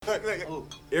Look.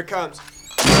 Here comes. What?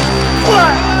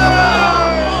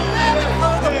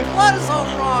 Oh, the blood is all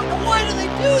wrong. Why do they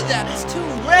do that? It's too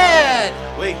red.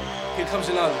 Wait, here comes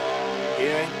another.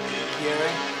 Here.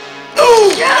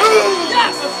 Ooh!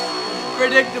 Yes!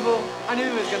 Predictable. I knew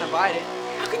he was gonna bite it.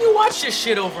 How can you watch this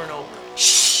shit over and over?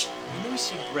 Shh! When do we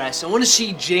see breasts? I want to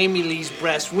see Jamie Lee's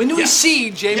breast. When do we see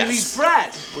Jamie Lee's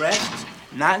breast? Breast?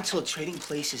 Not until Trading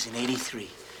Places in '83.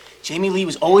 Jamie Lee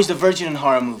was always the virgin in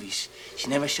horror movies. She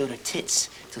never showed her tits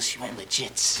till she went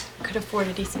legits. Could afford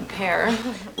a decent pair.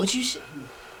 What'd you say?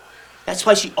 That's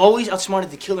why she always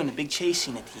outsmarted the killer in the big chase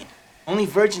scene at the end. Only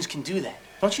virgins can do that.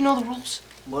 Don't you know the rules?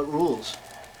 What rules?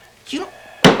 You don't...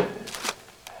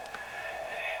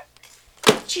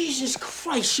 Jesus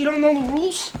Christ, you don't know the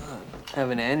rules?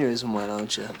 Have an aneurysm, why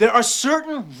don't you? There are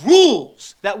certain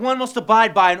rules that one must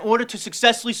abide by in order to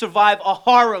successfully survive a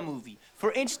horror movie.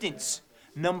 For instance,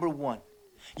 number 1,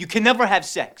 you can never have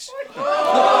sex. No.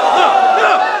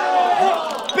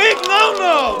 Big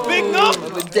no-no! Big no!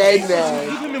 I'm a dead man.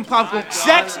 Keep him in popcorn.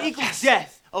 Sex equals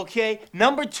death, okay?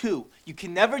 Number 2, you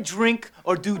can never drink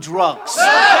or do drugs. No,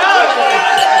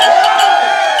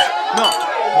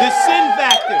 the sin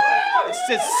factor. It's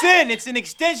a sin. It's an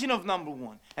extension of number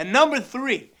 1. And number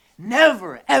 3,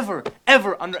 never, ever,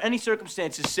 ever, under any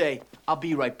circumstances, say, I'll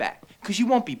be right back. Because you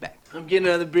won't be back. I'm getting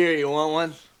another beer. You want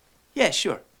one? Yeah,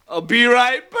 sure. I'll be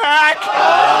right back.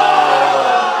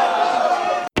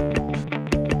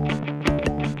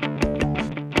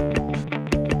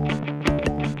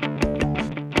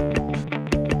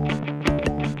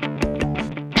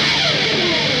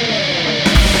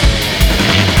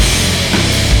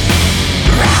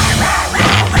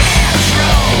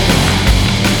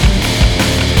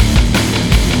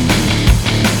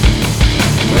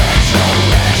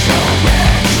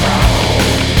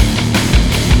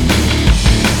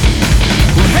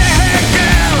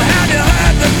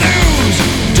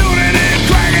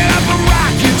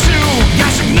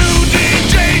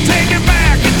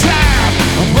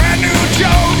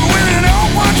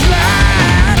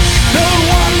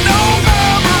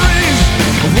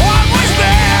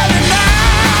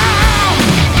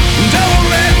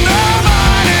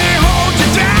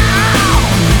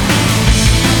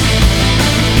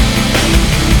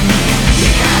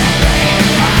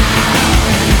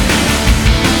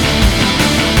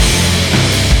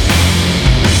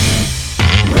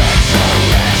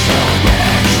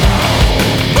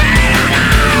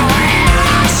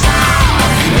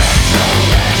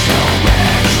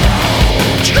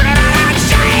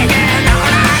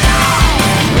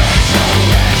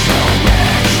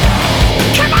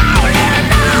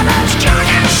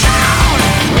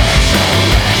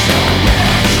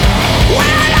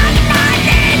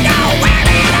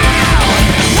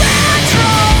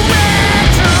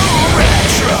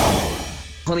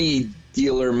 Honey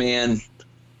dealer man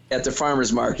at the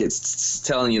farmer's market's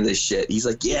telling you this shit. He's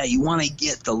like, yeah, you want to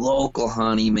get the local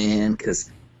honey, man, because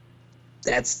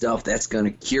that stuff, that's going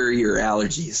to cure your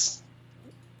allergies.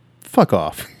 Fuck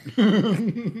off.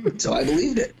 So I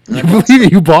believed it. You believe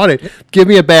it? You bought it. Give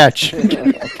me a batch.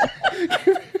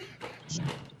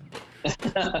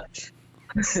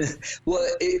 Well,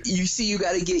 you see, you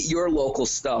got to get your local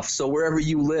stuff. So wherever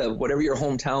you live, whatever your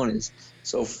hometown is.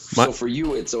 So for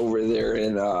you, it's over there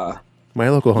in... my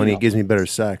local honey gives me better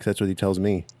sex. That's what he tells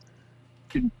me.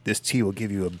 This tea will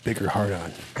give you a bigger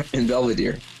heart-on. In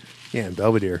Belvedere. Yeah, in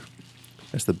Belvedere.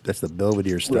 That's the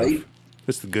Belvedere stuff. Right?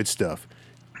 That's the good stuff.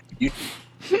 You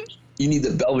need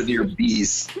the Belvedere bee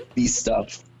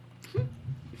stuff.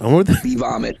 I wonder bee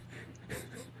vomit.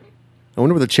 I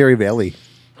wonder what the Cherry Valley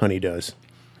honey does.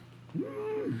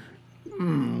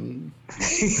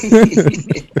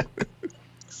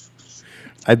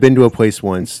 I've been to a place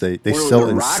once. They sell it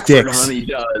in Rockford sticks. Honey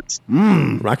does.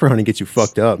 Rockford honey gets you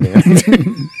fucked up, man.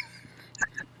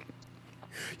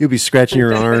 You'll be scratching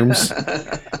your arms,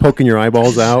 poking your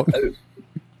eyeballs out.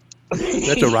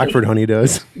 That's what Rockford honey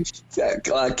does.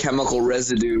 That chemical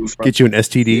residue. Get you an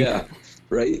STD. Yeah,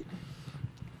 right.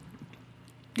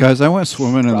 Guys, I went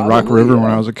swimming in the Rock River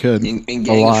when I was a kid.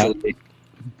 A lot.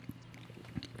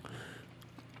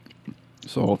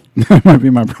 So that might be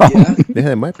my problem.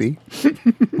 Yeah, it might be.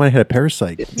 Might have had a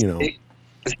parasite, you know.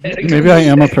 Maybe I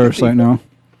am a parasite now.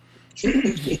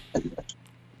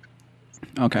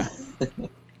 Okay.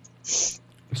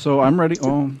 So I'm ready.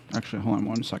 Oh, actually, hold on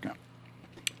 1 second.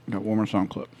 I got one more sound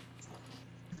clip.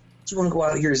 Do you want to go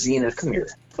out here, Xena? Come here.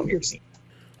 Come here, Xena.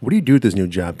 What do you do with this new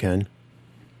job, Ken?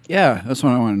 Yeah, that's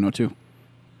what I want to know too.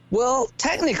 Well,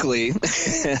 technically, I'm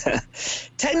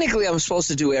supposed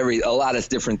to do a lot of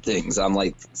different things. I'm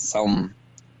like That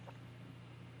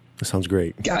sounds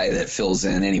great. Guy that fills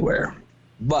in anywhere.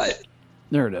 But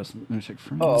There it is. Music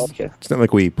from. Oh, okay. It's not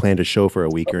like we planned a show for a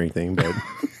week or anything, but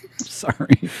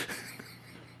Sorry.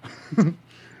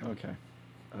 Okay.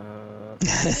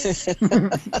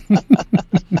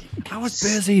 I was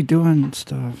busy doing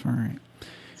stuff. All right.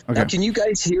 Okay. Now, can you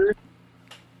guys hear?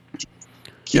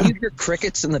 Can you hear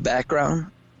crickets in the background?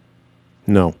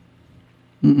 no.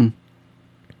 Mm-mm.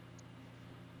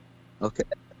 Okay.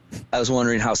 I was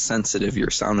wondering how sensitive your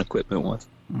sound equipment was.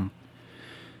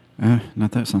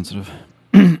 Not that sensitive.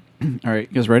 All right,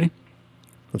 you guys ready?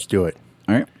 Let's do it.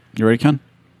 All right, you ready, Ken?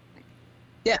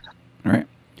 Yeah. All right.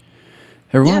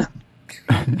 Hey, everyone.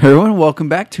 Hey, everyone, welcome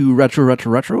back to Retro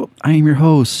Retro Retro. I am your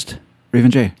host,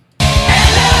 Raven J.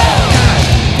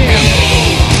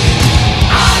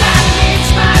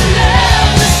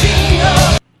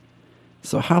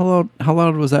 So how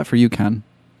loud was that for you, Ken?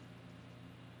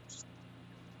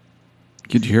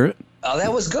 Could you hear it? Oh,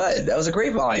 that was good. That was a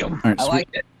great volume. All right, I sweet.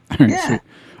 liked it. All right, Yeah. sweet.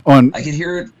 Oh, and I could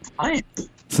hear it fine.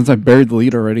 since I buried the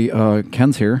lead already,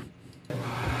 Ken's here.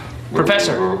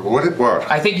 Professor,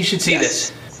 What? I think you should see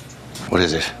this. What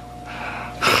is it?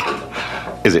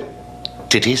 Is it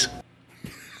titties?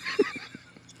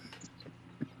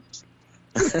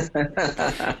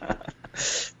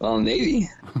 Well, maybe.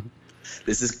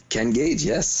 This is Ken Gage.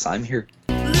 Yes, I'm here.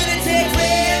 All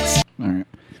right.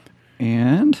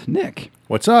 And Nick.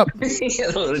 What's up?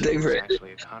 Hello, take break.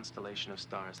 Actually, a constellation of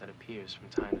stars that appears from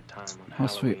time to time on How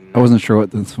sweet. Halloween I wasn't sure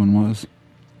what this one was.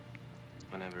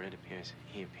 Whenever it appears,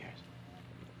 he appears.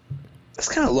 That's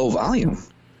kind of low volume.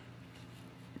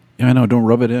 Yeah, I know. Don't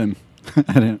rub it in.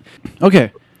 I didn't.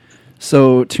 Okay.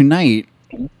 So tonight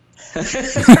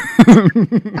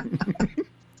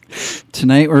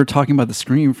we're talking about the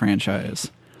Scream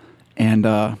franchise. And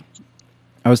I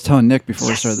was telling Nick before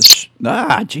we started the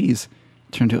jeez.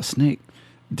 Turned into a snake.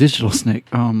 Digital snake.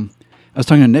 I was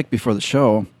talking to Nick before the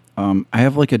show. I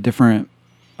have like a different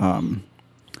I don't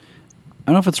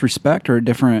know if it's respect or a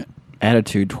different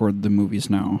attitude toward the movies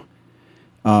now.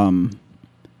 And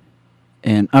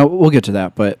we'll get to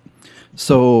that, but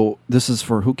so this is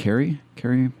for who? Carrie?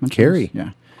 Carrie? mentioned Carrie. this?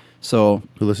 Yeah. So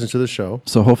Who listens to the show?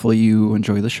 hopefully you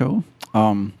enjoy the show.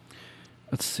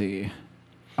 Let's see.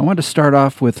 I wanted to start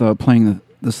off with playing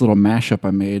this little mashup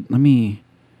I made. Let me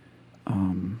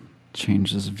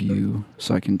change this view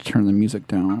so I can turn the music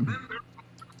down.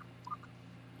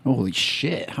 Holy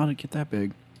shit! How did it get that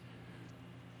big?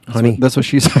 Honey. That's what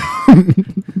she said.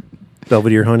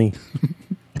 Belvedere honey.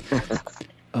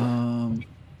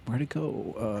 Where'd it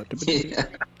go?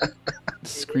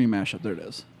 Scream mashup. There it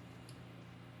is.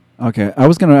 Okay, I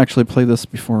was gonna actually play this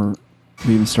before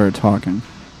we even started talking,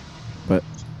 but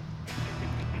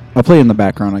I'll play it in the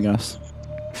background, I guess.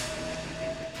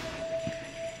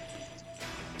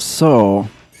 So,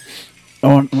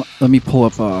 let me pull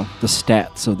up the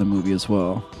stats of the movie as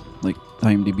well, like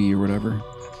IMDb or whatever.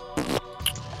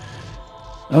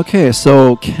 Okay,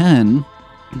 so Ken,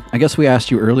 I guess we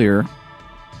asked you earlier.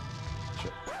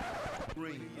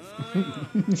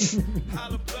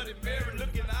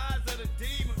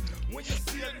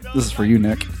 This is for you,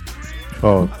 Nick.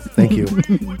 Oh, thank you.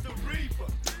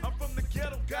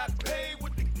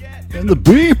 And the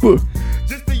beeper.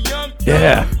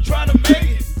 Yeah.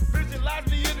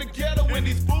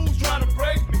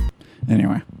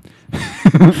 Anyway.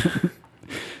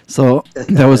 So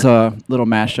that was a little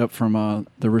mashup from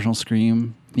the original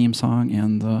Scream theme song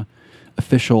and the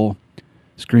official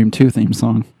Scream 2 theme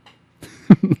song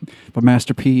by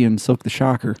Master P and Silk the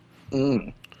Shocker.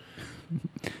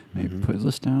 Maybe put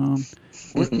this down.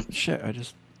 Shit, I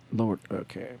just lowered.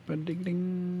 Okay. Ding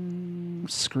ding.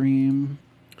 Scream.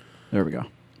 There we go.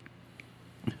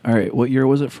 All right. What year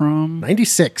was it from?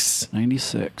 96.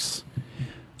 96.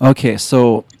 Okay,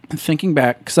 so thinking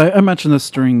back, because I mentioned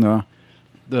this during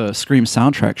the Scream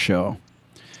soundtrack show,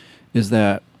 is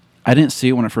that I didn't see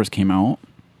it when it first came out.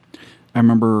 I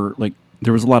remember, like,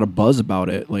 there was a lot of buzz about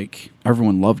it. Like,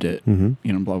 everyone loved it, you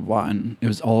know, blah, blah, blah. And it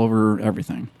was all over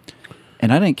everything.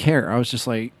 And I didn't care. I was just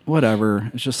like, whatever.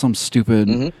 It's just some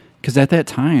stupid... Because at that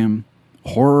time,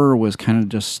 horror was kind of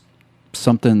just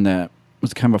something that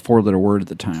was kind of a four-letter word at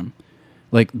the time.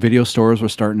 Like, video stores were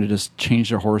starting to just change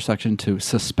their horror section to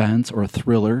suspense or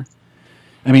thriller.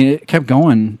 I mean, it kept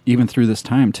going even through this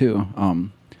time, too.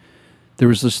 There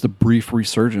was just a brief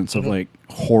resurgence of, like,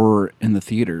 horror in the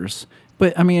theaters.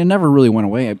 But, I mean, it never really went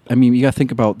away. I mean, you got to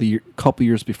think about the couple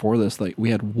years before this. Like,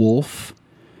 we had Wolf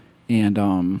and...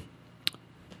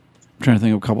 I'm trying to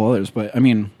think of a couple others. But, I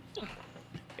mean,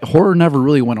 horror never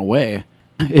really went away.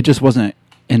 It just wasn't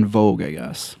in vogue, I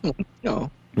guess. No.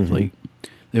 Like,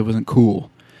 it wasn't cool.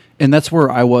 And that's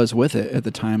where I was with it at the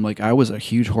time. Like, I was a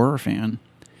huge horror fan.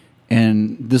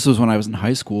 And this was when I was in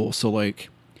high school. So like,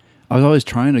 I was always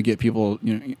trying to get people,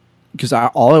 you know, because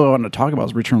all I wanted to talk about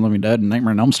was Return of the Living Dead and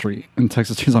Nightmare on Elm Street and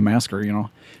Texas Chainsaw Massacre, you know.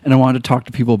 And I wanted to talk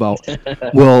to people about,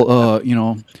 well, you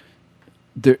know,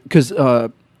 because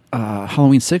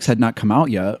Halloween 6 had not come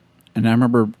out yet. And I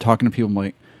remember talking to people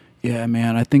like, yeah,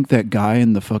 man, I think that guy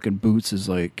in the fucking boots is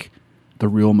like the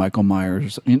real Michael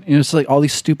Myers. And it's like all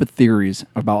these stupid theories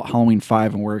about Halloween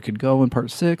 5 and where it could go in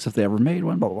part 6 if they ever made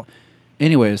one, blah, blah, blah.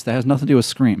 Anyways, that has nothing to do with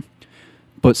Scream.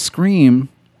 But Scream,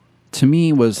 to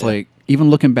me, was like,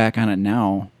 even looking back on it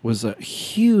now, was a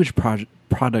huge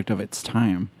product of its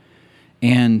time.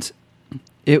 And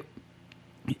it,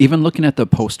 even looking at the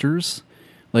posters,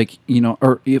 like, you know,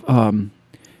 or, well,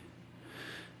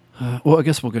 I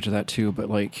guess we'll get to that too, but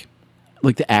like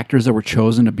the actors that were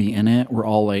chosen to be in it were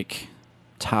all like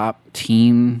top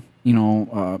teen, you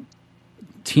know,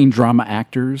 teen drama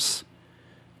actors.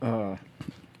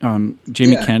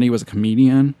 Jamie Kennedy was a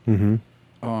comedian.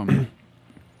 Mm-hmm.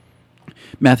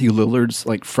 Matthew Lillard's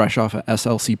like fresh off of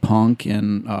SLC Punk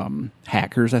and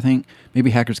Hackers, I think. Maybe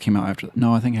Hackers came out after.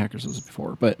 No, I think Hackers was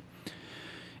before. But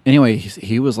anyway,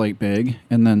 he was like big.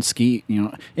 And then Skeet, you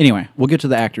know. Anyway, we'll get to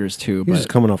the actors too. He was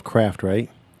coming off Kraft, right?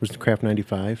 Was it Kraft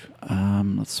 95?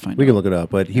 Let's find out. We can look it up.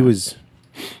 But he was,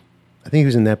 I think he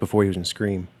was in that before he was in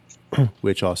Scream,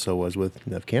 which also was with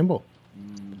Neve Campbell.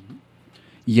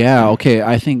 Yeah, okay.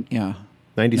 I think, yeah.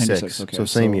 96. Okay, so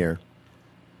same year.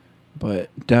 But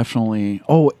definitely.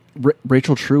 Oh,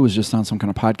 Rachel True was just on some kind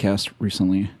of podcast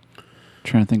recently.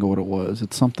 Trying to think of what it was.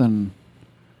 It's something.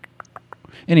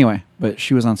 Anyway, but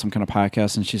she was on some kind of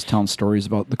podcast and she's telling stories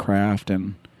about the craft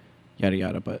and yada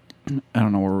yada. But I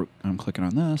don't know where I'm clicking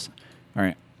on this. All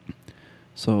right.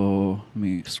 So let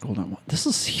me scroll down. This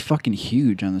is fucking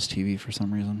huge on this TV for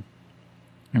some reason.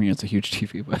 I mean, it's a huge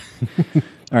TV, but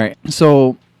all right.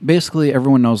 So basically,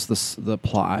 everyone knows the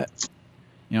plot.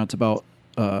 You know, it's about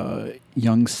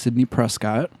young Sidney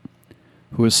Prescott,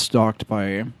 who is stalked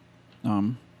by,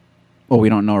 well, we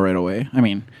don't know right away. I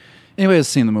mean, anybody that's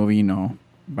seen the movie, you know,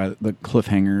 by the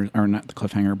cliffhanger, or not the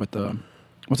cliffhanger, but the,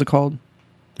 what's it called?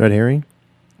 Red herring?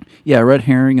 Yeah, red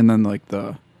herring, and then like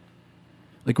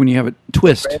when you have a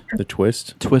twist. The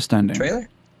twist? Twist ending. Trailer?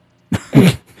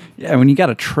 Yeah, when you got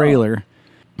a trailer.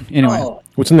 Anyway.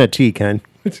 What's in that tea, Ken?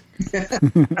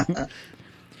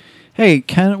 Hey,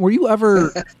 Ken, were you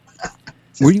ever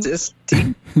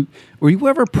were you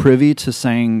ever privy to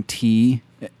saying tea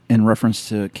in reference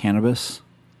to cannabis?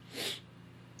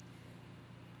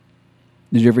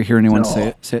 Did you ever hear anyone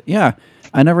say it? Yeah,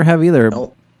 I never have either.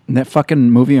 No. In that fucking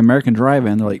movie American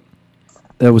Drive-In, they're like,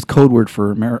 that was code word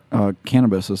for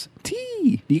cannabis was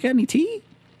tea. Do you got any tea?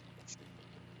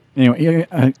 Anyway,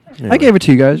 I gave it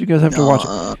to you guys. You guys have to watch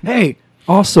it. Hey,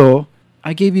 also,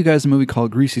 I gave you guys a movie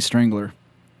called Greasy Strangler.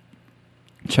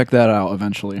 Check that out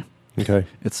eventually. Okay.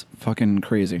 It's fucking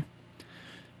crazy.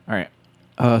 All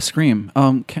right. Scream.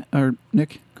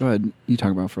 Nick, go ahead. You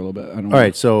talk about it for a little bit. All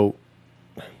right, so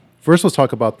first let's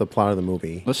talk about the plot of the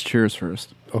movie. Let's cheers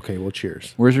first. Okay, well,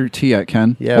 cheers. Where's your tea at,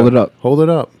 Ken? Yeah. Hold it up. Hold it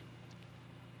up.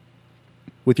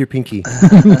 With your pinky.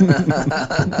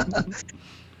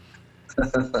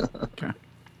 Okay.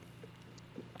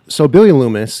 So Billy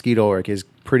Loomis, Skeet Ulrich, is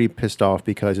pretty pissed off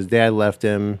because his dad left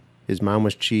him. His mom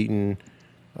was cheating.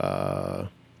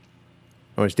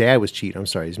 His dad was cheating. I'm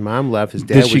sorry. His mom left. His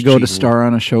dad was cheating. Did she go to cheating. star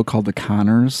on a show called The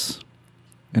Conners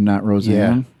and not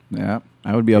Roseanne? Yeah.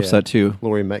 I would be upset too.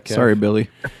 Laurie Metcalf. Sorry, Billy.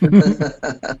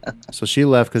 So she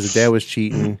left because his dad was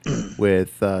cheating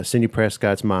with Cindy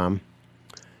Prescott's mom.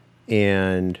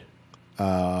 And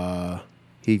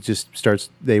he just starts,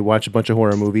 they watch a bunch of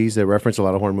horror movies. They reference a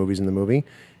lot of horror movies in the movie.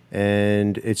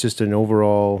 And it's just an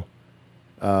overall,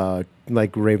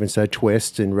 like Raven said,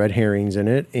 twist and red herrings in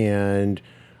it. And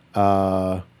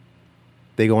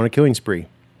they go on a killing spree.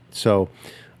 So,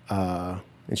 and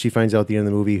she finds out at the end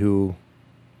of the movie who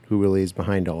really is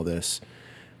behind all this.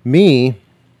 This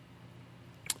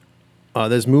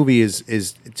movie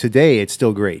is today, it's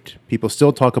still great. People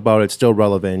still talk about it, it's still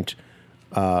relevant.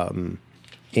 And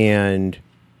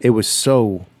it was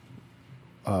so,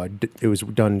 it was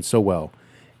done so well.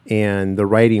 And the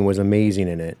writing was amazing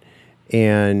in it.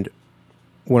 And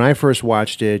when I first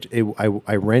watched it,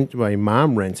 my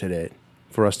mom rented it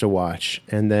for us to watch.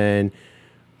 And then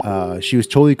she was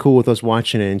totally cool with us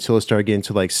watching it until it started getting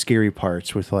to like scary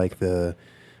parts with like the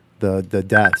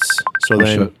deaths. So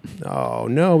then, oh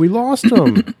no, we lost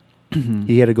him.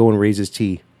 He had to go and raise his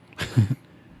tea.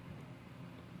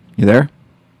 You there?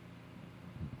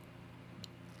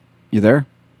 You there?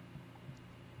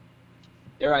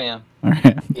 There I am. All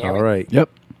right. All right. Yep.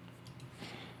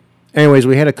 Anyways,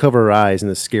 we had to cover our eyes in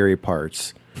the scary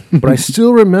parts. but I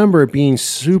still remember it being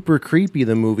super creepy.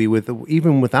 The movie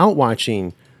even without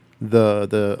watching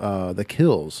the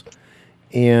kills,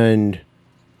 and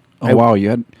Oh wow, you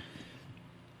had.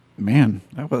 Man,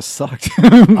 that was sucked.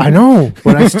 I know,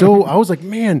 but I was like,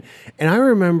 man. And I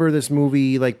remember this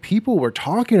movie, like people were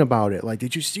talking about it. Like,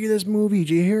 did you see this movie? Did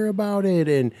you hear about it?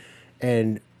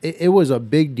 And it was a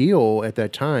big deal at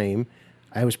that time.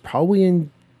 I was probably in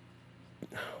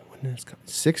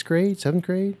sixth grade, seventh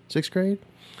grade, sixth grade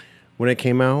when it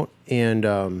came out,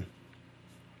 and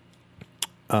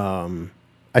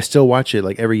I still watch it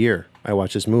like every year. I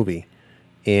watch this movie,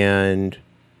 and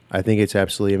I think it's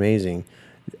absolutely amazing.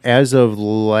 As of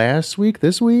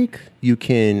this week, you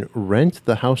can rent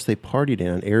the house they partied in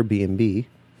on Airbnb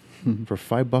for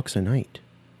 $5 a night.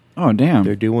 Oh damn!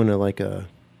 They're doing an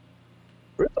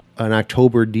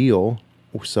October deal.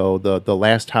 So the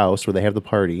last house where they have the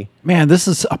party. Man, this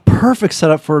is a perfect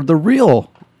setup for the real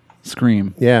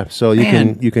Scream. Yeah, so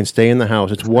you can stay in the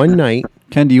house. It's one night.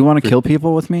 Ken, do you want to kill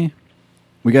people with me?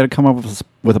 We got to come up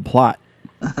with a plot.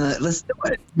 Let's do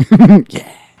it.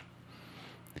 Yeah.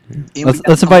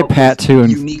 Let's invite Pat too.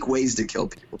 And unique ways to kill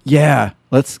people. yeah,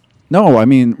 No, I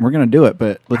mean we're gonna do it,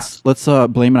 but let's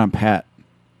blame it on Pat.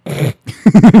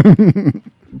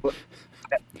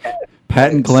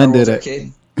 Pat and Glenn did it.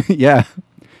 Yeah,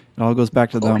 it all goes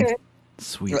back to them. Okay.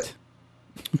 Sweet.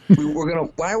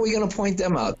 Why are we gonna point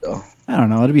them out though? I don't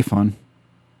know. It'd be fun.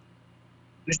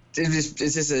 It's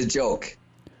just a joke.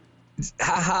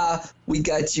 Haha, we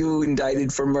got you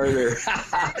indicted for murder.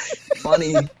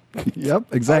 Funny.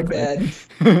 Yep, exactly. Bad.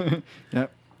 Yep.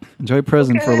 Enjoy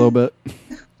prison for a little bit.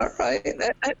 All right.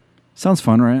 Sounds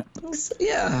fun, right?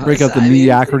 Yeah. Break up the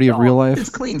mediocrity of real life. It's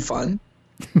clean fun.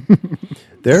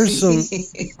 There's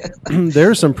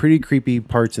some pretty creepy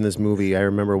parts in this movie I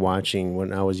remember watching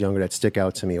when I was younger that stick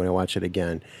out to me when I watch it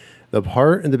again. The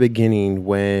part in the beginning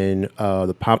when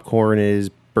the popcorn is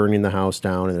burning the house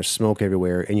down and there's smoke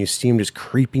everywhere and you see him just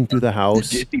creeping through the house.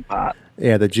 The Jiffy Pop.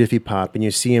 Yeah, the Jiffy Pop. And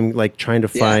you see him like trying to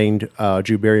find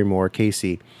Drew Barrymore,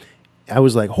 Casey. I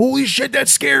was like, holy shit,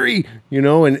 that's scary.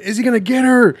 And is he going to get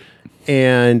her?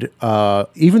 And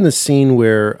even the scene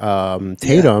where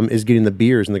Tatum is getting the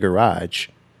beers in the garage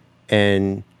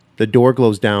and the door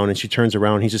glows down and she turns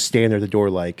around. He's just standing there at the door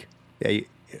like,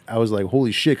 I was like,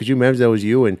 holy shit, could you imagine that was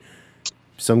you? And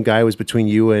some guy was between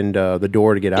you and the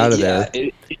door to get out of there.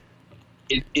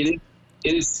 It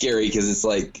is scary because it's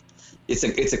like,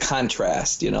 it's a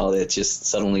contrast, that just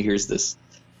suddenly here's this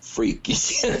freak,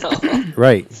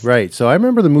 Right. So I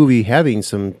remember the movie having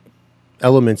some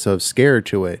elements of scare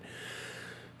to it.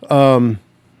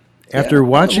 After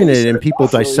watching it and people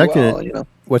dissecting it,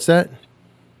 what's that?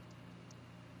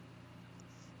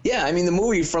 Yeah, I mean the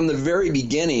movie from the very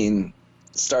beginning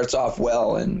starts off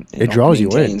well and it draws you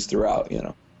in throughout.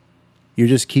 You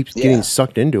just keep getting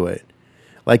sucked into it.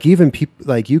 Like even people,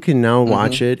 like you can now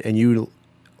watch it and you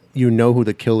know who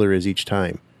the killer is each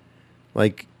time.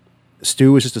 Like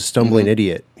Stu is just a stumbling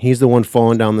idiot. He's the one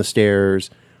falling down the stairs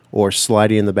or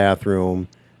sliding in the bathroom.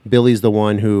 Billy's the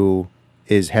one who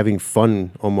is having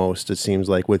fun almost, it seems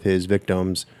like, with his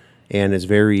victims and is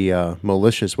very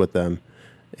malicious with them.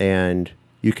 And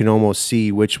you can almost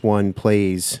see which one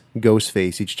plays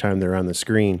Ghostface each time they're on the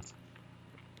screen.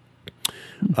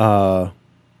 I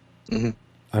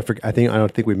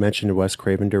don't think we mentioned Wes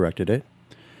Craven directed it.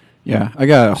 Yeah, I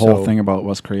got a whole thing about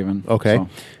Wes Craven. Okay.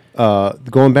 So.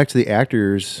 Going back to the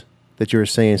actors that you were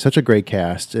saying, such a great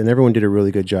cast, and everyone did a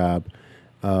really good job.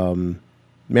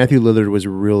 Matthew Lillard was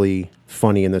really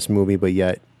funny in this movie, but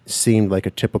yet seemed like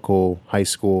a typical high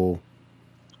school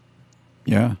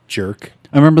jerk.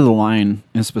 I remember the line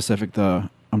in specific, the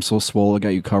 "I'm so swole, I got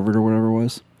you covered" or whatever it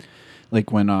was.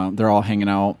 Like when they're all hanging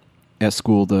out at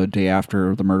school the day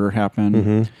after the murder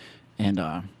happened. And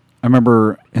I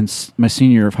remember in my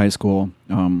senior year of high school,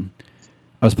 I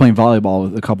was playing volleyball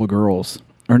with a couple girls.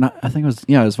 Or not, I think it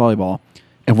was volleyball.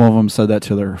 And one of them said that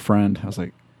to their friend. I was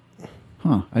like,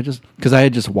 huh. Because I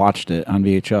had just watched it on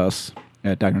VHS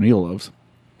at Dr. Needlelove's.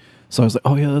 So I was like,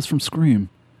 oh yeah, that's from Scream.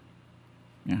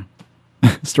 Yeah.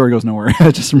 Story goes nowhere.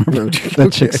 I just remember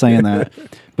that chick saying that.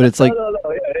 But it's like,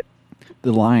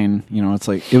 the line, it's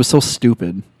like, it was so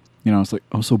stupid. It's like,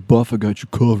 oh, so buff, I got you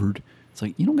covered. It's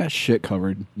like, you don't got shit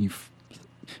covered.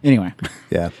 Anyway.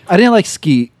 Yeah. I didn't like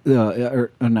Skeet,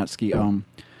 or not Skeet,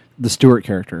 the Stewart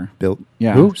character. Bill.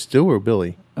 Yeah. Who? Stu or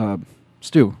Billy?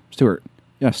 Stewart.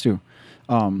 Yeah, Stu.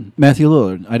 Matthew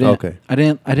Lillard.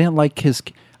 I didn't like his.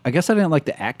 I guess I didn't like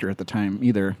the actor at the time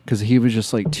either because he was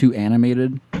just like too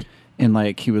animated, and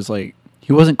like he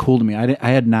wasn't cool to me. I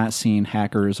had not seen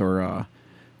Hackers or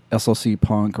SLC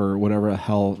Punk or whatever the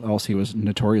hell else he was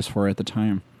notorious for at the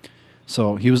time.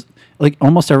 So he was like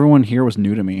almost everyone here was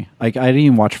new to me. Like I didn't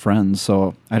even watch Friends,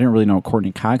 so I didn't really know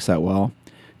Courtney Cox that well.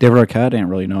 David Arquette, I didn't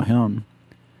really know him.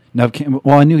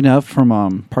 I knew Nev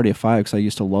from Party of Five because I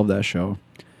used to love that show.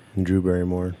 And Drew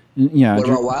Barrymore. Yeah. What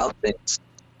about Wild Things?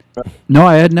 No,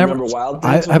 I had never. Remember Wild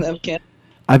Things with Nev Campbell?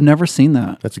 I've never seen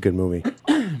that. That's a good movie.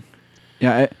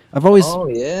 Yeah, I've always. Oh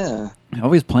yeah. I've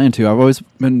always planned to. I've always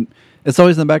been. It's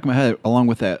always in the back of my head, along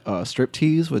with that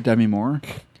Striptease with Demi Moore.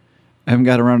 I haven't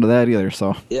got around to that either.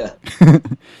 So. Yeah.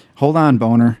 Hold on,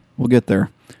 boner. We'll get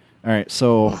there. All right.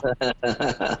 So.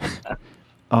 I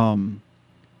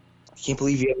can't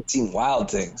believe you haven't seen Wild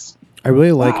Things. I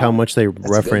really like how much they That's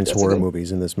reference good. That's horror good.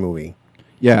 movies in this movie.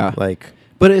 Yeah. Like,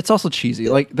 but it's also cheesy.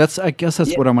 Like I guess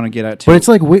that's what I'm gonna get at too. but it's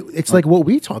like like what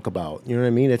we talk about. You know what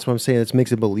I mean? That's what I'm saying. It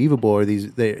makes it believable. Or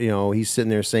he's sitting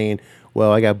there saying,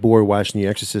 "Well, I got bored watching The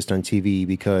Exorcist on TV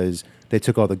because they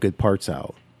took all the good parts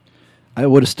out." I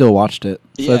would have still watched it.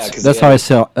 So Yeah,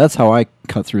 that's how I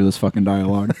cut through this fucking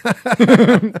dialogue.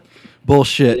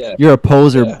 Bullshit. Yeah. You're a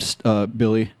poser,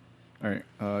 Billy. All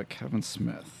right, Kevin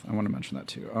Smith. I want to mention that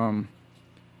too.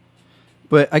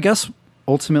 But I guess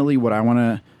ultimately, what I want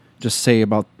to just say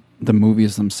about the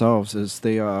movies themselves is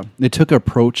they took an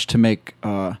approach to make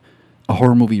a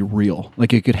horror movie real,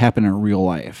 like it could happen in real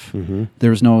life. Mm-hmm.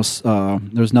 There's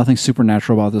nothing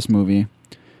supernatural about this movie.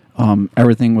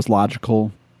 Everything was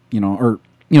logical,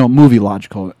 movie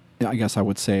logical, I guess I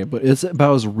would say, but it's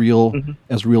about as real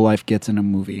as real life gets in a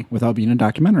movie without being a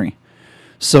documentary.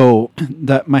 So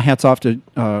that my hat's off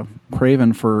to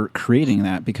Craven for creating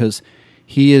that, because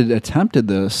he had attempted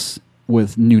this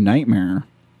with New Nightmare,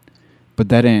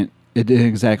 but it didn't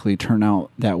exactly turn out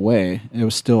that way. It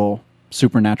was still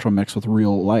supernatural mixed with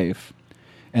real life,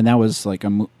 and that was like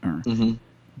But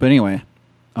anyway,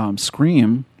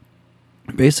 Scream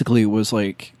basically was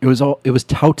like it was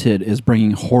touted as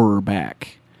bringing horror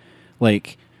back,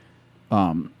 like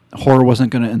horror wasn't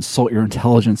going to insult your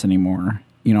intelligence anymore.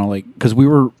 Because we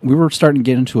were starting to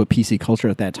get into a PC culture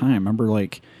at that time. Remember,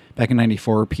 like back in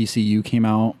 '94, PCU came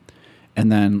out,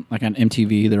 and then like on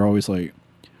MTV, they're always like,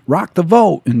 "Rock the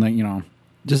vote," and like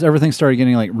just everything started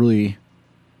getting like really,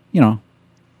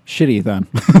 shitty then.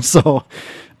 So,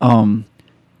 where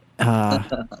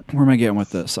am I getting with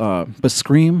this? But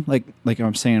Scream, like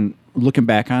I'm saying, looking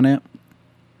back on it,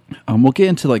 we'll get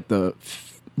into like the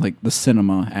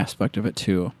cinema aspect of it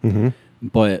too. Mm-hmm.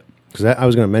 But because I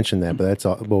was going to mention that, but that's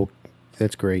all. Well,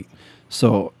 that's great.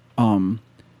 So,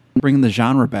 bringing the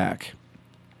genre back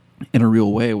in a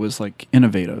real way was like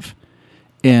innovative,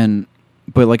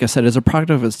 but like I said, it's a product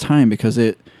of its time, because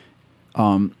it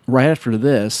right after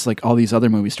this, like all these other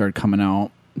movies started coming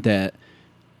out that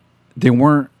they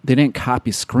didn't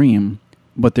copy Scream,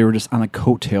 but they were just on the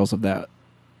coattails of that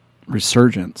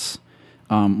resurgence.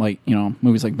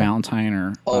 Movies like Valentine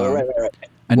or right.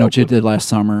 I Know What You Did Last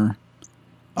Summer.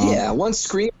 Yeah, once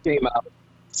Scream came out,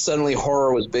 suddenly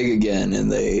horror was big again, and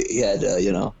they had,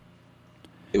 it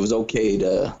was okay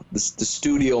to, the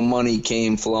studio money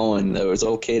came flowing. It was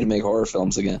okay to make horror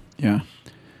films again. Yeah.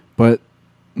 But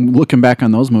looking back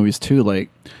on those movies too, like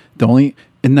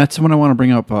and that's when I want to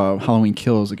bring up Halloween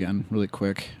Kills again really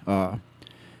quick,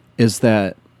 is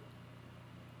that,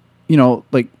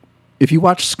 like if you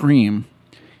watch Scream,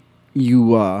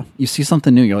 you see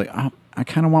something new, you're like, oh, I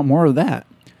kind of want more of that.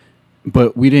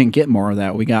 But we didn't get more of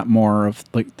that. We got more of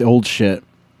like the old shit,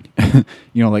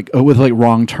 like with like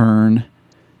Wrong Turn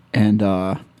and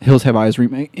Hills Have Eyes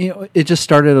remake. It just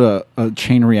started a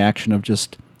chain reaction of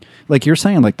just like you're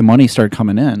saying, like the money started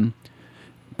coming in.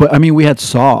 But I mean, we had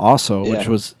Saw also, which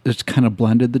was it's kind of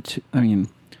blended the two. I mean,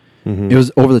 it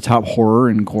was over the top horror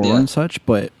and gore and such,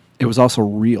 but it was also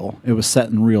real. It was set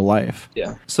in real life.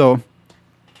 Yeah. So,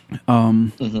 what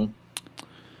am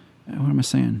I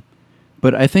saying?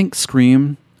 But I think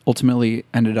Scream ultimately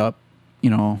ended up,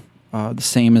 the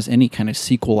same as any kind of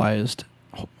sequelized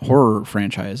horror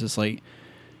franchise. It's like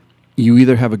you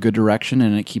either have a good direction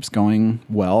and it keeps going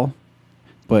well,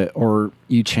 or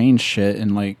you change shit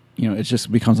and like, it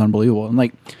just becomes unbelievable.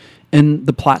 And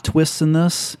the plot twists in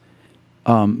this,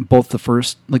 both the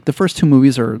first two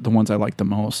movies are the ones I like the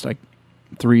most. Like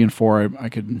 3 and 4, I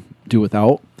could do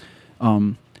without.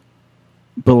 But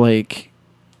like,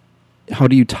 how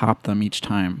do you top them each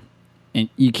time? And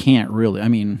you can't really. I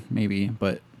mean, maybe,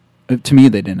 but to me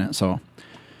they didn't. So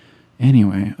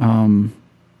anyway,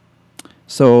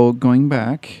 so going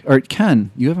back, or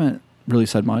Ken, you haven't really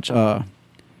said much. What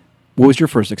was your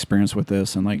first experience with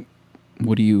this, and like,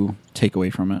 what do you take away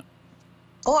from it?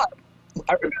 Oh,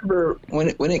 I remember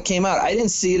when it came out. I didn't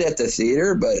see it at the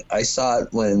theater, but I saw it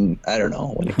when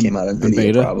it came out on video,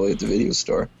 beta? probably at the video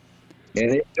store,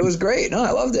 and it was great. No,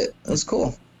 I loved it. It was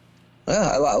cool.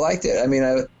 I liked it. I mean,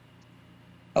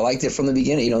 I liked it from the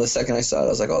beginning. The second I saw it, I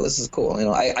was like, oh, this is cool.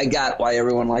 I got why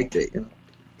everyone liked it.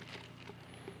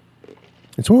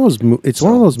 It's one of those. It's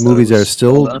one of those movies that are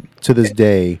still to this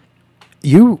day.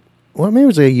 Maybe it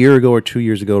was like a year ago or 2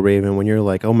 years ago, Raven, when you're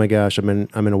like, oh my gosh, I'm in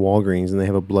a Walgreens and they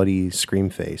have a bloody Scream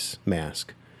face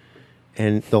mask.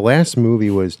 And the last movie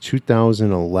was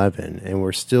 2011,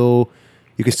 and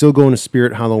you can still go into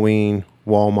Spirit Halloween,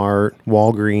 Walmart,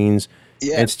 Walgreens,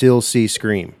 and still see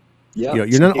Scream. Yeah,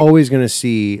 you're not always going to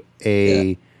see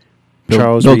a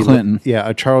Bill Clinton.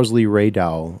 A Charles Lee Ray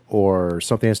doll or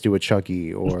something that has to do with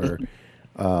Chucky or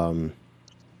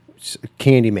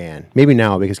Candyman. Maybe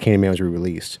now because Candyman was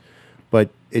re-released, but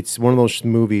it's one of those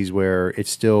movies where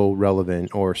it's still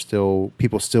relevant or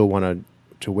people still want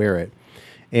to wear it.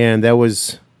 And that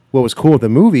was what was cool with the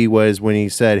movie was when he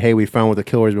said, "Hey, we found what the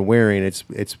killer's been wearing. It's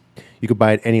you could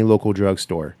buy it at any local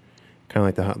drugstore, kind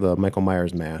of like the Michael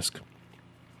Myers mask."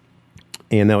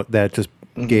 And that just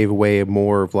gave away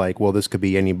more of like, well, this could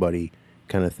be anybody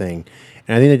kind of thing.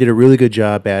 And I think they did a really good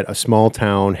job at a small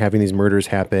town having these murders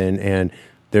happen, and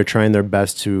they're trying their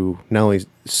best to not only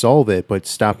solve it but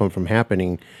stop them from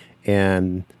happening.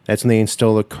 And that's when they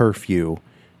instill a curfew,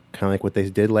 kind of like what they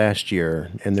did last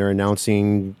year, and they're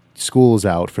announcing school's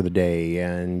out for the day,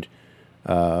 and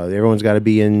everyone's got to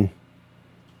be in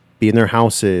their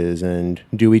houses, and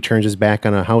Dewey turns his back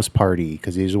on a house party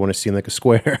because he just want to seem like a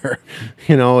square.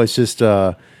 It's just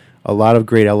a lot of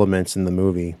great elements in the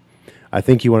movie. I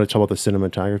think you want to talk about the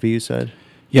cinematography, you said?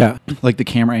 Yeah, like the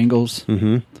camera angles.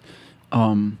 Mm-hmm.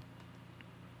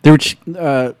 They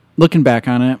were looking back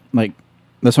on it, like,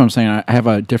 that's what I'm saying. I have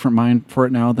a different mind for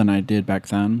it now than I did back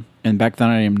then. And back then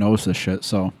I didn't even notice this shit.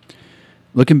 So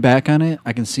looking back on it,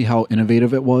 I can see how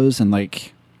innovative it was and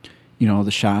like,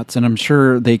 the shots. And I'm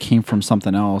sure they came from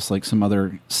something else, like some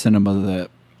other cinema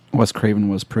that Wes Craven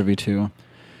was privy to.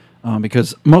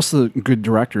 Because most of the good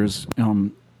directors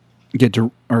most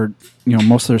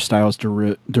of their styles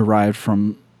derived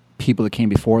from people that came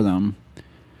before them.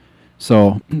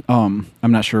 So I'm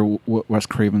not sure what Wes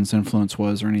Craven's influence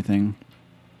was or anything,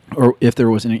 or if there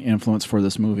was any influence for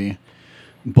this movie.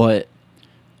 But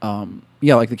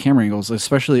like the camera angles,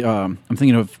 especially I'm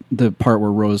thinking of the part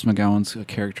where Rose McGowan's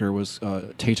character was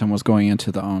Tatum was going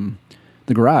into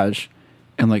the garage,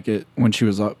 and like when she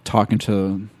was up talking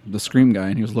to the Scream guy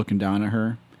and he was looking down at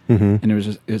her, and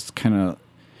it's kind of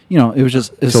it was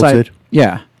just tilted.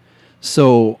 Yeah.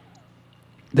 So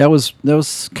that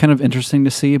was kind of interesting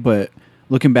to see, but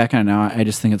looking back on it now, I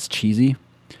just think it's cheesy.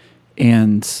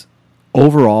 And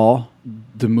overall,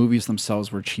 the movies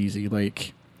themselves were cheesy.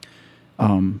 Like,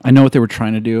 I know what they were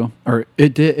trying to do, or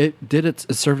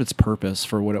it served its purpose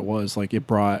for what it was. Like, it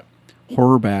brought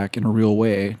horror back in a real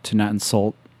way to not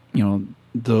insult,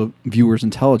 the viewer's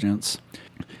intelligence.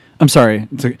 I'm sorry.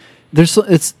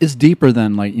 It's deeper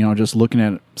than like, just looking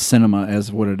at cinema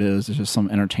as what it is. It's just some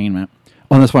entertainment.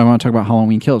 Oh, and that's why I want to talk about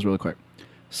Halloween Kills really quick.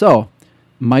 So,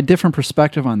 my different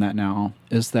perspective on that now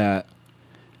is that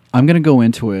I'm going to go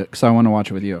into it because I want to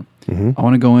watch it with you. Mm-hmm. I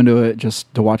want to go into it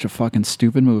just to watch a fucking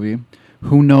stupid movie.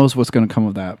 Who knows what's going to come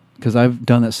of that? Because I've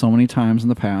done that so many times in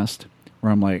the past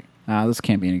where I'm like, this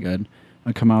can't be any good.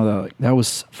 I come out of that like, that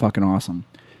was fucking awesome.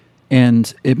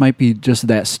 And it might be just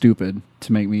that stupid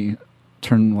to make me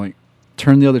turn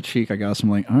the other cheek, I guess. I'm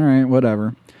like, all right,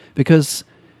 whatever. Because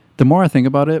the more I think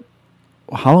about it,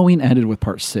 Halloween ended with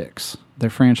part 6. Their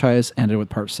franchise ended with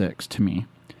part 6 to me.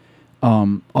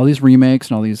 All these remakes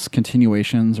and all these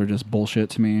continuations are just bullshit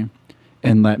to me.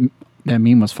 And that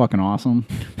meme was fucking awesome.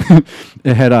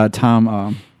 It had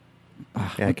Tom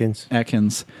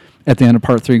Atkins at the end of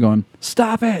part 3 going,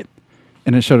 "Stop it!"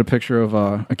 And it showed a picture of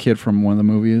a kid from one of the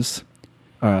movies.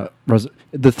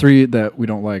 The 3 that we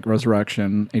don't like: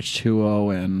 Resurrection,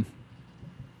 H2O, and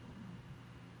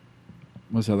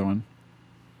what's the other one?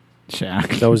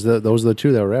 Shack. Those are the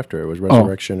 2 that were after. It was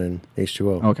Resurrection and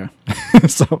H2O. Okay.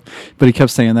 So, but he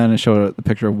kept saying that, and it showed the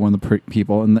picture of one of the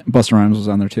people, and Busta Rhymes was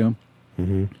on there too.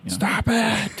 Mm-hmm. Yeah. Stop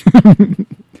it!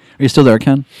 Are you still there,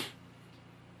 Ken?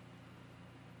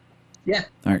 Yeah.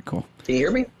 All right. Cool. Can you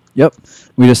hear me? Yep.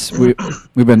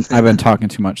 I've been talking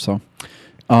too much, so.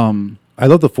 I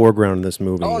love the foreground in this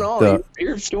movie. Oh no,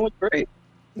 you're doing great.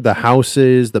 The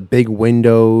houses, the big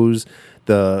windows,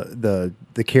 the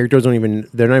characters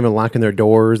they're not even locking their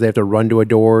doors. They have to run to a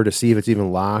door to see if it's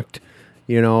even locked.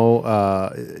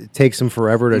 It takes them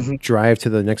forever to drive to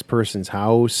the next person's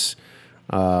house.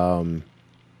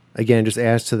 Again, just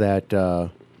adds to that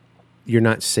you're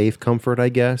not safe comfort, I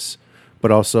guess,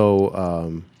 but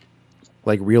also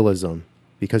like realism.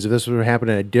 Because if this would happen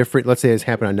at let's say it's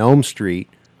happened on Elm Street,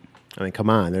 I mean, come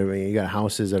on. I mean, you got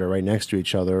houses that are right next to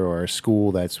each other, or a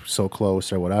school that's so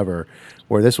close, or whatever.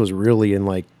 Where this was really in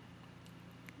like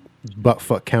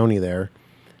buttfuck county there,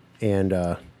 and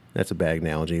that's a bad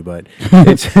analogy, but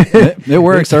it's it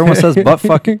works. Everyone says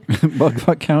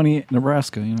buttfuck County,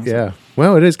 Nebraska. You know, yeah.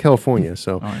 Well, it is California,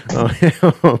 so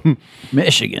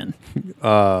Michigan.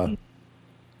 But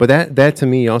that to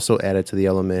me also added to the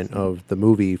element of the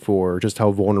movie for just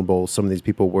how vulnerable some of these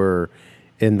people were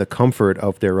in the comfort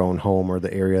of their own home or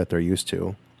the area that they're used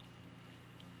to.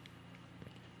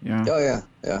 Yeah. Oh yeah,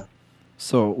 yeah.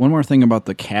 So one more thing about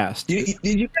the cast. Did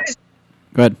you guys?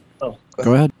 Go ahead. Oh,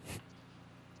 Go ahead.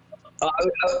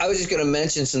 I was just going to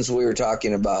mention, since we were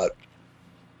talking about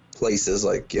places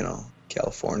like,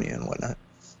 California and whatnot.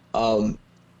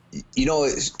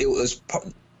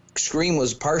 Scream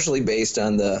was partially based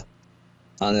on the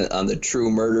true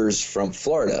murders from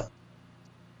Florida,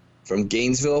 from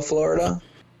Gainesville, Florida.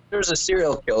 There's a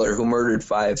serial killer who murdered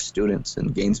 5 students in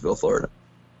Gainesville, Florida.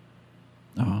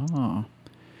 Oh.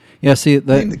 Yeah, see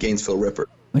that Named the Gainesville Ripper.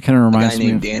 That kind of A reminds guy me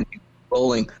named of Danny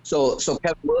Bowling. So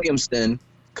Kevin Williamson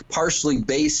partially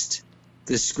based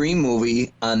the Scream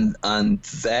movie on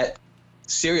that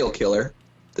serial killer,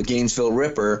 the Gainesville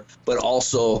Ripper, but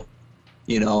also,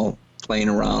 playing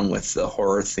around with the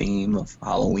horror theme of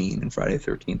Halloween and Friday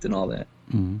the 13th and all that.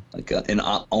 Mhm. Like an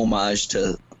homage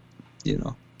to,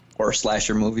 horror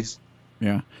slasher movies.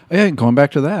 Yeah. Oh, yeah, going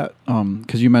back to that,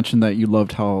 because you mentioned that you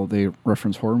loved how they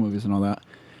reference horror movies and all that.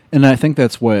 And I think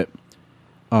that's what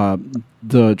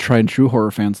the tried and true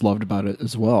horror fans loved about it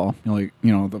as well.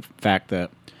 The fact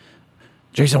that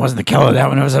Jason wasn't the killer, that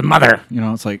one was his mother.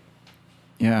 It's like,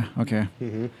 yeah, okay.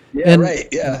 Mm-hmm. Yeah, right,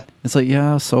 yeah. It's like,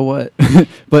 yeah, so what?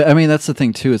 But, I mean, that's the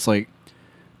thing, too. It's like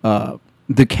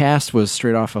the cast was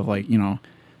straight off of, like,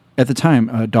 at the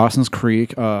time, Dawson's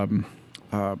Creek,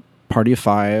 Party of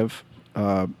Five,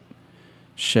 all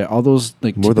those,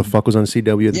 like... More the fuck was on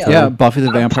CW at the time? Yeah, Buffy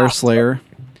the Vampire Slayer.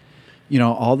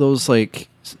 All those, like,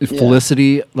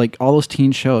 Felicity, like, all those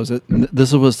teen shows.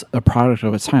 This was a product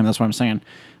of its time. That's what I'm saying.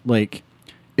 Like,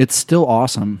 it's still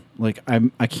awesome. Like,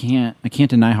 I can't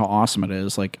deny how awesome it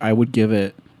is. Like, I would give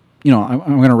it, I'm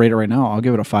going to rate it right now. I'll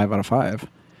give it a 5 out of 5.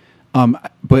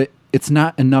 But it's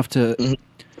not enough to... Mm-hmm.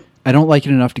 I don't like it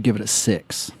enough to give it a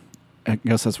 6. I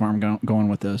guess that's where I'm going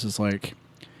with this. It's like,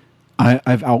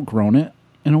 I've outgrown it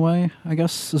in a way, I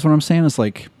guess is what I'm saying. It's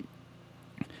like,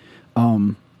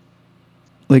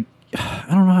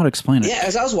 I don't know how to explain it. Yeah,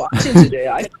 as I was watching today,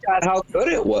 I forgot how good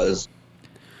it was.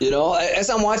 As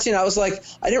I'm watching, I was like,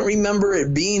 I didn't remember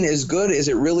it being as good as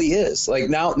it really is. Like,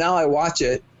 now I watch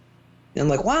it, and I'm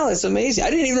like, wow, that's amazing. I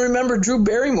didn't even remember Drew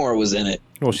Barrymore was in it.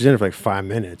 Well, she's in it for like 5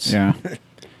 minutes. Yeah.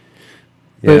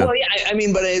 Yeah. Well, yeah, I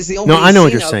mean, but it's the only. No, I know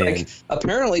what scene you're I was saying. like,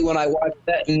 apparently, when I watched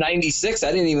that in '96,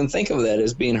 I didn't even think of that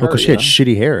as being her. Because she had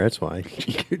shitty hair, that's why.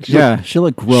 Yeah, she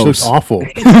looked gross. She looks awful.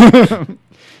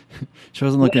 She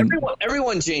wasn't looking...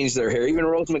 Everyone changed their hair. Even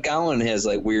Rose McGowan has,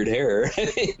 like, weird hair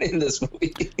in this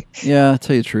movie. Yeah, I'll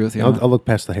tell you the truth. Yeah. I'll look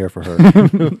past the hair for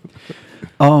her.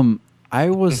 I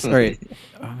was... All right.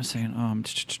 I was saying...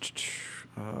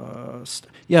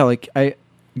 yeah, like, I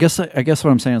guess what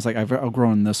I'm saying is, like, I've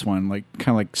outgrown this one. Like,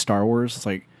 kind of like Star Wars. It's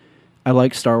like, I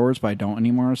like Star Wars, but I don't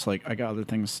anymore. It's like, I got other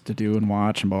things to do and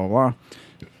watch and blah, blah,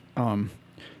 blah.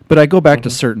 But I go back to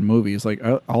certain movies. Like,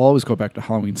 I'll always go back to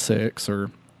Halloween 6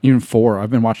 or... Even 4.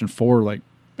 I've been watching 4 like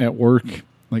at work.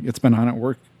 Like it's been on at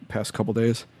work past couple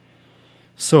days.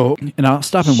 So, and I'll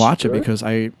stop and watch it because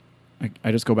I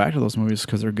just go back to those movies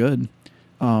because they're good.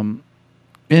 And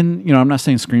I'm not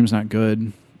saying Scream's not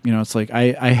good. It's like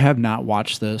I have not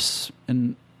watched this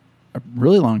in a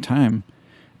really long time,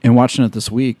 and watching it this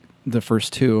week, the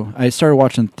first 2. I started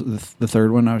watching the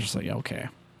third one. I was just like, yeah, okay,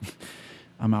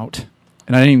 I'm out,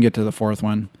 and I didn't even get to the 4th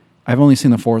one. I've only seen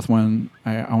the 4th one.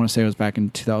 I want to say it was back in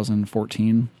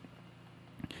 2014,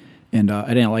 and I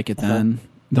didn't like it then.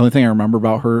 The only thing I remember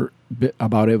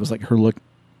about it was like her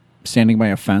standing by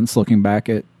a fence, looking back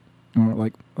at,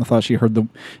 like I thought she heard the.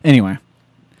 Anyway,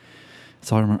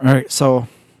 that's all I remember. All right, so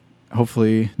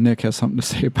hopefully Nick has something to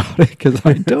say about it because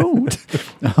I don't.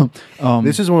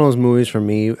 This is one of those movies for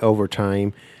me over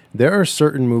time. There are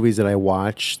certain movies that I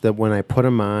watch that when I put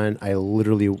them on,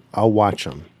 I'll watch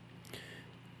them.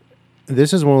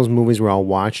 This is one of those movies where I'll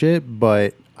watch it,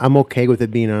 but I'm okay with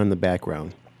it being on in the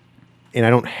background. And I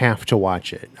don't have to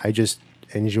watch it. I just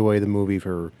enjoy the movie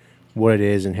for what it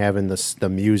is and having the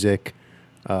music,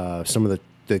 some of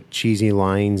the cheesy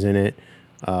lines in it.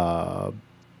 And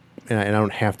I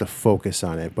don't have to focus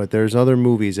on it. But there's other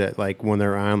movies that, like, when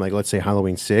they're on, like, let's say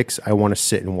Halloween 6, I want to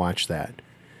sit and watch that.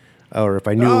 Or if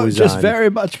I knew it was just on, very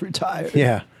much retired.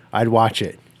 yeah, I'd watch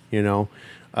it,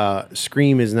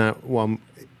 Scream is not. Well,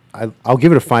 I'll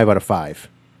give it a 5 out of 5.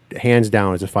 Hands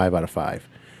down, it's a 5 out of 5.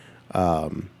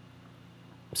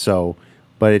 So,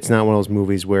 but it's not one of those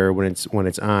movies where when it's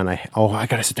on, I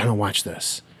gotta sit down and watch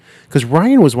this, because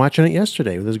Ryan was watching it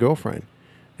yesterday with his girlfriend,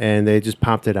 and they just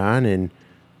popped it on, and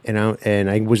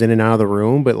I was in and out of the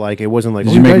room, but like it wasn't like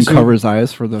Did you make him cover his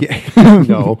eyes for the? Yeah,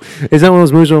 no, it's not one of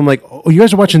those movies where I'm like, oh, you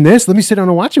guys are watching this? Let me sit down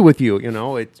and watch it with you. You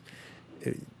know,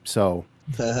 so,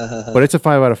 but it's a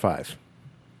 5 out of 5.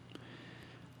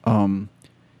 One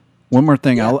more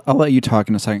thing, I'll let you talk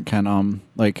in a second, Ken.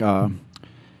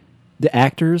 The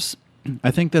actors, I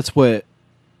think that's what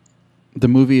the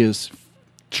movie is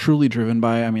truly driven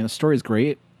by. I mean, the story's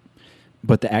great,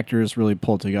 but the actors really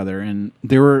pulled together, and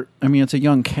it's a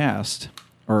young cast,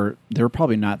 or they were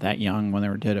probably not that young when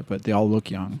they did it, but they all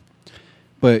look young.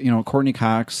 But, Courtney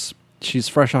Cox, she's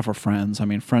fresh off of Friends. I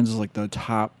mean, Friends is like the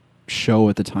top show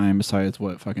at the time, besides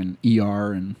fucking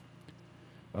ER and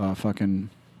fucking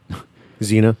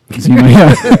Xena,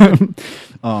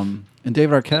 yeah. And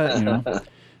David Arquette,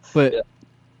 but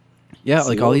yeah,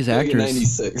 like all these actors.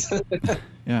 96.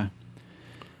 Yeah.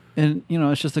 And,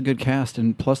 it's just a good cast,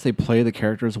 and plus they play the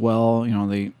characters well.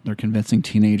 They're convincing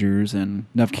teenagers, and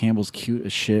Nev Campbell's cute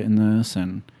as shit in this,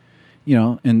 and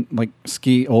and like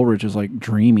Skeet Ulrich is like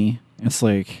dreamy. It's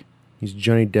like he's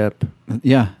Johnny Depp,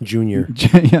 yeah, Junior.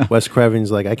 Yeah. Wes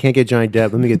Craven's like, I can't get Johnny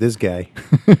Depp. Let me get this guy.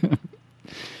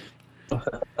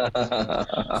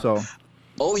 So,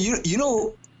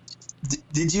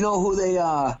 did you know who they?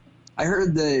 I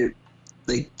heard they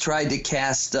tried to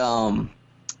cast Ben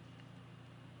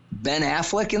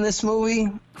Affleck in this movie.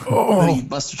 Oh, he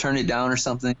must have turned it down or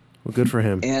something. Well, good for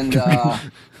him. And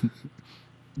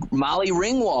Molly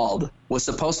Ringwald was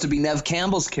supposed to be Nev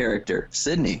Campbell's character,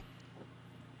 Sydney.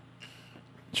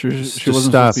 She wasn't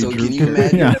stop. supposed to be So can you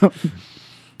imagine? Yeah.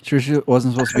 Sure, she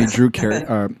wasn't supposed to be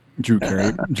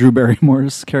Drew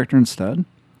Barrymore's character instead.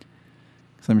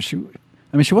 'Cause,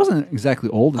 she wasn't exactly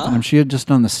old at the time. She had just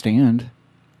done The Stand,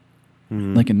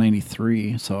 like in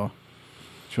 '93, so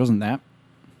she wasn't that.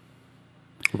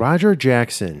 Roger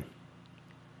Jackson.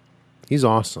 He's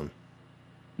awesome.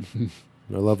 I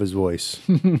love his voice.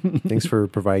 Thanks for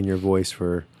providing your voice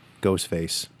for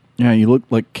Ghostface. Yeah, you look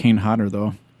like Kane Hodder,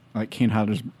 though. Like Kane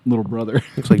Hodder's little brother.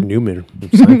 Looks like Newman from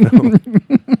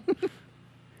Seinfeld.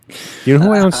 You know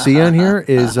who I don't see on here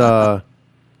is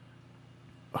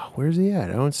where's he at?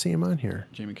 I don't see him on here.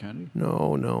 Jamie Kennedy?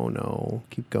 No.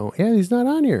 Keep going. Yeah, he's not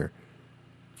on here.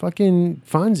 Fucking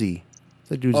Fonzie. What's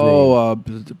that dude's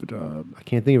name? I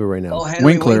can't think of it right now. Oh, Henry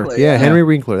Winkler. Yeah, Henry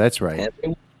Winkler. That's right.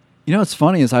 Henry. You know what's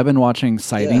funny is I've been watching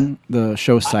Sighting, the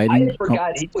show Sighting. I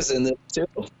forgot he was in this too.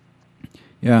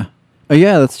 Yeah. Oh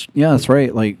yeah, that's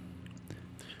right. Like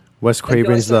Wes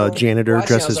Craven's the janitor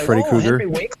dressed as Freddy Krueger. Henry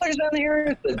Winkler's on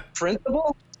here, the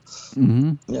principal.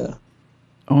 Mm-hmm. Yeah.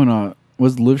 Oh, and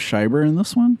was Liv Schreiber in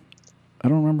this one? I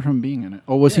don't remember him being in it.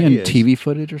 Oh, was he in TV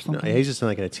footage or something? No, he's just in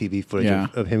like a TV footage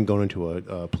of him going into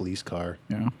a police car.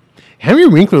 Yeah. Henry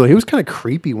Winkler, he was kind of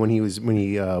creepy when he was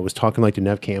talking like to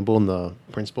Nev Campbell in the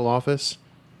principal office.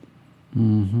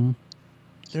 Mm-hmm.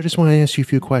 I just want to ask you a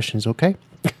few questions, okay?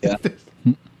 Yeah.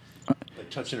 Like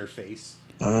touching her face.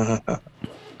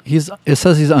 It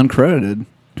says he's uncredited.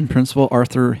 Principal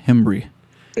Arthur Hembry.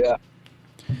 Yeah.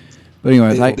 But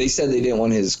anyways, they said they didn't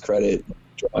want his credit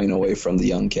drawing away from the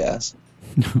young cast.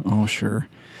 Oh sure.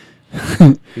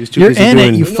 You're in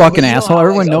it, you fucking asshole.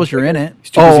 Everyone knows you're in it. He's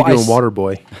too busy doing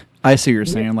Waterboy. I see what you're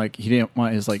saying. Like he didn't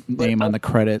want his name on the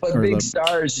credit. But or big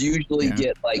stars usually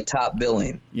get like top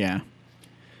billing. Yeah.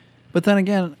 But then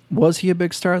again, was he a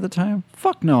big star at the time?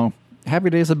 Fuck no. Happy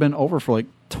Days had been over for like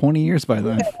 20 years by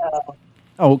then. Yeah.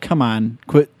 Oh, come on.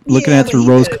 Quit looking at it through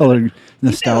rose-colored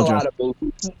nostalgia. A lot of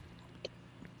movies.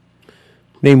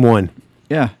 Name one.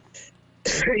 Yeah.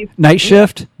 Night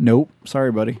Shift? Nope.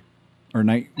 Sorry, buddy. Or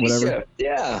Night whatever. Shift.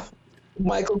 Yeah.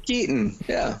 Michael Keaton.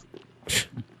 Yeah.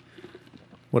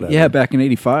 Whatever. Yeah, back in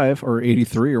 85 or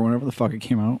 83 or whenever the fuck it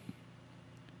came out.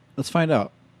 Let's find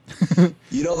out.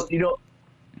 You know,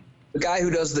 the guy who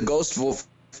does the ghost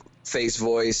face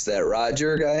voice, that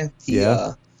Roger guy.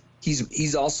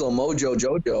 He's also Mojo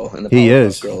Jojo in the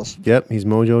Powerpuff Girls. Yep, he's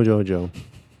Mojo Jojo.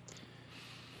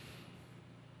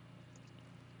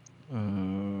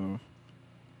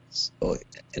 So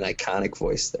an iconic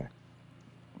voice there.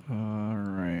 All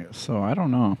right. So I don't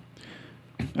know.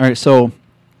 All right. So,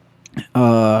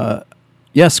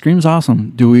 yeah, Scream's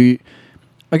awesome.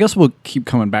 I guess we'll keep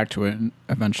coming back to it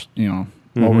eventually.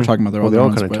 While we're talking about their they all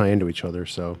ones, kind of tie into each other.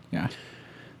 So yeah.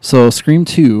 So Scream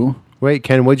 2. Wait,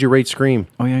 Ken, what'd you rate Scream?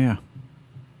 Oh yeah.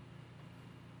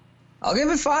 I'll give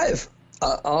it 5.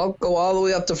 I'll go all the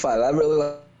way up to 5. I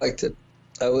really liked it.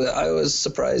 I was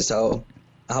surprised how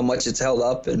much it's held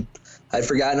up, and I'd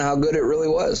forgotten how good it really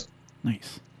was.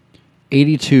 Nice.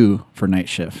 82 for Night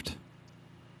Shift.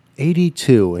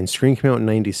 82, and Scream came out in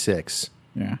 96.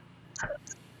 Yeah.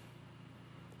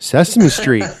 Sesame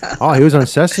Street. Oh, he was on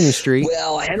Sesame Street.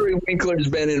 Well, Henry Winkler's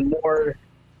been in more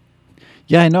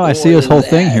Yeah, I know. I More see his than whole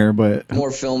thing that. here, but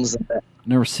more films than that.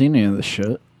 never seen any of this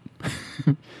shit.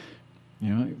 You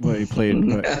know what he played?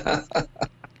 What?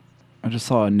 I just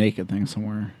saw a naked thing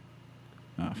somewhere.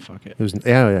 Ah, fuck it. It was,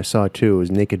 yeah, I saw it too. It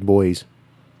was Naked Boys.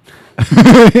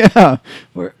 Yeah.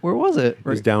 Where was it? It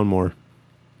was down more.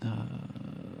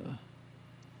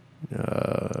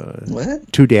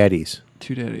 What? Two Daddies.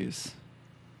 Two Daddies.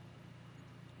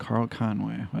 Carl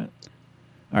Conway. What?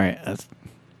 All right, that's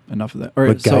enough of that. All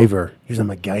right, MacGyver. He was a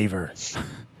MacGyver.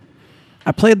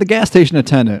 I played the gas station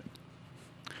attendant.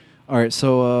 All right,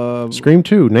 so Scream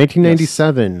 2,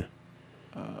 1997.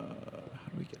 how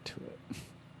do we get to it?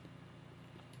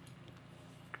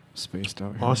 Spaced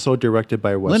out here. Also directed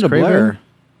by Wes Linda Craven. Blair.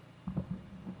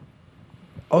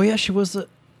 Oh yeah, she was the.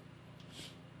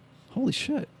 Holy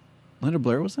shit, Linda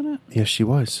Blair was in it. Yes, she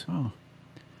was. Oh.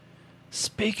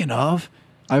 Speaking of,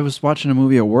 I was watching a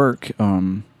movie at work.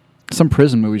 Some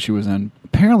prison movie she was in.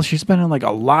 Apparently, she's been in like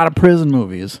a lot of prison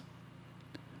movies.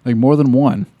 Like more than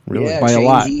one. Really? Yeah, By a Shane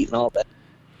lot. Heat and all that.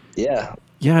 Yeah.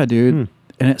 Yeah, dude.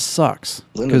 And it sucks.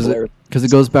 Linda Blair. Because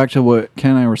it goes back to what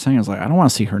Ken and I were saying. It's like, I don't want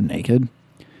to see her naked.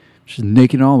 She's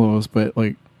naked in all those, but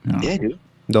like, you know, Yeah, dude.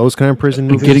 Those kind of prison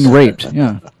movies. getting raped.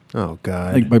 Yeah. Oh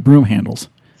God. Like by broom handles.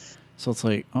 So it's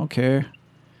like, okay.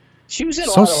 She was in a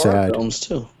So lot of horror sad. films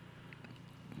too.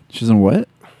 She's in what?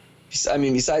 I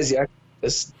mean, besides The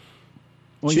Exorcist,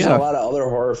 Well, she's in yeah. a lot of other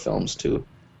horror films too.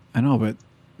 I know, but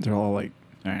they're all like,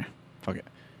 fuck it.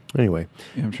 Anyway,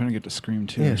 Yeah, I'm trying to get to Scream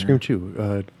 2. yeah, here. Scream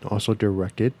 2. Also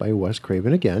directed by Wes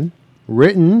Craven again.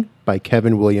 Written by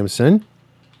Kevin Williamson.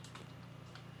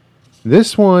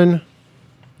 This one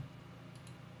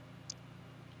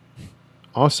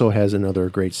also has another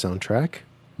great soundtrack.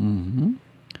 Mm-hmm.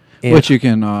 And- Which you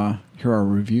can hear our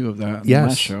review of that in the Yes,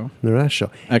 last show. the last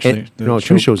show. Actually, And- the no,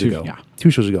 show- 2 shows two- ago. yeah. 2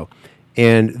 shows ago.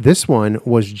 And this one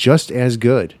was just as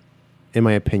good, in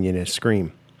my opinion, as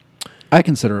Scream. I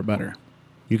consider it better.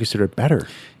 You consider it better.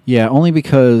 Yeah, only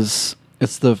because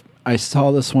I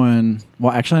saw this one.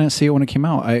 Well, actually, I didn't see it when it came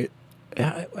out. I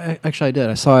did.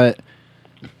 I saw it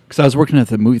because I was working at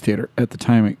the movie theater at the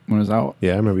time when it was out.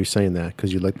 Yeah, I remember you saying that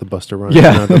because you like the Busta Rhymes.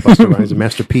 Yeah. Not the Busta Rhymes, the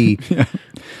Master P. Yeah,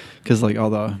 because like all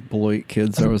the Beloit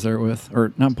kids I was there with,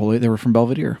 or not Beloit, they were from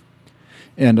Belvedere,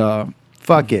 and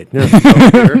Fuck it. No,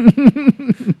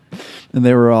 and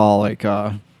they were all like,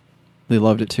 they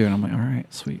loved it too, and I'm like, all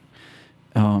right, sweet.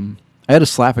 I had to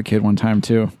slap a kid one time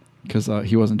too because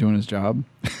he wasn't doing his job.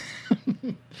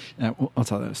 I'll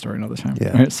tell that story another time.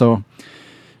 Yeah. All right, so,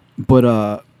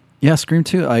 but yeah, Scream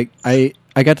 2. I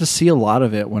got to see a lot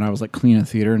of it when I was like cleaning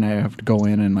theater, and I have to go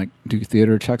in and like do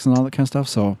theater checks and all that kind of stuff.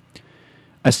 So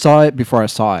I saw it before I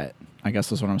saw it. I guess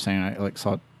that's what I'm saying. I like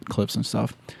saw clips and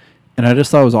stuff, and I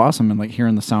just thought it was awesome. And like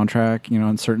hearing the soundtrack, you know,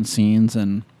 in certain scenes,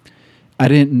 and I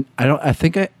did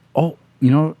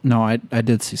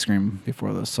see Scream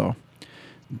before this, so.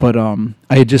 But I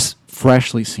had just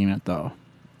freshly seen it though.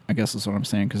 I guess that's what I'm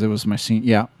saying because it was my scene.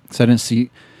 Yeah, because I didn't see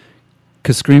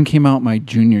because Scream came out my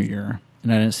junior year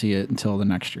and I didn't see it until the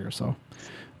next year. So,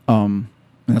 and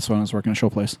that's when I was working at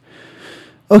Showplace.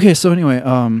 Okay, so anyway,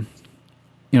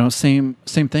 you know, same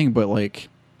thing, but like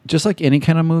just like any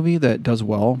kind of movie that does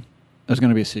well, there's going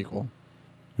to be a sequel.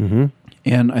 Mm-hmm.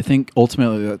 And I think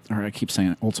ultimately, or I keep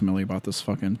saying ultimately about this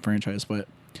fucking franchise, but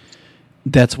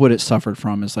that's what it suffered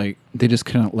from is like they just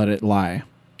couldn't let it lie.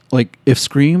 Like if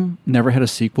Scream never had a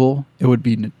sequel, it would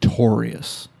be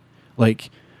notorious. Like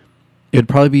it'd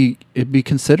be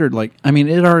considered like, I mean,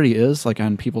 it already is like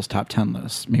on people's top 10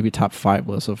 lists, maybe top 5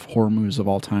 lists of horror movies of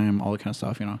all time, all that kind of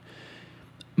stuff, you know.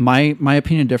 My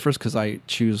opinion differs because I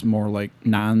choose more like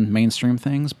non-mainstream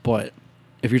things, but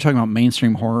if you're talking about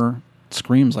mainstream horror,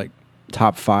 Scream's like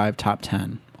top 5, top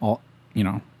 10, all, you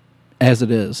know, as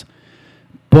it is.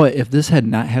 But if this had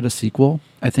not had a sequel,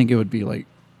 I think it would be like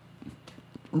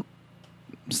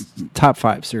top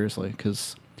 5, seriously,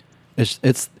 because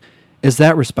it's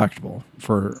that respectable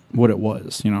for what it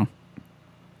was, you know.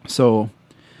 So,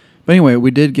 but anyway, we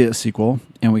did get a sequel,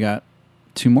 and we got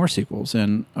 2 more sequels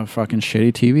in a fucking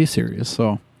shitty TV series.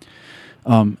 So,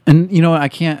 and you know, I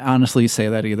can't honestly say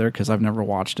that either because I've never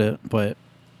watched it, but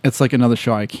it's like another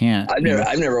show I can't. I've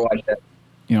never watched that.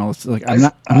 You know, it's like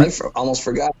I almost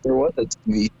forgot there was a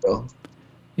TV show.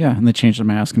 Yeah, and they changed the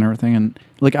mask and everything, and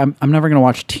like I'm never gonna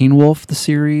watch Teen Wolf the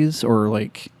series or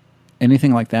like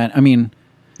anything like that. I mean,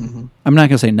 I'm not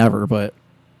gonna say never, but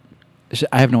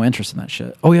I have no interest in that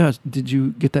shit. Oh yeah, did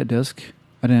you get that disc?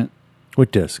 I didn't.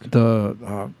 What disc?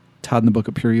 The Todd in the Book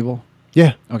of Pure Evil.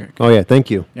 Yeah. Okay. Oh yeah. Thank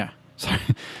you. Yeah. Sorry,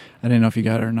 I didn't know if you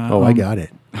got it or not. Oh, I got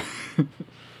it.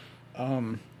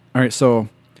 All right. So,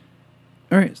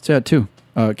 all right. So 2.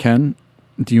 Ken,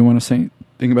 do you want to say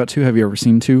anything about 2? Have you ever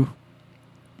seen 2?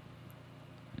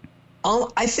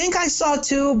 I think I saw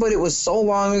 2, but it was so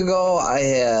long ago. I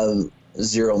have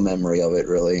zero memory of it.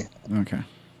 Really, Okay.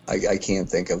 I can't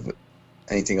think of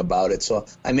anything about it. So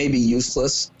I may be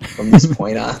useless from this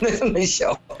point on in the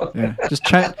show. Yeah.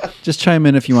 Just chime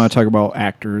in if you want to talk about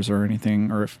actors or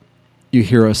anything, or if you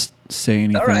hear us say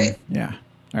anything. All right. Yeah.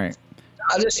 All right.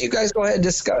 You guys go ahead and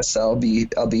discuss. I'll be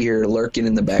here lurking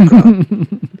in the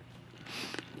background.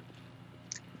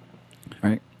 All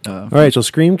right. All right. So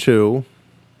Scream 2,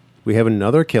 we have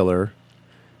another killer,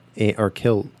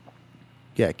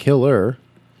 killer,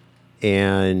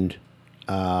 and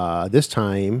this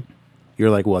time you're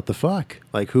like, what the fuck?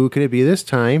 Like, who could it be this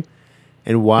time?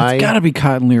 And why? It's got to be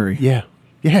Cotton Leary. Yeah.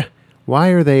 Why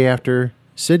are they after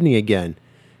Sydney again?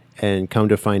 And come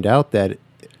to find out that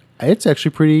it's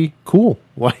actually pretty cool.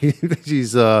 Why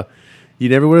she's you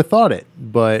never would have thought it,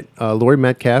 but Laurie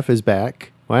Metcalf is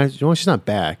back. Why? She's not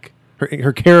back.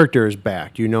 Her character is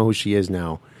back. You know who she is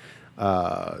now.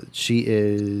 She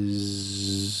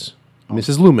is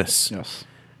Mrs. Loomis. Yes.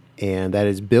 And that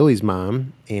is Billy's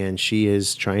mom, and she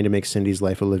is trying to make Cindy's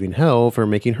life a living hell for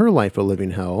making her life a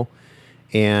living hell,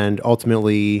 and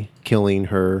ultimately killing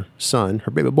her son,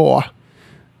 her baby boy,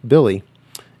 Billy.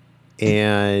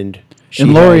 And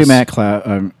Laurie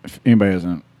Metcalf, if anybody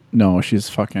doesn't know, she's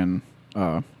fucking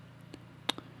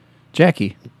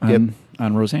Jackie on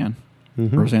Roseanne.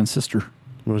 Mm-hmm. Roseanne's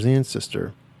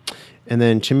sister. And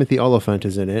then Timothy Oliphant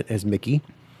is in it as Mickey,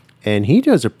 and he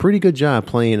does a pretty good job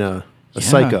playing a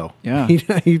psycho. Yeah. he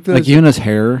does, like even his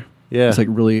hair. Yeah. It's like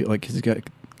really like he's got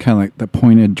kind of like the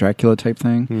pointed Dracula type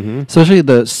thing. Mm-hmm. Especially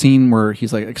the scene where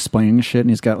he's like explaining shit and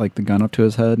he's got like the gun up to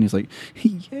his head and he's like,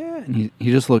 yeah, and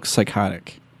he just looks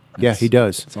psychotic. Yeah, he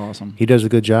does. It's awesome. He does a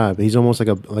good job. He's almost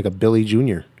like a Billy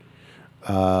Jr.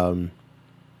 So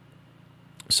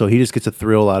he just gets a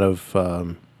thrill out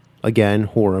of again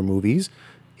horror movies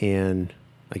and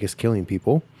I guess killing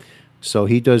people. So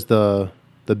he does the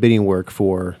bidding work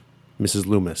for Mrs.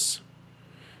 Loomis.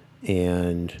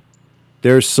 And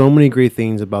there's so many great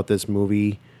things about this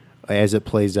movie as it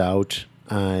plays out.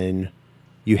 And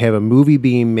you have a movie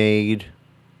being made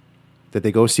that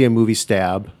they go see a movie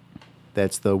Stab.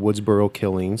 That's the Woodsboro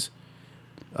killings.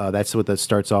 That's what that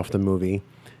starts off the movie.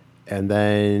 And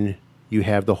then you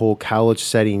have the whole college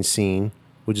setting scene,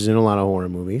 which is in a lot of horror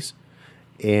movies.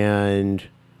 And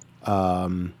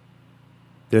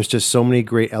there's just so many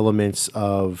great elements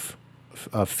of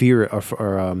fear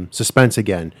or suspense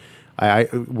again.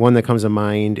 One that comes to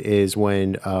mind is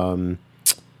when, oh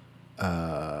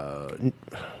my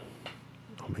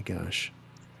gosh,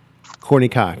 Courtney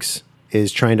Cox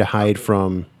is trying to hide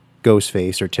from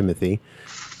Ghostface or Timothy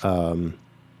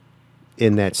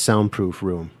in that soundproof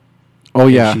room. Oh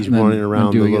yeah, and she's running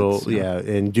around the little gets,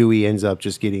 and Dewey ends up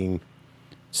just getting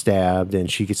stabbed,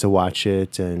 and she gets to watch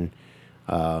it, and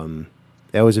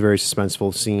that was a very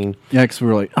suspenseful scene. Yeah, because we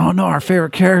were like, oh no, our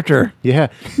favorite character. Yeah,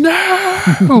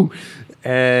 no.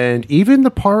 And even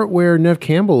the part where Neve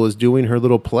Campbell is doing her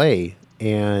little play,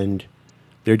 and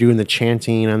they're doing the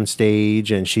chanting on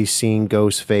stage, and she's seeing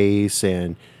Ghostface,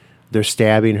 and they're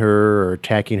stabbing her or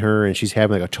attacking her, and she's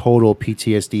having like a total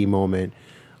PTSD moment.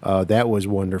 That was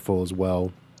wonderful as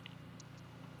well.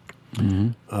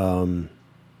 Mm-hmm.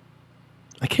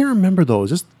 I can't remember though.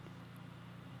 Was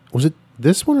it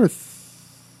this one or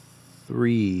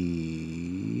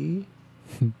 3?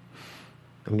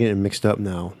 I'm getting mixed up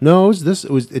now. No,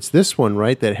 it's this one,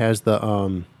 right? That has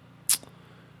the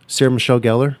Sarah Michelle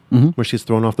Gellar, where she's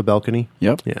thrown off the balcony.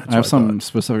 Yep. Yeah, I have something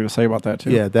specific to say about that too.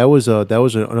 Yeah, that was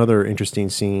another interesting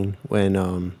scene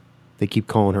when they keep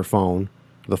calling her phone,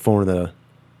 the phone of the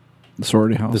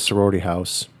sorority house. The sorority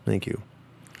house. Thank you.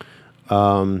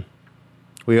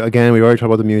 We already talked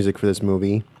about the music for this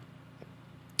movie.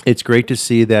 It's great to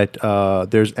see that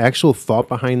there's actual thought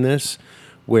behind this,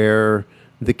 where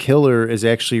the killer is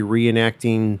actually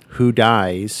reenacting who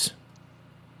dies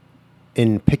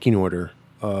in picking order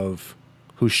of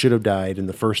who should have died in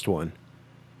the first one.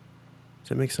 Does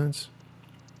that make sense?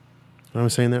 Am I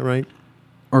saying that right?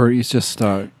 Or he's just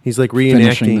he's like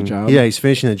finishing reenacting the job. Yeah, he's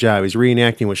finishing the job. He's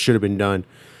reenacting what should have been done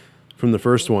from the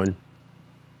first one.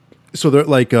 So they're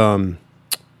like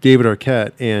David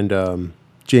Arquette and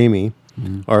Jamie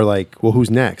are like, well,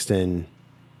 who's next? And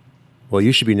well,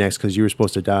 you should be next because you were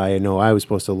supposed to die. I know I was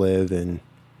supposed to live. And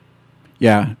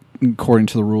Yeah, according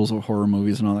to the rules of horror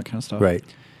movies and all that kind of stuff. Right.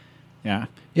 Yeah.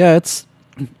 Yeah, it's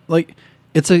like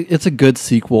it's a good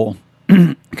sequel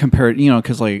compared,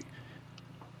 because like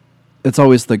it's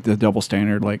always like the double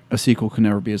standard. Like a sequel can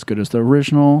never be as good as the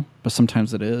original, but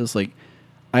sometimes it is. Like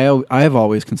I have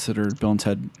always considered Bill and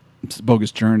Ted's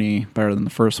Bogus Journey better than the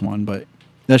first one, but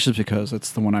that's just because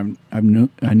it's the one I knew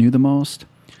the most.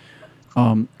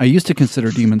 I used to consider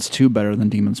Demons 2 better than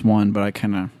Demons 1, but I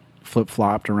kind of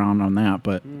flip-flopped around on that.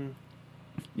 But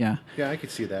yeah. Yeah, I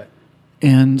could see that.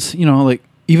 And, like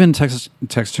even Texas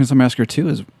Chainsaw Massacre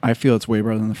 2 I feel it's way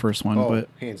better than the first one. Oh, but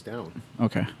hands down.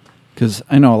 Okay. Because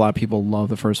I know a lot of people love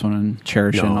the first one and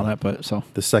cherish it and all that, but so.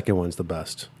 The second one's the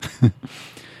best.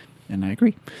 And I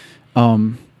agree.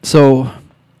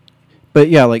 But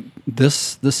yeah, like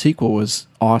this sequel was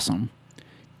awesome.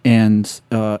 And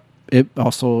it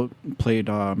also played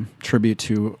tribute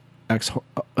to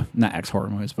not ex-horror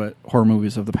movies, but horror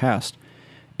movies of the past.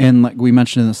 And like we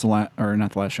mentioned in this, not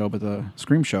the last show, but the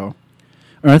Scream show.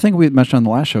 Or I think we mentioned on the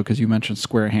last show because you mentioned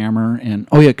Square Hammer and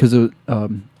because of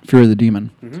Fear of the Demon.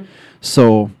 Mm-hmm.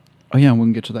 So, we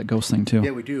can get to that ghost thing too.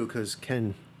 Yeah, we do because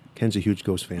Ken's a huge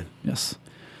Ghost fan. Yes.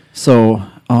 So,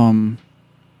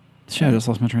 shit, I just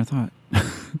lost my train of thought.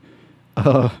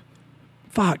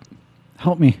 Fuck,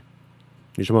 help me.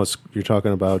 You're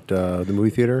talking about the movie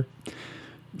theater? Is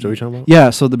that what you're talking about? Yeah,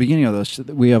 so the beginning of this,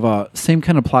 we have same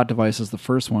kind of plot device as the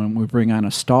first one. We bring on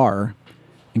a star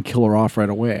and kill her off right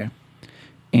away.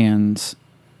 And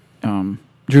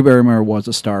Drew Barrymore was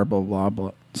a star, blah, blah,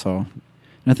 blah. So, and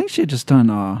I think she had just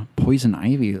done Poison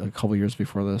Ivy a couple years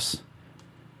before this.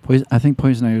 I think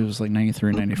Poison Ivy was like 93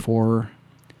 or 94.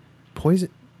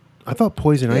 I thought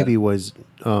Poison Ivy was,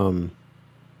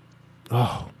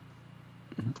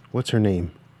 what's her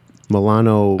name?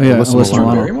 Milano. Oh, yeah, Alyssa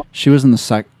Milano. She was in the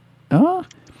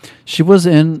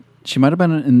she might have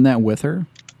been in that with her.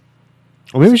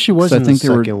 Or maybe she was in the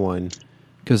second one.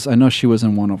 Because I know she was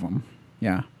in one of them.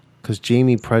 Yeah. Because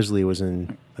Jamie Presley was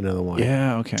in another one.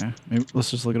 Yeah, okay. Maybe,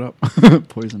 let's just look it up.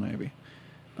 Poison Ivy.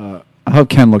 I'll have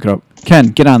Ken look it up. Ken,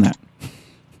 get on that.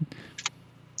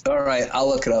 All right, I'll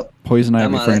look it up. Poison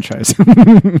Ivy franchise.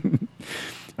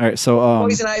 All right, so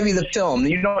Poison Ivy the film.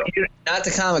 You're not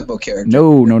the comic book character.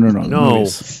 No.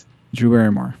 Drew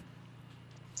Barrymore.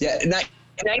 Yeah,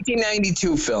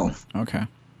 1992 film. Okay.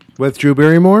 With Drew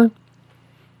Barrymore?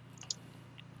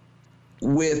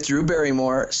 With Drew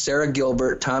Barrymore, Sarah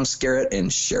Gilbert, Tom Skerritt,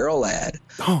 and Cheryl Ladd.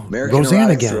 Oh, American Roseanne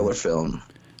erotic again. thriller film.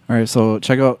 All right, so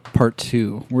check out part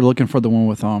 2. We're looking for the one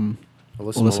with Alyssa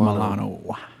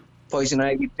Milano. Poison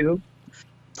Ivy 2.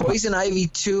 Poison Ivy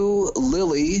 2,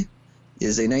 Lily,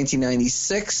 is a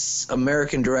 1996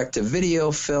 American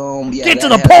direct-to-video film. Yeah, Get to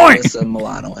that the has point! Alyssa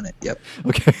Milano in it. Yep.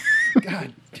 Okay.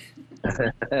 God.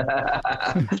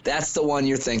 That's the one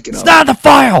you're thinking of. Start the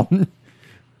file! All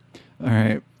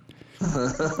right.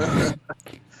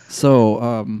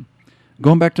 So,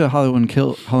 going back to Halloween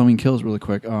Kills really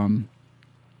quick.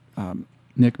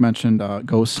 Nick mentioned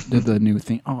Ghost did the new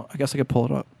theme. Oh, I guess I could pull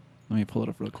it up. Let me pull it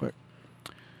up real quick.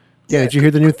 Yeah, did you hear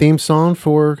the new theme song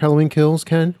for Halloween Kills,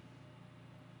 Ken?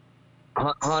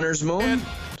 Hunter's Moon?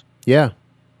 Yeah.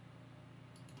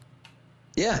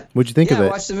 Yeah. What'd you think of it? I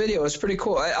watched the video. It was pretty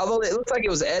cool. Although it looked like it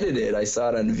was edited. I saw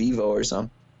it on Vivo or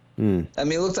something. I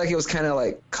mean, it looked like it was kind of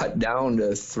like cut down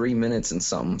to 3 minutes and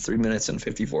something. 3 minutes and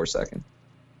 54 seconds.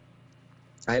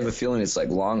 I have a feeling it's like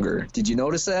longer. Did you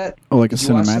notice that? Oh, like a Did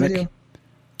you watch the cinematic? video?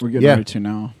 We're getting ready to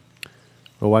now.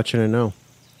 We're watching it now.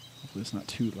 Hopefully it's not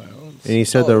too loud. And he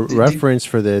said the reference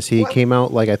for this, he came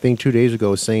out like I think 2 days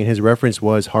ago saying his reference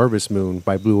was Harvest Moon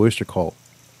by Blue Oyster Cult.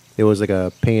 It was like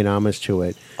a paying homage to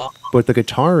it. But the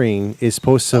guitaring is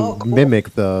supposed to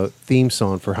mimic the theme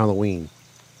song for Halloween.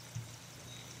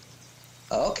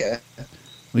 Oh, okay. At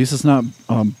least it's not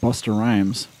Busta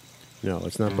Rhymes. No,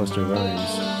 it's not Busta Rhymes.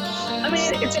 I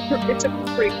mean, it's a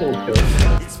pretty cool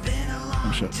tune. It's been a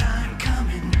long Oh, shit. time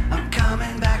coming. I'm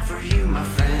coming back for you, my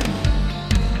friend.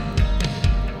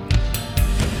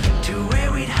 To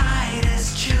where we'd hide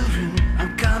as children.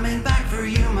 I'm coming back for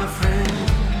you, my friend.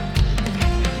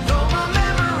 Though my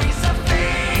memories are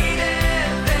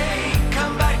faded, they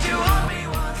come back to haunt me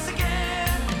once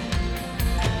again.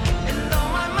 And though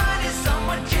my mind is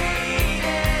somewhat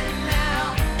jaded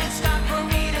now, it's time for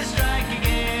me to strike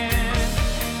again.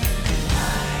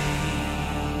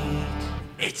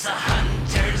 It's a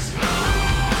hunter's moon.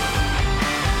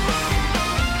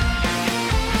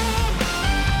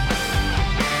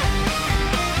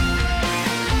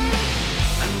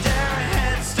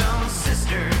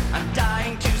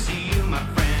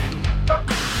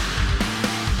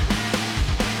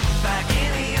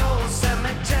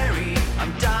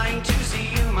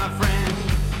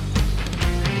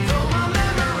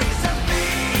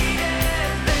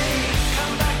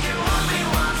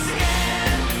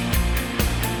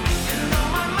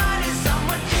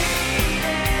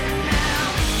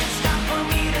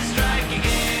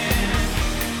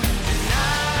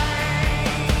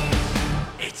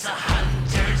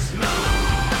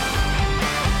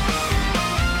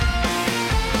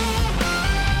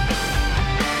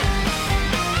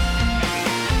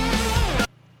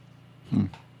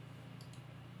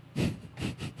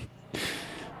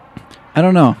 I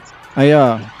don't know.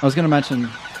 I was gonna mention.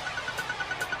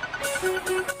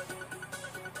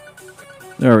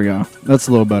 There we go. That's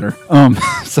a little better.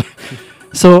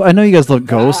 So I know you guys love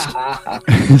Ghost.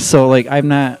 So like I'm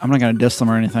not gonna diss them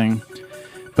or anything,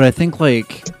 but I think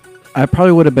like I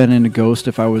probably would have been into Ghost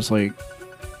if I was like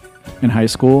in high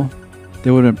school.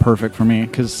 They would have been perfect for me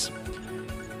because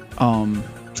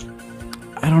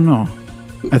I don't know.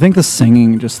 I think the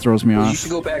singing just throws me Well, off. you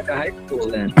should go back to high school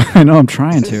then. I know I'm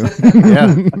trying to.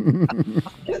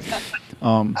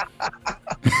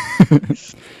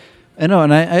 I know,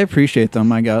 and I appreciate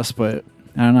them, I guess, but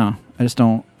I don't know.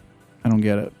 I don't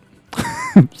get it.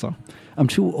 So I'm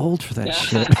too old for that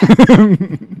shit.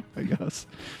 I guess.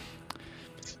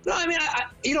 No, I mean,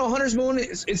 Hunter's Moon.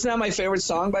 It's not my favorite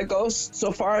song by Ghost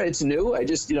so far. It's new. I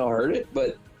just heard it,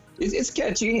 but it's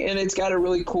catchy and it's got a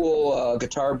really cool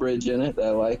guitar bridge in it that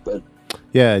I like. But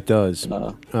yeah, it does.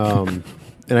 And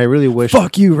I really wish.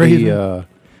 Fuck you, Raven.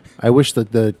 I wish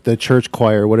that the church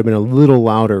choir would have been a little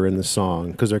louder in the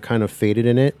song because they're kind of faded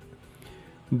in it.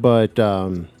 But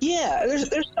yeah, there's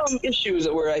some issues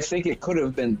where I think it could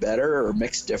have been better or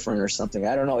mixed different or something.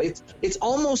 I don't know. It's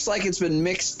almost like it's been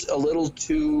mixed a little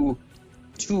too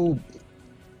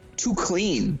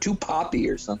clean, too poppy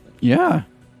or something. Yeah.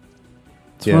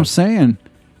 That's what I'm saying.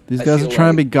 These guys are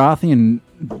trying to be gothy and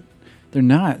they're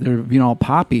not. They're being all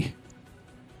poppy.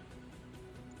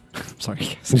 Sorry,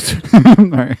 guys. All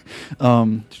right.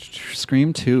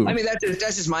 Scream 2. I mean, that's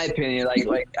just my opinion. Like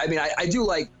I mean, I do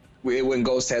like when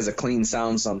Ghost has a clean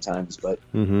sound sometimes, but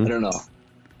I don't know.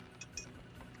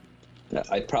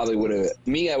 I probably would have.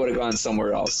 I would have gone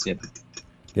somewhere else.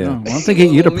 Yeah. Why don't they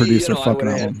get you to produce their fucking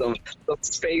I would album? have had some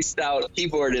spaced out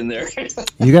keyboard in there.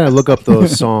 You gotta look up the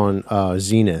song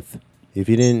Zenith. If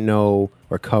you didn't know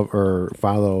or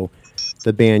follow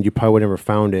the band, you probably would never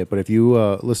found it. But if you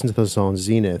listen to the song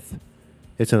Zenith,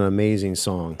 it's an amazing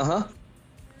song. Have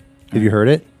you heard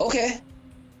it? Okay.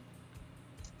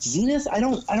 Zenith? I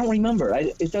don't remember.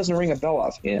 It doesn't ring a bell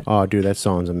offhand. Oh, dude, that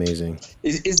song's amazing.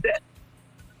 Is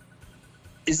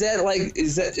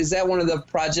that one of the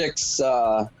projects?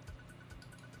 So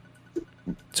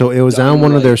it was on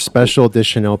one of their special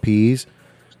edition LPs,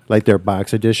 like their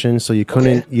box edition. So you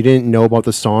didn't know about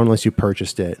the song unless you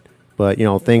purchased it. But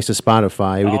thanks to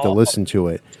Spotify, we get to listen to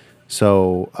it.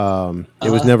 So it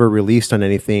was never released on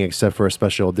anything except for a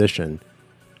special edition.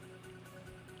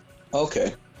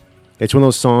 Okay. It's one of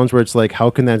those songs where it's like, how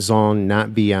can that song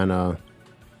not be on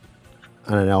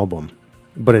an album?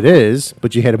 But it is.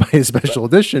 But you had to buy a special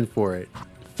edition for it.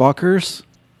 Fuckers.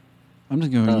 I'm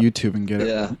just going to YouTube and get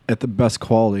it at the best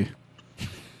quality.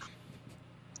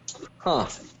 Huh.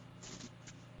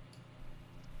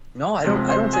 No, I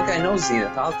don't think I know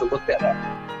Zenith. I'll have to look that up.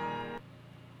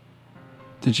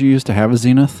 Did you used to have a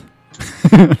Zenith?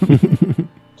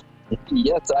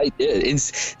 Yes, I did.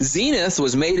 Zenith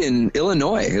was made in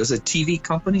Illinois. It was a TV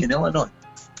company in Illinois.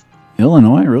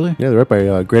 Illinois, really? Yeah, they're right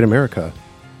by Great America.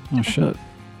 Oh, shit.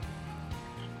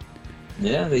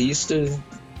 Yeah, they used to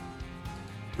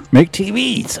make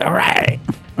TVs. All right.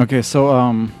 Okay,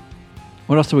 so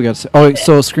what else do we got to say? Oh,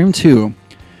 so Scream 2,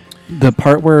 the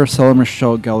part where Sarah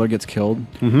Michelle Gellar gets killed.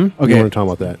 Mm-hmm. Okay, I want to talk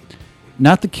about that.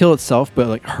 Not the kill itself, but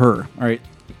like her. All right.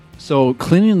 So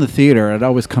cleaning the theater, I'd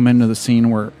always come into the scene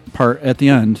where at the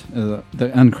end,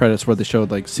 the end credits where they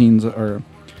showed like scenes or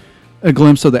a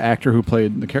glimpse of the actor who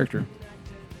played the character.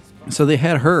 So they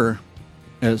had her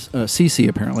as Cece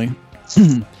apparently.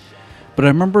 But I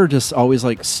remember just always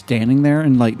like standing there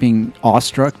and like being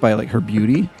awestruck by like her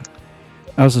beauty.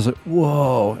 I was just like,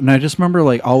 whoa. And I just remember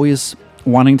like always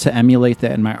wanting to emulate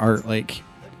that in my art, like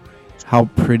how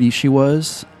pretty she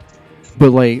was.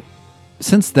 But like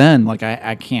since then, like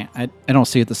I can't, I don't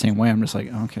see it the same way. I'm just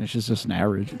like, okay, she's just an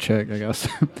average chick, I guess.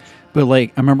 But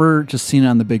like I remember just seeing it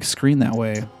on the big screen that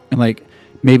way. And like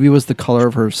maybe it was the color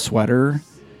of her sweater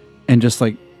and just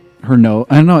like her nose.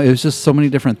 I don't know. It was just so many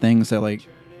different things that like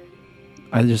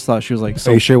I just thought she was like.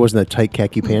 Are you sure it wasn't the tight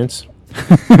khaki pants?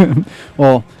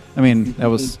 Well, I mean,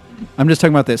 I'm just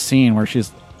talking about that scene where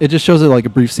it just shows it like a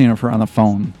brief scene of her on the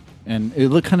phone, and it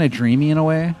looked kind of dreamy in a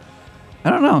way. I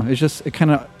don't know. It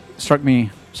kind of struck me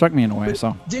in a way.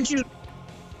 So Didn't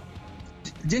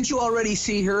you already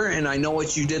see her and I Know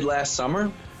What You Did Last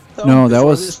Summer? Though, no,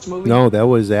 that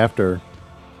was after.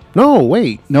 No,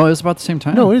 wait. No, it was about the same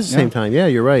time. No, it is the same time. Yeah,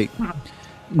 you're right.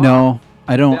 No,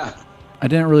 I don't. Yeah. I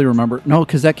didn't really remember. No,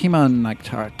 because that came out in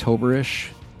like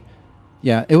October-ish.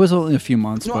 Yeah, it was only a few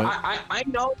months. No, but I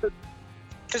know,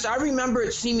 because I remember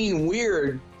it seeming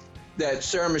weird that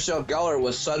Sarah Michelle Gellar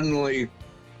was suddenly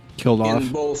killed off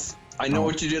in both I Know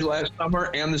What You Did Last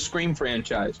Summer and the Scream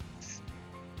franchise.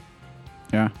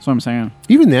 Yeah, that's what I'm saying.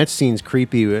 Even that scene's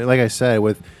creepy. Like I said,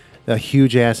 with a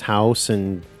huge ass house,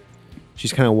 and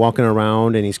she's kind of walking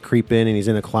around, and he's creeping, and he's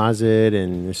in a closet,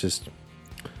 and it's just.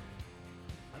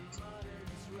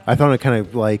 I found it kind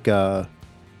of like. I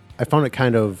found it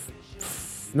kind of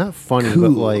not funny,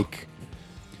 but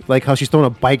like how she's throwing a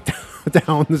bike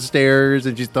down the stairs,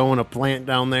 and she's throwing a plant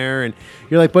down there, and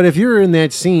you're like, but if you're in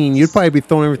that scene, you'd probably be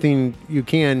throwing everything you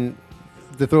can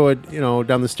to throw it,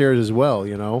 down the stairs as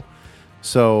well,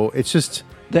 So it's just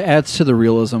that adds to the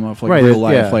realism of like Right, real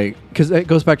life, yeah. like because it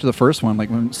goes back to the first one, like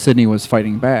when Sydney was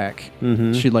fighting back,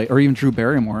 Mhm. she or even Drew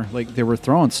Barrymore, like they were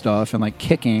throwing stuff and like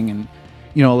kicking, and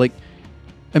like,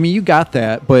 I mean, you got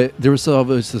that, but there was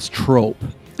always this trope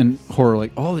in horror,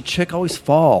 like, oh, the chick always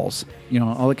falls,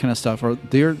 all that kind of stuff, or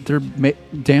they're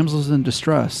damsels in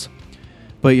distress,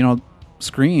 but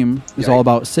Scream is all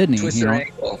about Sydney, Twist her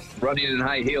ankle, running in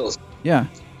high heels. Yeah.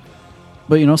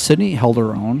 But, Sydney held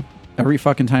her own every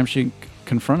fucking time she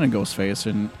confronted Ghostface,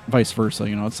 and vice versa.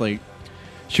 It's like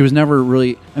she was never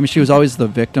really... I mean, she was always the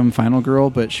victim final girl,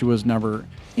 but she was never...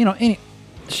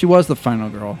 she was the final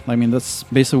girl. I mean, that's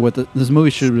basically what this movie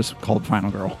should have just called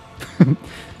Final Girl.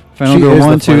 Final She Girl is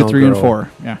 1, the 2, final 3, and girl.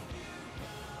 4. Yeah.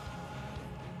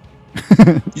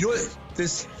 You know what?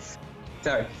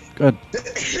 Sorry. Good.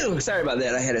 Sorry about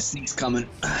that. I had a sneeze coming.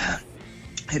 I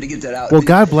had to get that out. well,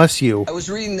 God bless you. I was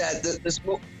reading that this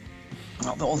book.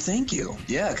 Oh, thank you.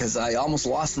 Yeah, because I almost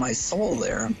lost my soul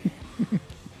there.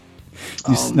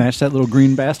 You snatched that little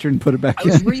green bastard and put it back I in.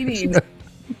 was reading.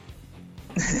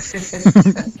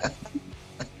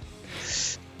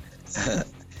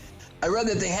 I read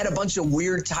that they had a bunch of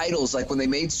weird titles. Like when they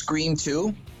made Scream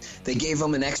 2, they gave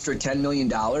them an extra $10 million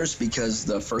because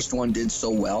the first one did so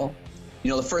well.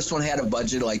 The first one had a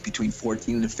budget like between $14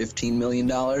 to $15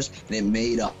 million, and it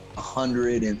made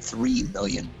 $103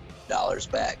 million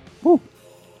back. Woo.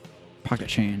 Pocket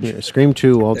change. Yeah, Scream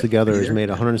 2 altogether has made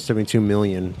 $172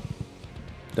 million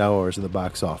at the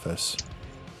box office.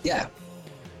 Yeah.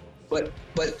 But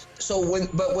when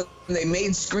they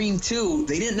made Scream 2,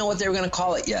 they didn't know what they were going to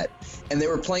call it yet. And they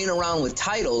were playing around with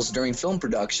titles during film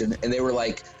production, and they were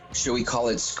like, should we call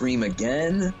it Scream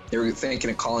Again? They were thinking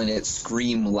of calling it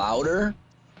Scream Louder,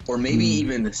 or maybe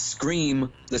even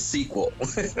Scream the sequel.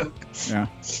 Yeah.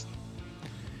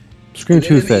 Scream And then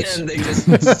 2 in the fits. end, they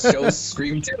just chose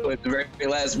Scream 2 at the very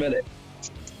last minute.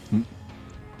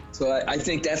 So I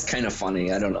think that's kind of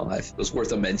funny. I don't know. It was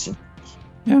worth a mention.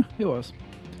 Yeah, it was.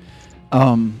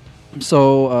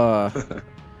 So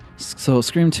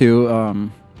Scream 2,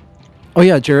 oh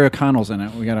yeah, Jerry O'Connell's in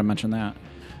it. We got to mention that.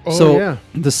 Oh, so yeah.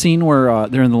 the scene where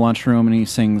they're in the lunchroom and he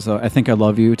sings "I Think I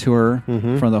Love You" to her in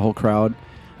front of the whole crowd.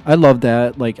 I love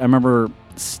that. Like, I remember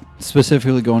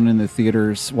specifically going in the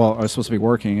theaters while I was supposed to be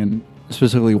working and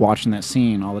specifically watching that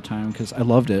scene all the time because I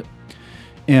loved it.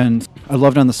 And I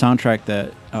loved on the soundtrack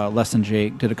that Less Than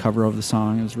Jake did a cover of the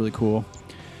song. It was really cool.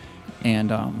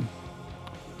 And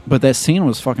but that scene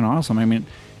was fucking awesome. I mean,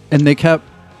 and they kept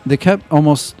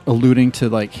almost alluding to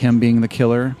like him being the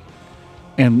killer.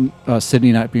 And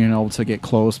Sydney not being able to get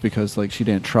close because like she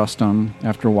didn't trust him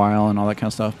after a while and all that kind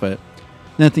of stuff. But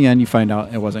then at the end, you find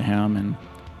out it wasn't him, and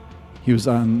he was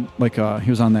on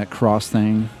that cross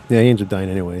thing. Yeah, he ends up dying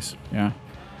anyways. Yeah.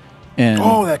 And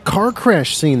that car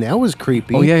crash scene, that was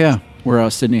creepy. oh yeah, where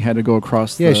Sydney had to go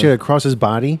across. Yeah, she had to cross his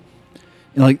body.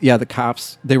 And the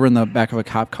cops, they were in the back of a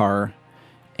cop car,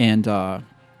 and I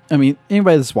mean,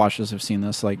 anybody that's watched this have seen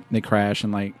this. Like, they crash,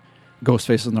 and like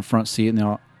Ghostface is in the front seat,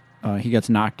 and he gets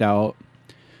knocked out,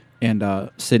 and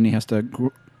Sydney has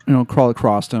to crawl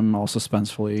across him all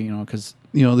suspensefully, because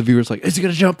the viewer's like, is he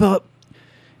gonna jump up?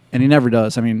 And he never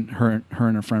does. I mean, her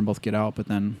and her friend both get out, but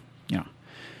then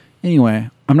anyway,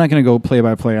 I'm not gonna go play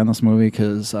by play on this movie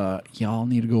because y'all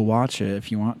need to go watch it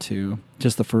if you want to.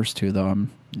 Just the first two, though. I'm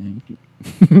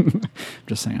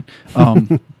just saying.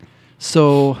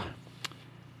 So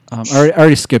I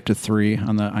already skipped to 3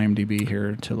 on the IMDb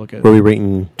here to look at. Were we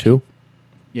rating 2?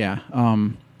 Yeah.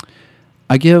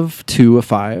 I give 2 a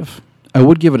 5. I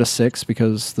would give it a 6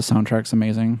 because the soundtrack's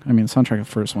amazing. I mean, the soundtrack of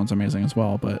the first one's amazing as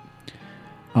well, but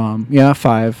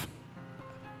 5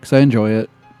 because I enjoy it.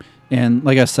 And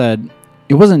like I said,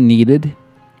 it wasn't needed,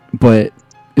 but it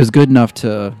was good enough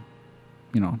to,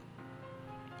 it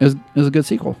was a good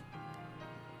sequel.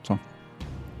 So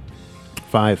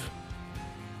 5.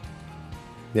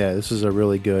 Yeah, this is a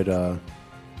really good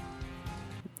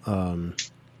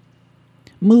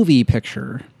movie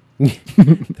picture.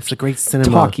 It's a great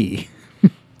cinema. Talkie.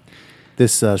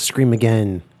 This Scream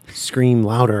Again, Scream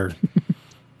Louder.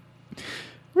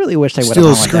 Really wish I would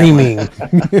Still screaming.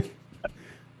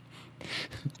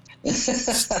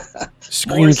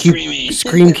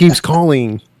 Scream keeps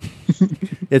calling.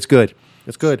 It's good.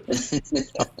 It's good.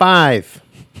 A 5.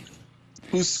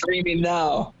 Who's screaming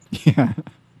now? Yeah.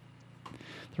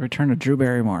 The return of Drew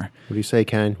Barrymore. What do you say,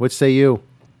 Ken? What say you?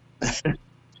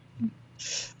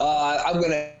 I'm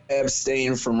gonna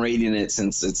abstain from rating it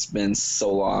since it's been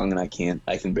so long and I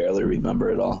can barely remember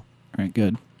it all. All right,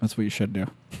 good. That's what you should do.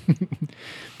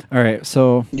 All right,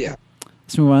 so Yeah.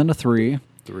 let's move on to 3.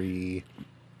 3.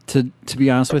 To be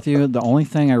honest with you, the only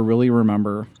thing I really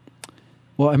remember,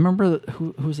 well, I remember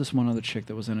who was this one other chick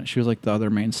that was in it? She was like the other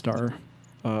main star,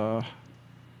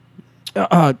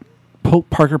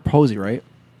 Parker Posey, right?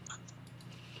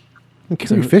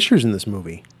 Carrie Fisher's in this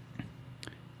movie.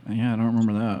 Yeah, I don't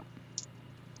remember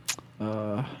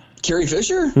that. Carrie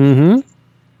Fisher? Mm-hmm.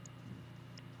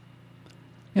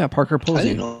 Yeah, Parker Posey. I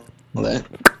didn't know that.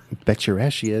 Bet your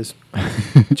ass she is.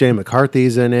 Jenny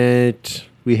McCarthy's in it.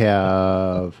 We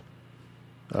have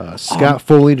Scott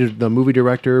Foley, the movie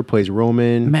director, plays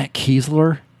Roman. Matt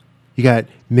Kiesler. You got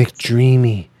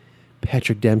McDreamy,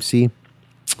 Patrick Dempsey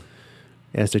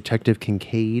as Detective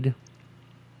Kincaid.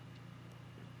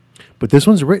 But this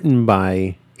one's written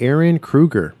by Aaron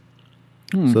Kruger.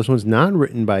 So this one's not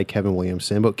written by Kevin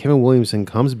Williamson, but Kevin Williamson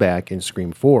comes back in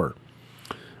Scream 4.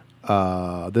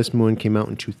 This one came out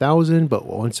in 2000, but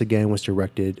once again was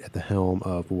directed at the helm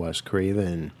of Wes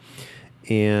Craven.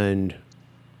 And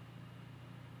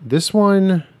this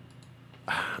one,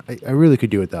 I really could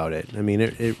do without it. I mean,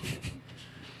 it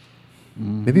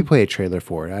maybe play a trailer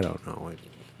for it. I don't know.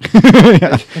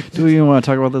 Yeah. Do we even want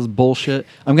to talk about this bullshit?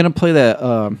 I'm gonna play that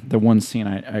the one scene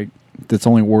I that's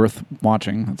only worth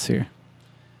watching. Let's see.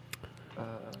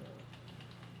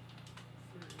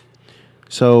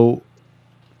 So,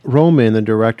 Roman, the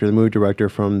movie director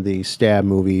from the Stab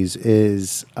movies,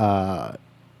 is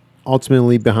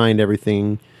ultimately behind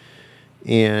everything,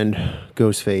 and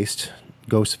Ghostface,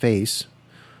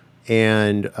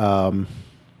 and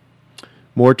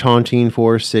more taunting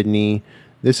for Sydney.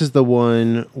 This is the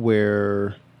one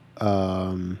where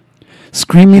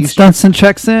Scream meets Dunstan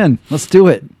checks in. Let's do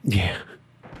it. Yeah.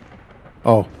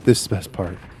 Oh, this is the best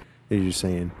part. As you're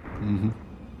saying. Mm-hmm.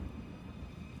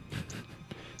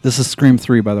 This is Scream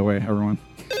 3, by the way, everyone.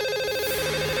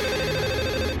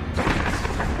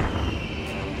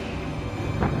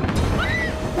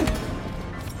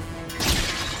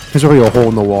 There's already a hole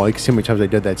in the wall. You can see how many times I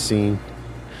did that scene.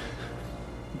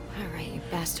 All right, you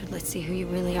bastard. Let's see who you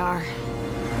really are.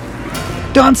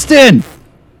 Dunstan!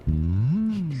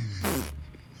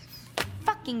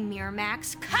 Fucking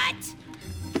Miramax, cut!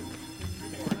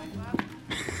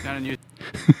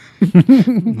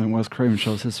 Then Wes Craven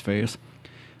shows his face.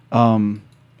 I'll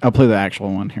play the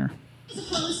actual one here.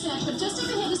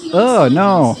 Oh,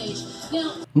 no.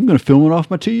 I'm going to film it off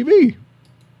my TV.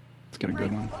 Let's get a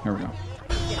good one. Here we go.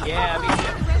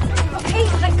 Hey,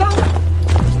 let go!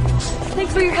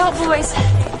 Thanks for your help, boys.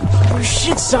 Oh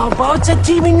shit, Samba, it's that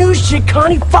TV news chick,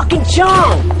 Connie fucking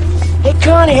Chung. Hey,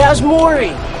 Connie, how's Maury?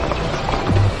 Dude,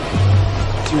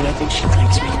 I think she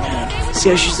likes me, man. See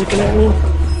how she's looking at me?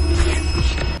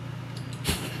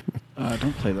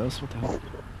 Don't play this. What the hell?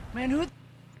 Man, who?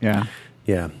 Yeah.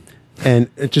 Yeah. And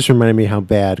it just reminded me how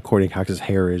bad Courtney Cox's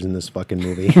hair is in this fucking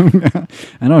movie.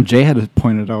 I know Jay had to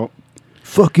point it out.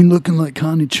 Fucking looking like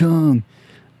Connie Chung. You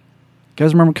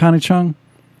guys remember Connie Chung?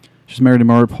 She's married to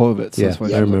Maury Povich. Yeah,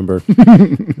 I remember.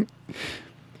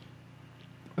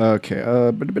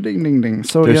 Okay. Ding, ding, ding.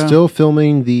 So they're still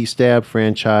filming the Stab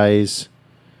franchise.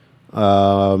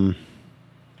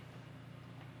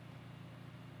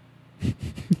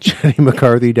 Jenny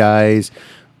McCarthy dies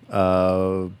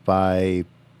by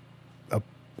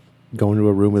going to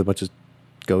a room with a bunch of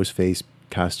Ghostface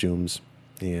costumes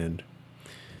and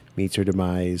meets her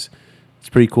demise. It's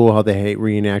pretty cool how they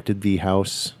reenacted the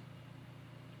house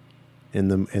in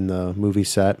the movie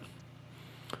set.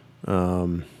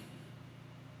 Is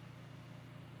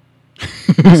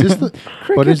this the,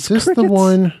 but is this the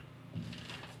one?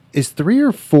 Is 3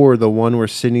 or 4 the one where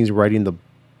Sydney's writing the,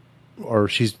 or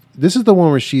she's? This is the one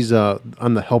where she's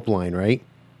on the helpline, right?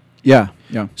 Yeah,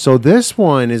 yeah. So this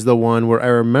one is the one where I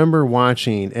remember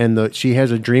watching, and she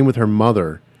has a dream with her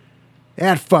mother.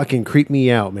 That fucking creeped me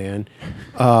out, man.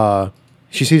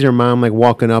 She sees her mom like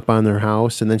walking up on their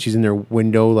house, and then she's in their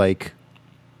window like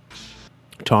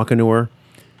talking to her.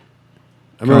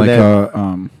 I remember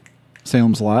that.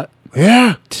 Salem's Lot.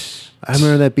 Yeah, I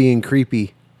remember that being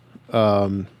creepy.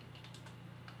 Her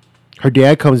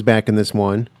dad comes back in this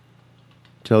one,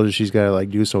 tells her she's got to like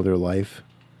do so with her life.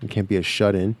 It can't be a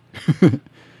shut-in.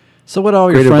 So what?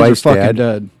 All Great your friends advice, are fucking Dad.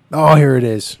 dead. Oh, here it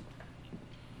is.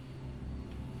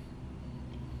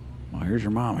 Well, here's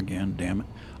your mom again. Damn it.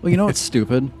 Well, you know what's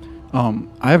stupid?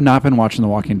 I have not been watching The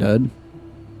Walking Dead.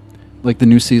 Like the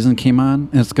new season came on,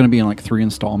 and it's going to be in like 3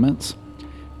 installments.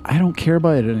 I don't care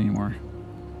about it anymore.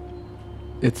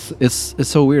 It's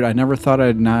so weird. I never thought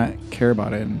I'd not care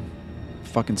about it, and it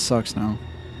fucking sucks now.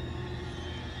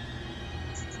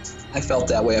 I felt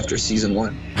that way after season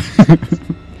 1.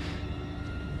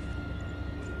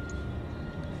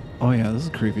 Oh yeah, this is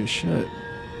creepy as shit.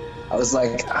 I was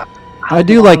like, I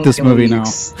do like this movie now.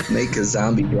 Make a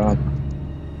zombie drama.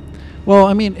 Well,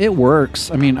 I mean, it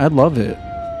works. I mean, I love it.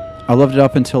 I loved it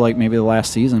up until like maybe the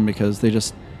last season because they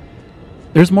just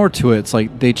there's more to it. It's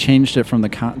like they changed it from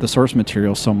the source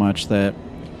material so much that,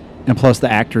 and plus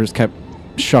the actors kept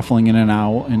shuffling in and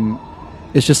out, and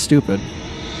it's just stupid.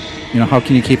 You know, how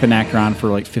can you keep an actor on for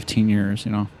like 15 years?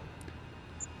 You know.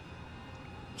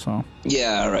 So.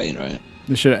 Yeah. Right.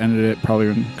 They should have ended it probably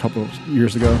a couple of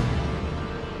years ago.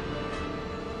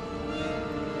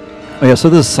 Oh yeah, so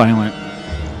this is silent.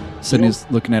 Sydney's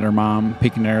looking at her mom,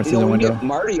 peeking at her through the we window. get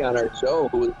Marty on our show,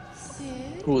 who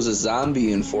was a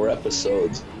zombie in 4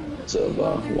 episodes of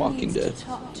Walking Dead.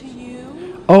 Talk to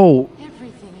you. Oh,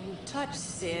 Everything you touch,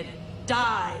 Sid,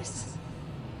 dies.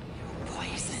 You're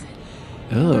poison.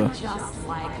 ugh. You're just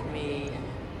like me.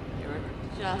 You're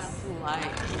just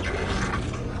like me.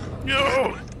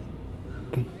 No.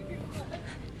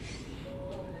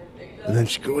 And then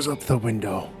she goes up the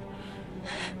window.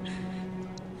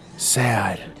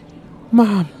 Sad.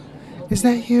 Mom, is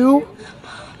that you?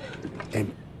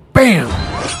 And bam!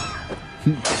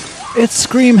 It's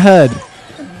Screamhead.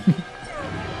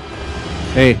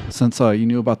 Hey, since you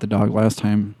knew about the dog last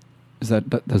time, does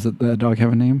that dog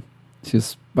have a name? Is he a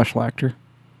special actor?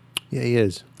 Yeah, he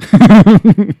is.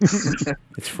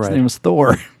 It's Fred. His name is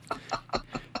Thor.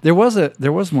 There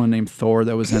was one named Thor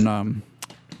that was in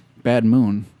Bad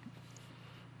Moon.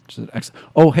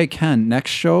 Oh, hey Ken,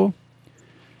 next show,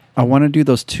 I want to do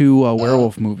those 2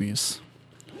 werewolf movies.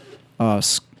 I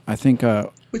think.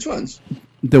 Which ones?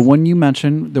 The one you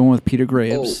mentioned, the one with Peter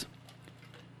Graves.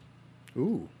 Oh.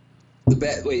 Ooh.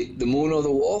 The Moon of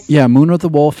the Wolf? Yeah, Moon of the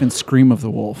Wolf and Scream of the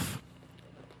Wolf.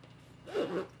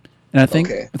 And I think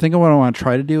what I want to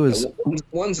try to do is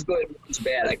one's good, one's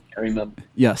bad. I can't remember.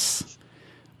 Yes.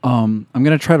 I'm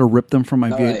gonna try to rip them from my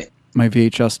Right. my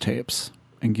VHS tapes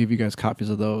and give you guys copies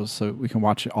of those so we can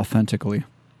watch it authentically,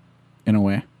 in a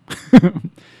way.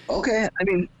 Okay, I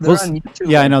mean they're on YouTube.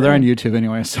 Yeah, I know they're on YouTube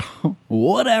anyway, so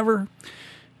whatever.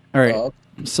 All right.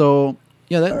 So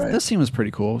yeah, that scene was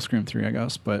pretty cool. Scream 3, I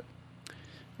guess, but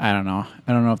I don't know.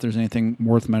 I don't know if there's anything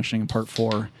worth mentioning in part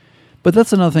 4. But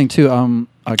that's another thing too.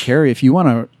 Carrie, if you want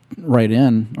to write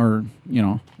in, or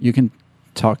you can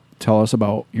tell us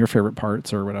about your favorite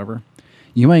parts or whatever.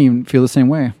 You might even feel the same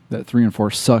way that 3 and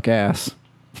 4 suck ass.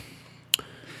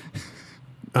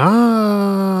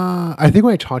 I think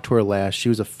when I talked to her last, she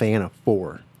was a fan of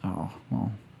 4. Oh,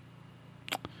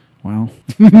 well.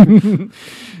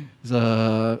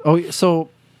 So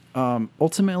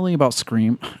ultimately about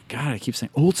Scream, God, I keep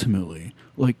saying ultimately.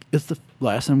 Like, it's the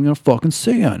last thing I'm going to fucking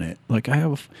say on it. Like, I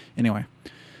have anyway.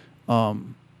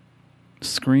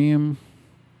 Scream.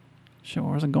 Shit,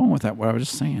 where was I going with that? What I was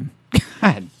just saying.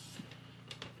 God.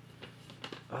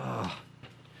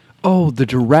 Oh, the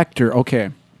director.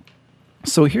 Okay.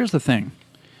 So here's the thing.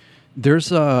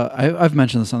 There's I've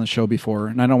mentioned this on the show before,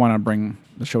 and I don't want to bring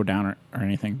the show down or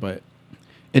anything, but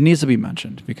it needs to be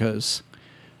mentioned because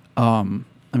let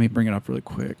me bring it up really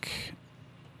quick.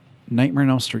 Nightmare on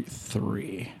Elm Street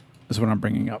 3 is what I'm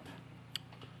bringing up.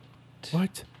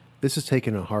 What? This is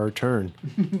taking a hard turn.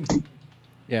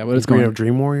 Yeah, but it's going to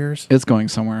Dream Warriors. It's going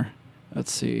somewhere.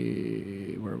 Let's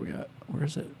see, where are we at? Where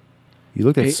is it? You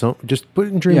looked at some. Just put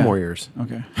it in Dream Warriors.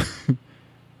 Okay.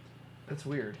 That's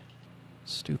weird.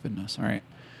 Stupidness. All right.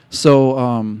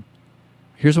 So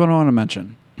here's what I want to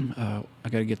mention. I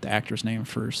got to get the actor's name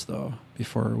first, though,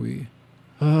 before we.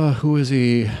 Who is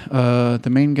he? The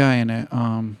main guy in it.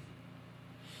 I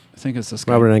think it's this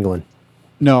guy. Robert Englund.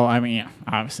 No, I mean, yeah,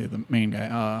 obviously the main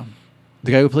guy.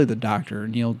 The guy who played the Doctor,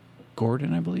 Neil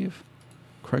Gordon, I believe.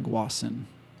 Craig Wasson.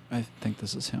 I think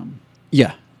this is him.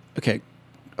 Yeah. Okay.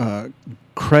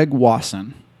 Craig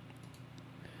Wasson.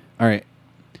 All right.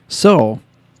 So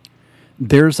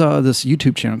there's this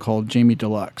YouTube channel called Jamie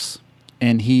Deluxe,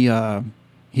 and he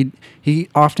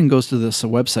often goes to this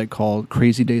website called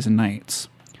Crazy Days and Nights,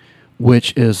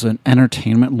 which is an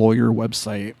entertainment lawyer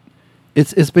website.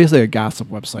 It's basically a gossip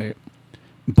website,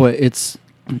 but it's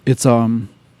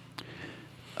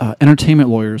entertainment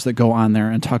lawyers that go on there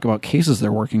and talk about cases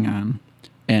they're working on,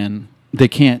 and they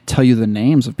can't tell you the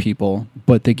names of people,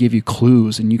 but they give you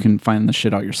clues and you can find the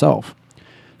shit out yourself.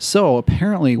 So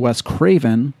apparently Wes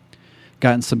Craven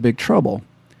got in some big trouble.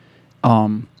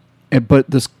 But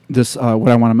this what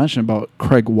I want to mention about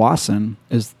Craig Wasson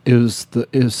is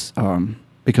because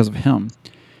of him,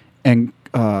 and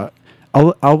I'm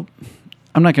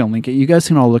not going to link it. You guys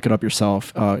can all look it up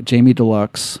yourself. Jamie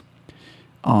Deluxe,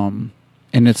 and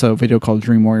it's a video called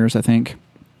Dream Warriors, I think.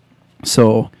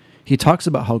 So he talks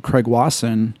about how Craig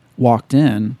Wasson walked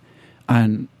in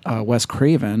on Wes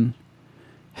Craven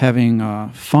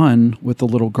having fun with the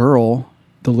little girl,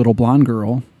 the little blonde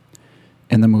girl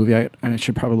in the movie. I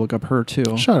should probably look up her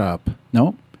too. Shut up.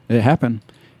 No, it happened.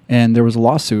 And there was a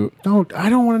lawsuit. No, I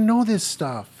don't want to know this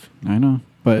stuff. I know,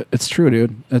 but it's true,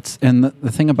 dude. And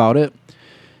the thing about it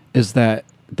is that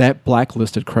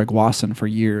blacklisted Craig Wasson for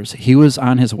years. He was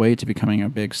on his way to becoming a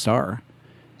big star.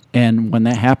 And when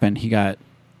that happened, he got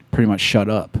pretty much shut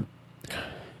up.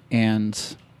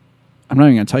 And I'm not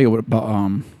even going to tell you what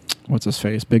about, what's his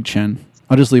face? Big Chin.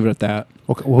 I'll just leave it at that.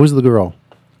 Okay, what was the girl?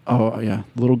 Oh, yeah.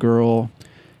 Little girl.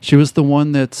 She was the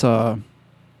one that's,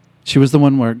 she was the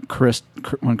one where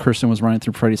when Kirsten was running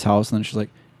through Freddy's house, and then she's like,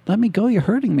 "Let me go, you're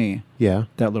hurting me." Yeah.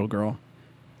 That little girl.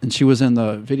 And she was in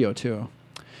the video, too.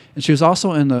 And she was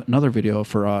also in another video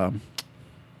for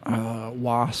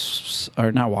Wasps,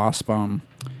 or not Wasp,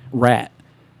 Rat.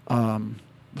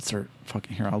 What's her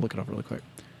fucking, here, I'll look it up really quick.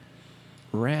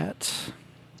 Rat.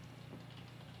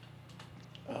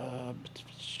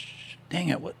 Dang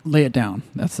it, lay it down.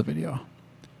 That's the video.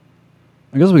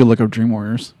 I guess we could look up Dream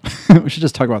Warriors. We should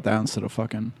just talk about that instead of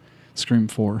fucking Scream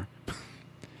 4.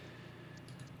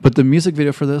 But the music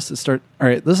video for this is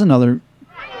alright, this is another.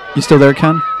 You still there,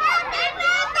 Ken?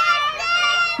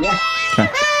 Yeah. Okay.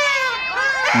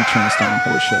 I'm gonna turn this down.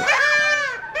 Holy shit.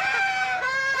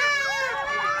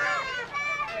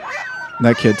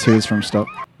 That kid too is from stuff.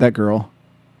 That girl.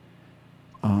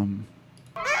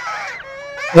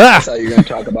 I thought you were going to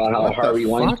talk about how Harvey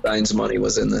Weinstein's money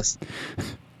was in this.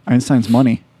 Einstein's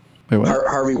money. Wait, what?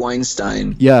 Harvey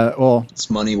Weinstein. Yeah, well, his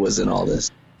money was in all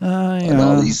this. Yeah. And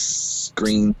all these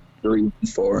Scream 3 and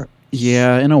 4.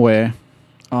 Yeah, in a way.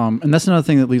 And that's another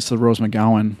thing that leads to Rose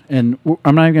McGowan. And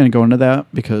I'm not even going to go into that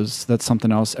because that's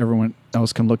something else everyone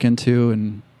else can look into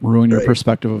and ruin your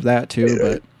perspective of that too.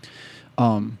 Right.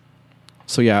 But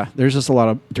so yeah, there's just a lot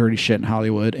of dirty shit in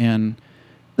Hollywood, and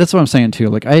that's what I'm saying too.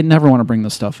 Like, I never want to bring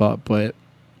this stuff up, but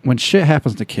when shit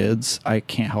happens to kids, I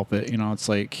can't help it. You know, it's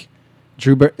like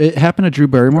it happened to Drew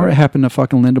Barrymore. It happened to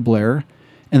fucking Linda Blair.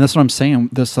 And that's what I'm saying.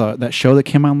 This that show that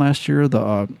came out last year,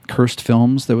 the Cursed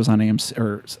Films, that was on AMC,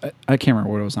 or I can't remember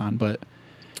what it was on, but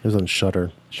it was on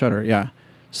Shudder. Shudder, yeah.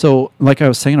 So, like I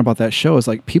was saying about that show, is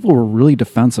like people were really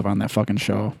defensive on that fucking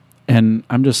show, and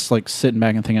I'm just like sitting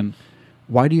back and thinking,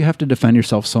 why do you have to defend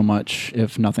yourself so much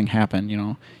if nothing happened? You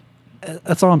know,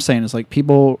 that's all I'm saying. Is like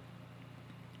people,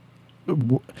 I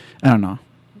don't know.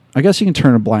 I guess you can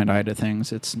turn a blind eye to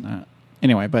things. It's not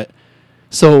anyway, but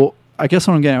so. I guess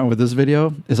what I'm getting at with this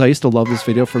video is I used to love this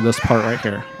video for this part right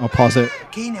here. I'll pause it.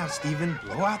 Okay, now, Steven,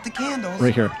 blow out the candles.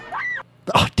 Right here.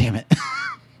 Oh, damn it.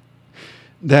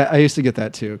 That I used to get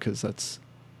that too, because that's...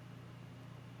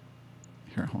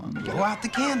 Here, hold on. Blow out the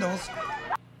candles.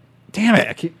 Damn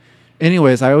it.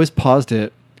 Anyways, I always paused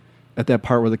it at that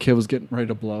part where the kid was getting ready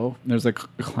to blow. And there's like a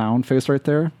clown face right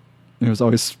there. And it was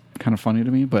always kind of funny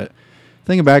to me, but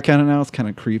thinking back on it now, it's kind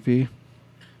of creepy.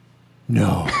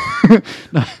 No.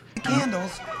 No.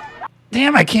 Candles.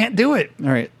 Damn, I can't do it. All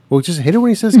right. Well, just hit it when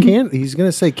he says can. He's going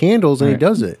to say candles, and he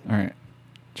does it. All right.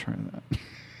 Try that.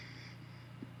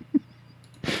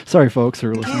 Sorry, folks, who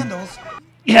are listening. Candles.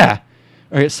 Yeah.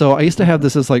 All right. So I used to have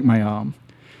this as like my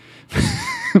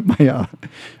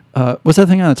what's that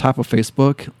thing on the top of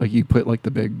Facebook? Like you put like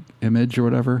the big image or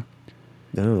whatever.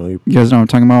 I don't know. You guys know what I'm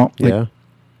talking about? Like, Yeah.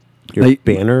 Your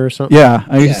banner or something? Yeah.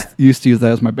 I used to use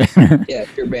that as my banner. Yeah,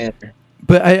 your banner.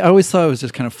 But I always thought it was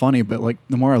just kind of funny. But like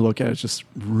the more I look at it, it's just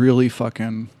really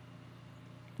fucking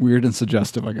weird and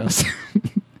suggestive, I guess.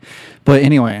 But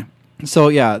anyway, so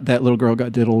yeah, that little girl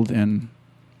got diddled and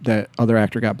that other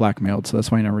actor got blackmailed. So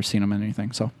that's why I never seen him in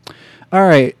anything. So, all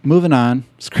right, moving on.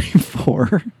 Scream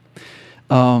 4.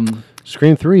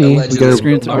 Scream 3. We gotta,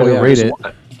 Scream 3. we gotta rate it.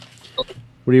 What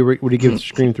do you give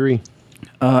Scream 3?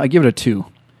 I give it a 2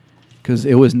 because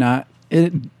it was not.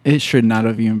 It should not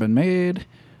have even been made.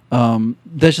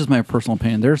 That's just my personal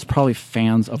opinion. There's probably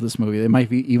fans of this movie. It might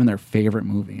be even their favorite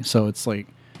movie. So it's like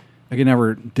I can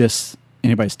never diss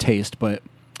anybody's taste, but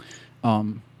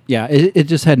yeah, it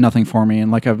just had nothing for me.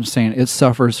 And like I was saying, it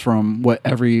suffers from what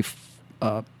every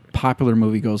popular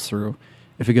movie goes through.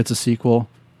 If it gets a sequel,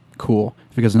 cool.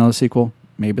 If it gets another sequel,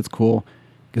 maybe it's cool.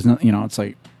 Because it's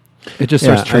like it just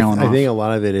starts trailing off. I think a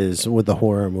lot of it is with the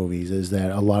horror movies is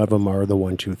that a lot of them are the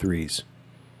 1, 2, 3s.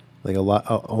 Like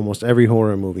almost every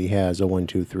horror movie has a 1,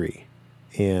 2, 3,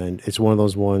 and it's one of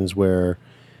those ones where,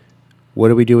 what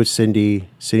do we do with Cindy?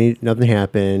 Cindy, nothing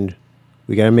happened.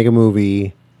 We got to make a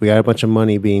movie. We got a bunch of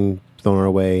money being thrown our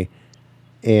way,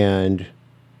 and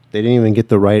they didn't even get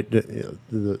the right.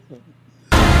 The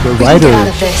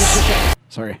writer.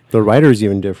 Sorry. The writer's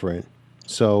even different.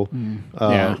 So,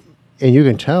 yeah. And you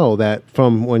can tell that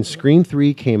from when Scream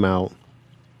 3 came out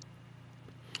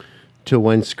to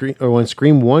when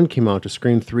Scream 1 came out to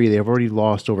Scream 3, they've already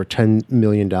lost over $10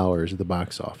 million at the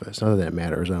box office. Not that that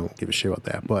matters. I don't give a shit about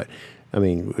that. But, I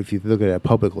mean, if you look at it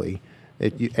publicly,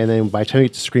 and then by the time you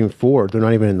get to Scream 4, they're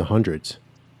not even in the hundreds.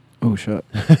 Oh, shit.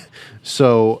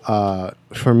 So,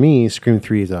 for me, Scream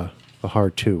 3 is a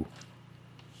hard 2.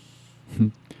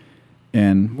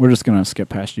 And we're just going to skip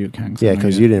past you, Ken. Yeah,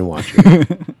 because you didn't watch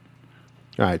it.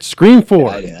 All right, Scream 4.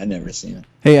 I never seen it.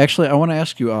 Hey, actually, I want to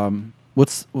ask you,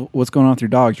 what's going on with your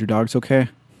dogs? Your dog's okay?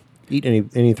 Eat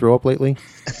any throw up lately?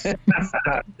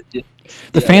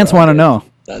 The fans want to know.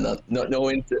 No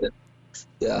incident.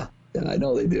 Yeah, I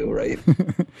know they do, right?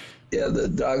 Yeah, the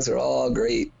dogs are all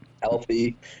great,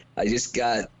 healthy. I just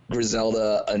got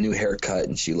Griselda a new haircut,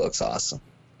 and she looks awesome.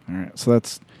 All right,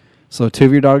 so 2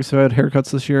 of your dogs have had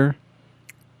haircuts this year.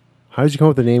 How did you come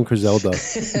up with the name Griselda?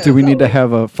 Do we need to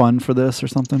have a fund for this or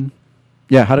something?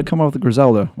 Yeah, how did it come up with the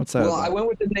Griselda? What's that? Well, I went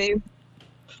with the name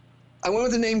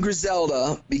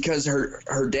Griselda because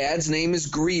her dad's name is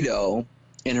Greedo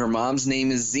and her mom's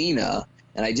name is Xena,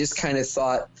 and I just kind of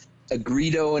thought a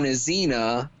Greedo and a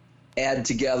Xena add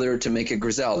together to make a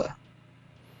Griselda.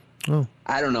 Oh,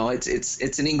 I don't know.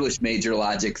 It's an English major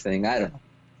logic thing. I don't know.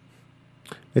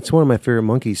 It's one of my favorite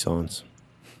Monkey songs.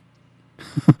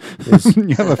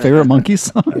 You have a favorite Monkey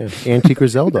song? Yeah, Auntie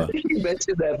Griselda. You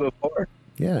mentioned that before.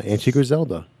 Yeah, Auntie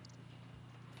Griselda.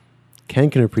 Ken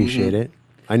can appreciate it.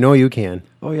 I know you can.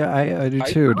 Oh yeah, I do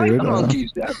too, I dude. like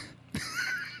monkeys, yeah.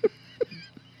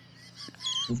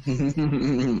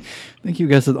 I think you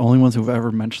guys are the only ones who've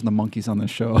ever mentioned the monkeys on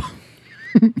this show.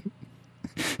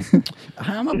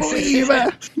 I'm a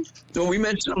believer. No, we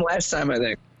mentioned them last time, I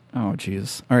think. Oh,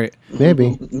 jeez. All right.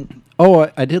 Maybe. Oh,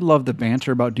 I did love the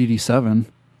banter about DD7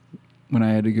 when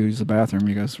I had to go use the bathroom.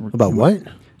 You guys were About what?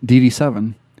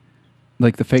 DD7,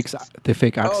 like the fake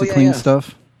OxyClean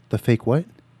stuff. The fake what?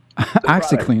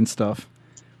 OxyClean stuff.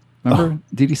 Remember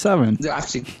DD7? The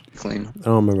OxyClean. I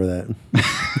don't remember that.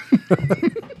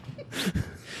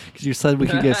 Because you said we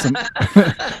could get some,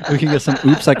 we could get some.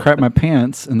 Oops, I crapped my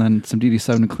pants, and then some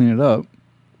DD7 to clean it up.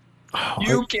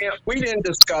 You can't. We didn't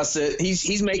discuss it.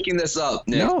 He's making this up,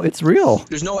 Nick. No, it's real.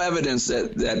 There's no evidence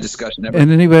that discussion ever.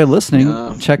 And anybody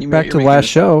listening, check back to the you're last making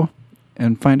show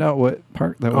and find out what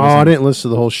part that was. Oh, I didn't listen to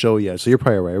the whole show yet, so you're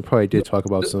probably right. We probably did talk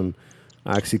about some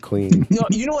OxyClean. No,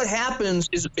 you know what happens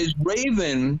is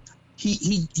Raven.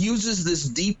 He uses this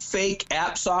deep fake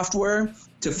app software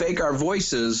to fake our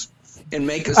voices and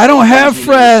make us. I don't have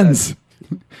friends.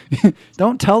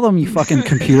 Don't tell them, you fucking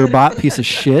computer bot piece of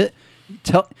shit.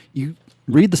 You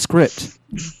read the script.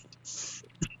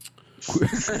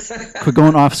 Quit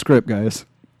going off script, guys.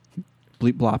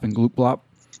 Bleep blop and gloop blop.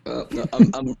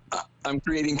 I'm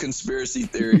creating conspiracy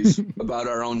theories about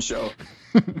our own show.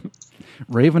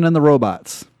 Raven and the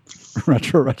Robots.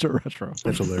 Retro.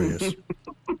 That's hilarious.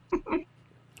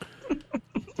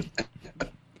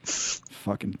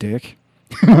 Fucking dick.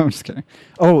 I'm just kidding.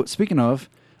 Oh, speaking of,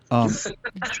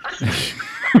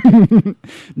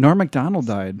 Norm Macdonald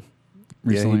died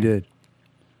recently. Yeah, he did.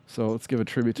 So let's give a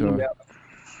tribute to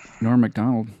Norm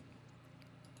Macdonald.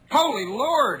 Holy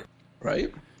Lord!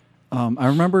 Right? I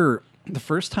remember the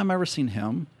first time I ever seen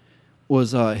him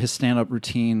was his stand-up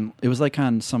routine. It was like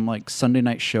on some like Sunday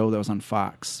night show that was on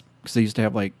Fox, because they used to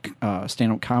have like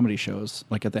stand-up comedy shows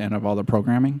like at the end of all the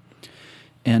programming.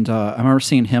 And I remember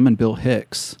seeing him and Bill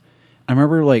Hicks. I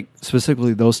remember like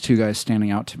specifically those two guys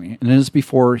standing out to me. And it was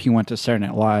before he went to Saturday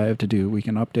Night Live to do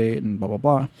Weekend Update and blah blah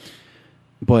blah.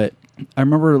 But I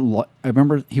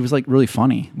remember he was like really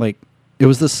funny. Like it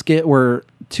was the skit where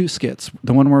two skits.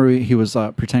 The one where he was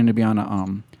pretending to be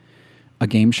on a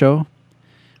game show,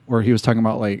 where he was talking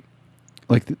about like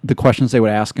the questions they would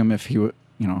ask him if he would,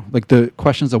 you know, like the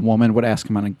questions a woman would ask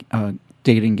him on a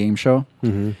dating game show.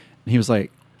 Mm-hmm. And he was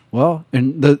like, well,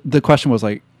 and the question was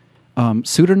like,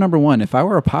 suitor number one, if I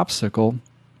were a popsicle,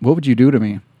 what would you do to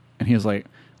me? And he was like,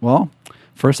 well,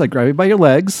 first I grab you by your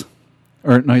legs.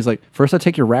 Or no, he's like, first I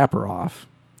take your wrapper off,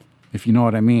 if you know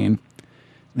what I mean.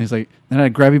 And he's like, then I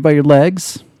grab you by your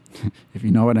legs, if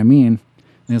you know what I mean. And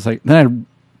he's like, then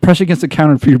I press you against the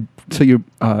counter for you till you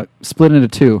split into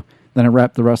two. Then I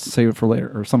wrap the rest and save it for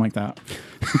later, or something like that.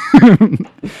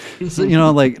 So, you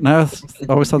know, like, and I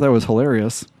always thought that was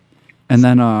hilarious. And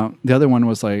then the other one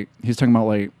was like he's talking about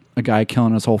like a guy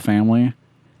killing his whole family,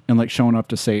 and like showing up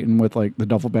to Satan with like the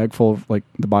duffel bag full of like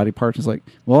the body parts. He's like,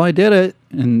 "Well, I did it,"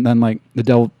 and then like the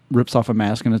devil rips off a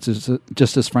mask, and it's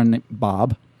just his friend named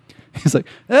Bob. He's like,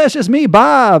 "It's just me,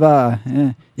 Bob.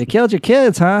 You killed your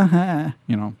kids, huh?"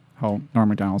 You know how Norm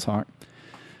Macdonald talk.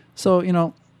 So you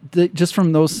know, just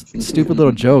from those stupid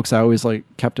little jokes, I always like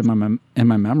kept in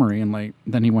my memory, and like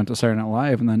then he went to Saturday Night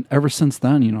Live, and then ever since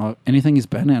then, you know, anything he's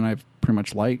been in, I've pretty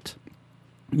much liked.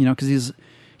 You know, because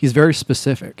he's very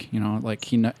specific. You know, like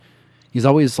he's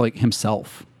always like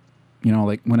himself. You know,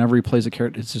 like whenever he plays a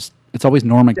character, it's always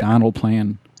Norm Macdonald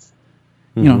playing.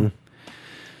 You know,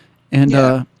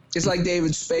 and it's like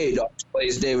David Spade always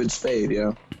plays David Spade. You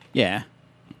know. Yeah.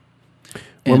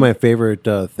 One of my favorite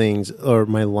things, or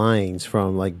my lines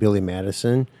from like Billy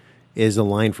Madison, is a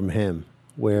line from him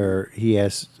where he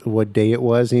asks what day it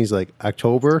was, and he's like,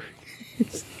 October.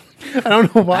 I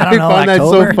don't know why I found that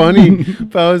so funny,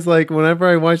 but I was like, whenever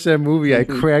I watch that movie, I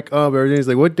crack up. Everything's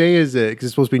like, what day is it? Because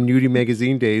it's supposed to be Nudie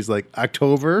Magazine days, like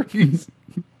October.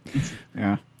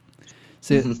 Yeah.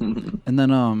 See, and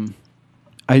then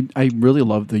I really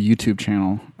love the YouTube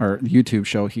channel or the YouTube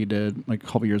show he did like a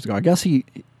couple years ago. I guess he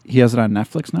has it on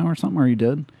Netflix now or something, or he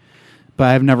did. But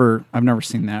I've never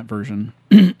seen that version.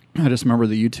 I just remember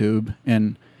the YouTube,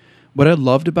 and what I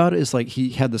loved about it is like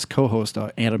he had this co-host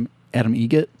Adam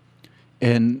Egget,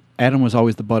 and Adam was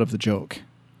always the butt of the joke,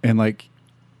 and like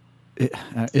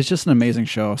it's just an amazing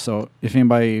show. So if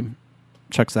anybody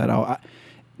checks that out,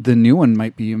 the new one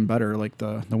might be even better, like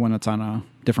the one that's on a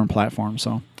different platform.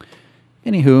 So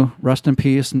anywho, rest in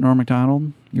peace, Norm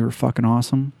Macdonald. You were fucking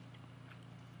awesome.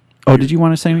 Oh, did you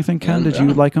want to say anything, Ken? Did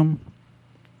you like him?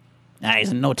 Nah,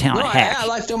 he's a no talent No, hack. I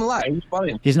liked him a lot. He was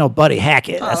funny. He's no Buddy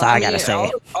Hackett. That's all I gotta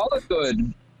say.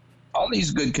 All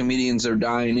these good comedians are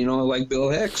dying. You know, like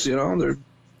Bill Hicks. You know, they're.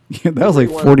 Yeah, that was like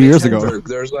 40 years ago.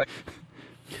 There's like.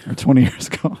 Or 20 years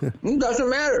ago. It doesn't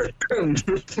matter.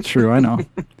 True, I know.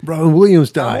 Robin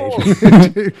Williams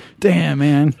died. Damn,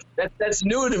 man. That's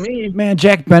new to me. Man,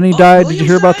 Jack Benny died. Did you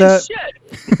hear about that?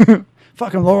 Shit.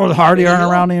 Fucking Laurel Hardy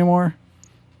aren't around anymore.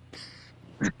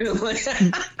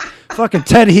 Fucking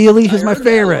Ted Healy is my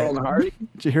favorite.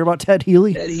 Did you hear about Ted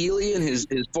Healy? Ted Healy and his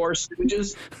Four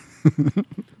Stooges.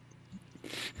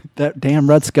 That damn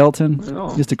Red Skeleton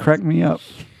used to crack me up.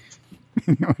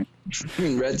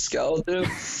 Red Skeleton.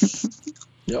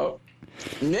 Yep.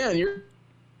 Man,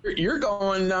 you're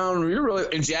going down. You're really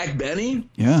and Jack Benny.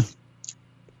 Yeah.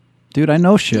 Dude, I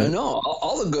know shit. I know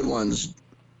all the good ones.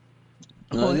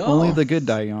 Only the good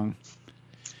die young.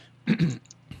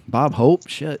 Bob Hope,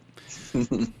 shit.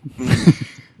 The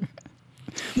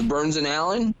Burns and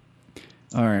Allen.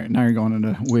 All right, now you're going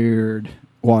into weird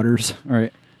waters. All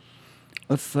right,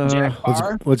 let's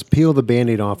peel the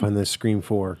Band-Aid off on this Scream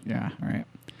 4. Yeah, all right.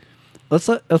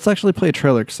 Let's actually play a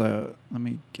trailer. Cause let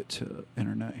me get to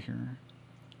internet here.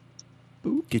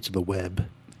 Boop. Get to the web.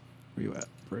 Where you at,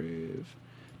 Brave?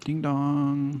 Ding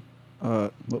dong.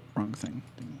 Whoop, wrong thing.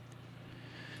 Ding.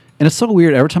 And it's so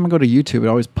weird. Every time I go to YouTube, it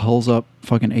always pulls up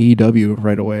fucking AEW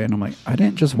right away. And I'm like, I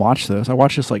didn't just watch this. I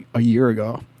watched this like a year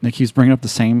ago. And it keeps bringing up the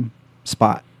same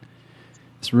spot.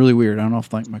 It's really weird. I don't know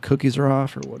if like my cookies are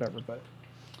off or whatever. But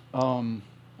was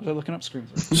I looking up Scream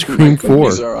 4? Scream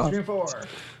 4. Scream 4.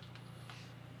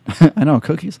 I know,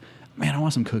 cookies. Man, I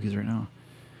want some cookies right now.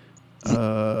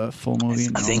 Full movie.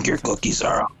 I think your cookies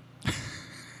are off.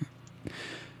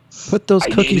 Put those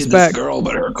cookies back. This girl,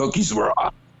 but her cookies were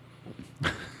off.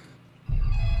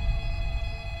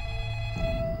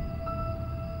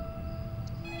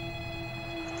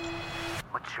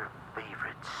 What's your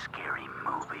favorite scary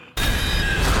movie?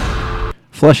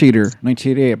 Flesh Eater,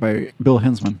 1988 by Bill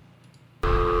Hinsman.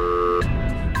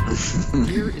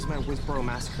 Here is my Whisboro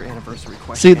Massacre anniversary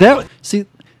question.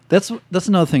 That's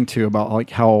another thing too about like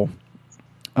how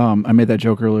I made that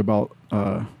joke earlier about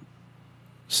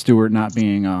Stewart not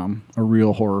being a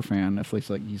real horror fan. If he's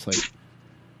like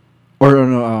or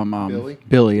no,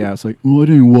 Billy, yeah. It's like, well, I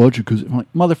didn't watch it because I'm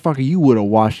like, motherfucker, you would have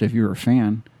watched it if you were a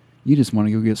fan. You just want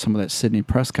to go get some of that Sidney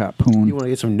Prescott poon. You want to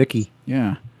get some Nikki.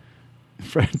 Yeah.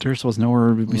 Fred Durst was nowhere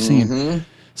to be seen.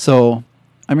 So,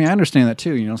 I mean, I understand that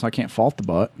too, you know, so I can't fault the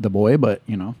boy, but,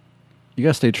 you know, you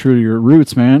got to stay true to your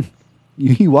roots, man.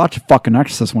 You watch fucking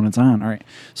Exorcist when it's on. All right.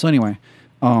 So, anyway,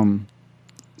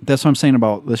 that's what I'm saying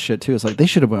about this shit too. It's like they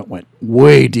should have went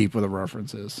way deep with the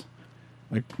references.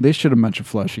 Like, they should have mentioned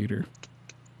Flesh Eater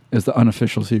as the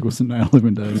unofficial sequel to Night of the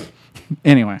Living Dead.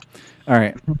 Anyway. All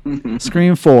right.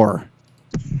 Scream 4.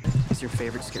 What's your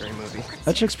favorite scary movie?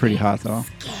 That chick's pretty hot, though.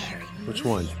 Which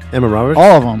one? Emma Roberts?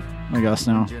 All of them, I guess,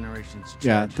 now. Generation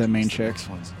Yeah, the main chick.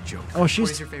 Oh, What is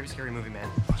she's your favorite scary movie, man?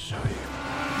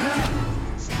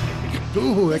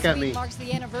 Ooh, that This got week me. marks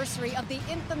the anniversary of the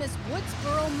infamous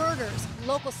Woodsboro murders.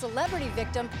 Local celebrity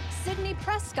victim Sydney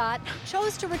Prescott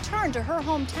chose to return to her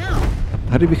hometown.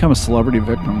 how do you become a celebrity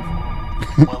victim?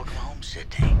 Welcome home,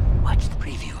 Sydney. Watch the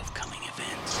preview of coming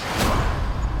events.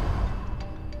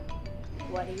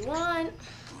 What do you want?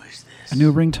 A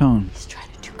new ringtone. He's trying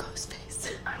to do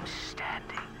Ghostface. I'm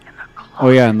standing in the closet. Oh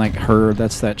yeah, and like her,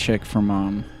 that's that chick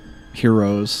from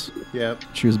Heroes. Yep.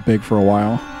 She was big for a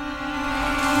while.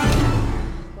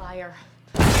 Liar.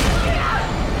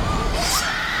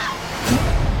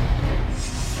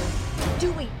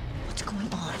 Dewey, what's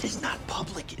going on? It is not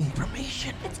public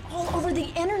information. It's all over the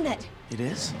internet. It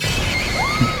is?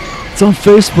 It's on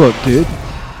Facebook, dude.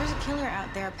 There's a killer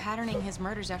out there patterning his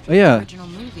murders after Oh, yeah. the original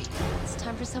movie. It's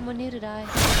time for someone new to die.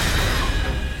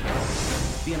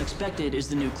 The unexpected is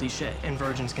the new cliche. And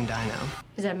virgins can die now.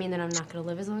 Does that mean that I'm not gonna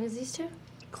live as long as these two?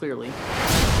 Clearly.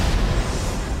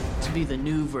 To be the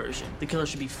new version, the killer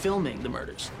should be filming the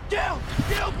murders.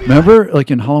 Remember,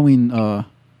 like in Halloween,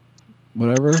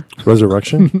 whatever,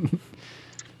 Resurrection.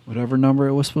 whatever number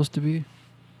it was supposed to be.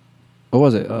 What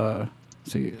was it?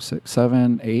 See, 6,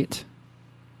 7, 8,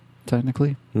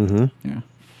 technically. Mm-hmm. Yeah.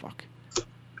 Fuck.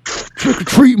 Trick or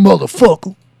treat,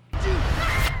 motherfucker.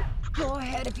 Go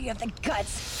ahead if you have the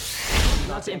guts.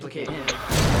 Not to implicate him.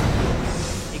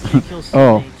 He can't kill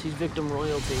Oh. Sydney. She's victim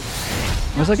royalty.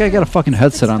 I was like, I got a fucking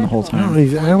headset on the whole time. I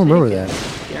don't remember that.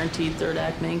 Guaranteed third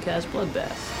act main cast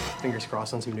bloodbath. Fingers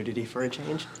crossed on some nudity for a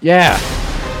change. Yeah.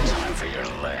 Time for your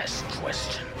last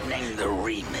question. Name the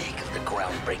remake of the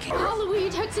groundbreaking. Halloween,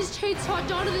 Texas Chainsaw,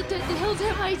 Dawn of the Dead, The Hills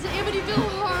Have Eyes, Amityville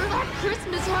Horror, Black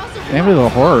Christmas, House of Amityville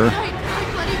Horror.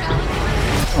 Night, Bloody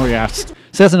Valentine. Oh yeah. So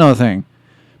that's another thing.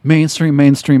 Mainstream,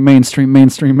 mainstream, mainstream,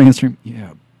 mainstream, mainstream.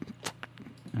 Yeah. All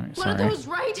right, One of sorry. those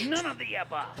right? None of the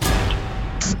above.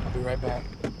 I'll be right back.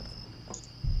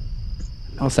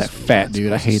 How's that fat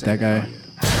dude? I hate that guy.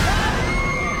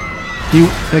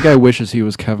 That guy wishes he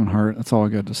was Kevin Hart. That's all I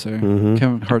got to say.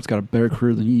 Kevin Hart's got a better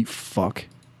career than you, fuck.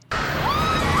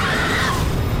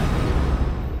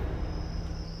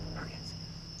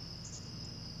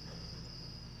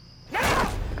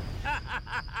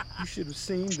 You should have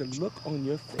seen the look on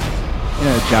your face.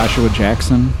 Yeah, Joshua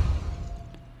Jackson.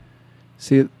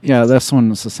 See, yeah, this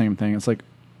one is the same thing. It's like,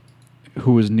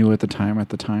 who was new at the time?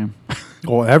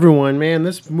 Oh, everyone, man,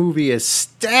 this movie is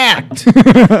stacked.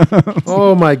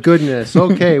 Oh my goodness.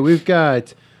 Okay, we've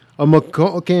got a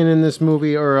McCulkin in this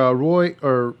movie, or Rory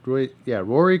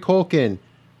Culkin.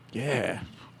 Yeah.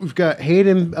 We've got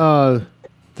Hayden, the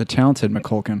talented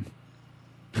McCulkin.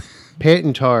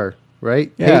 Patentar,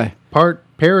 right? Yeah.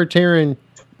 Parenting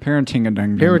a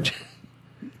dang.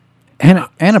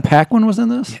 Anna Paquin was in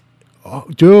this? Oh,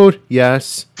 dude,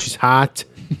 yes. She's hot.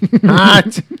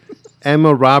 Hot.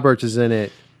 Emma Roberts is in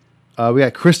it. We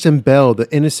got Kristen Bell.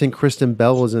 The innocent Kristen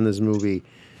Bell is in this movie.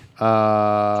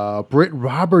 Britt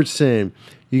Robertson.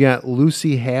 You got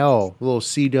Lucy Hale, little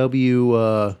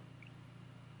CW. I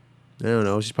don't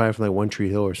know. She's probably from like One Tree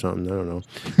Hill or something. I don't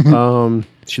know.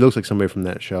 She looks like somebody from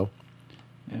that show.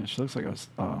 Yeah, she looks like a...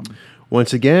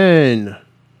 Once again,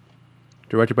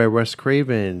 directed by Wes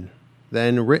Craven,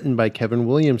 then written by Kevin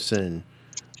Williamson.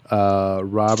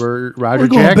 Roger We're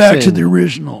going Jackson back to the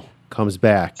original. comes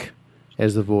back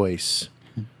as the voice.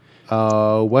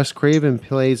 Wes Craven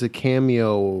plays a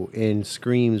cameo in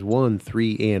Screams 1,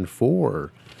 3, and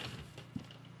 4.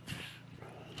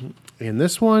 And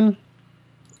this one,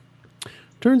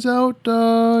 turns out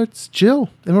it's Jill,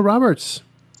 Emma Roberts.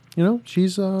 You know,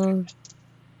 she's going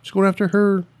after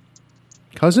her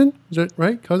cousin. Is that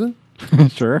right? Cousin?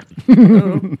 Sure.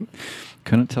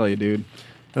 Couldn't tell you, dude.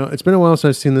 It's been a while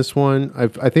since I've seen this one. I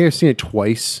think I've seen it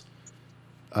twice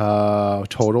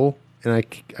total. And I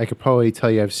could probably tell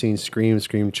you I've seen Scream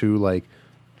 2 like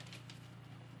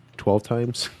 12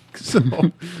 times. So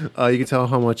you can tell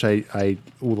how much I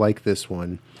like this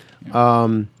one.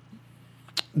 Yeah.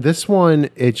 This one,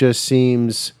 it just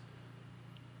seems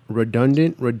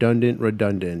redundant.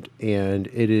 And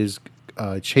it is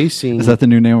chasing... Is that the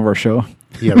new name of our show?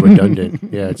 Yeah, redundant.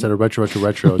 Yeah, instead of retro, it's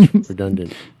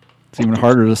redundant. It's even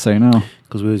harder to say now.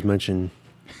 Because we always mention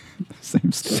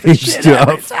same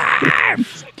stuff.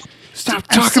 Stop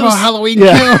talking about Halloween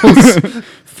Kills.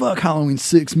 Fuck Halloween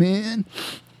 6, man.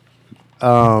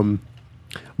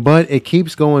 But it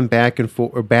keeps going back and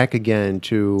forth, or back again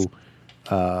to,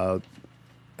 and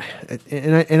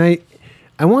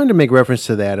I wanted to make reference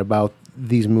to that about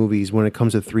these movies when it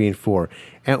comes to 3 and 4.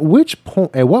 At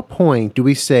what point do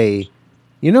we say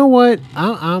you know what?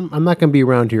 I'm not gonna be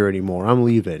around here anymore. I'm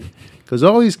leaving because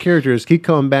all these characters keep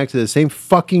coming back to the same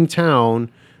fucking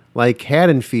town, like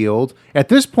Haddonfield. At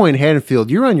this point, Haddonfield,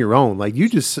 you're on your own. Like you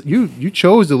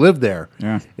chose to live there.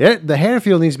 Yeah. The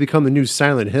Haddonfield needs to become the new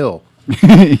Silent Hill.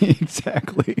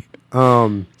 Exactly.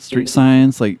 Street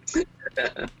signs like,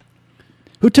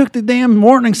 who took the damn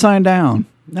warning sign down?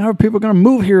 Now are people going to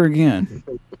move here again?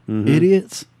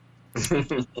 Idiots.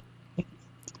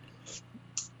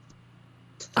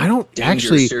 I don't Dangerous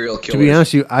actually, serial to be killers.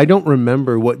 honest with you, I don't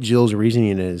remember what Jill's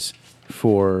reasoning is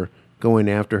for going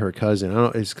after her cousin. I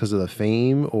don't know, it's because of the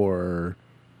fame or.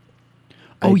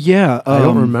 Oh, yeah. I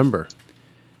don't remember.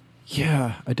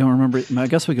 Yeah, I don't remember. I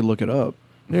guess we could look it up.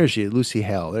 There she is, Lucy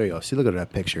Hale. There you go. See, look at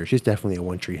that picture. She's definitely a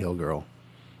One Tree Hill girl.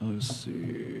 Let's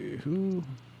see. Who?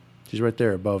 She's right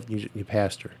there above. You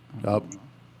passed her.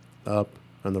 Up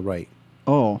on the right.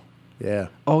 Oh. Yeah.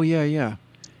 Oh, yeah, yeah.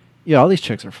 Yeah, all these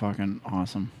chicks are fucking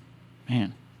awesome.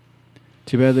 Man.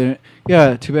 Too bad they...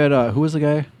 Yeah, too bad... who was the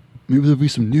guy? Maybe there'll be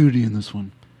some nudity in this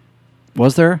one.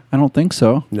 Was there? I don't think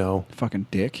so. No. Fucking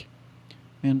dick.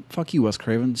 Man, fuck you, Wes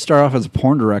Craven. Start off as a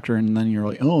porn director, and then you're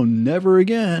like, oh, never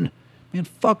again. Man,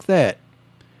 fuck that.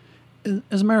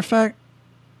 As a matter of fact,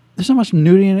 there's not much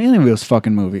nudity in any of those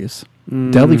fucking movies.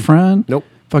 Deadly Friend? Nope.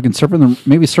 Fucking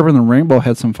maybe Serpent and the Rainbow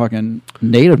had some fucking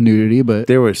native nudity, but...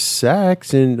 There was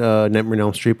sex in Nightmare on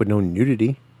Elm Street, but no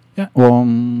nudity. Yeah, well,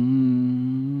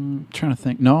 trying to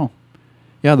think. No.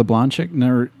 Yeah, the blonde chick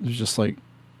never... It was just like...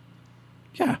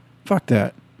 Yeah, fuck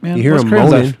that. Man, You hear Wes him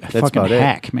Craven's moaning, a that's fucking about it.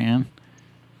 hack, man.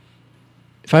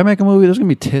 If I make a movie, there's going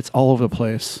to be tits all over the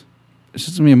place. It's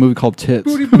just going to be a movie called Tits.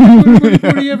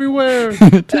 Booty everywhere.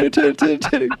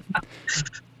 Titty.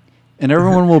 And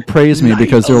everyone will praise me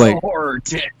because they're like... Horror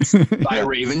Tits by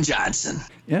Raven Johnson.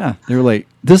 Yeah, they're like,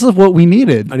 this is what we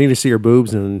needed. I need to see her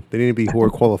boobs, and they need to be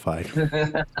horror qualified.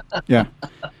 Yeah.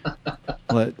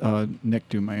 Let Nick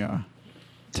do my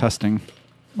testing,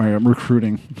 my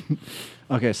recruiting.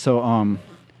 Okay, so I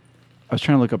was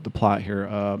trying to look up the plot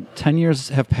here. 10 years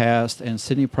have passed, and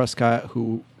Sidney Prescott,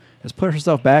 who has put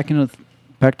herself back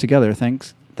together,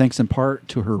 thanks in part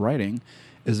to her writing,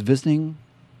 is visited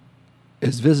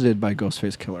by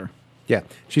Ghostface Killer. Yeah,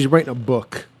 she's writing a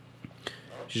book.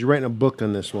 She's writing a book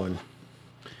on this one.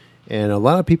 And a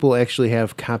lot of people actually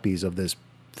have copies of this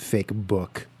fake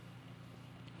book.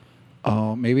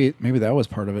 Oh, maybe that was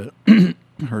part of it.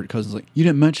 Her cousin's like, you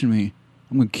didn't mention me.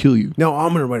 I'm going to kill you. No, I'm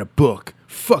going to write a book.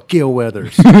 Fuck Gail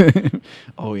Weathers.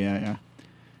 Oh, yeah.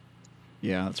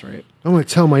 Yeah, that's right. I'm going to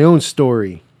tell my own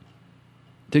story.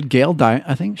 Did Gail die?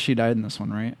 I think she died in this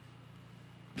one, right?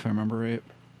 If I remember right.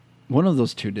 One of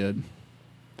those two did,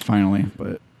 finally,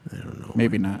 but I don't know.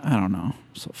 Maybe not. I don't know.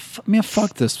 So, man,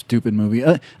 fuck this stupid movie.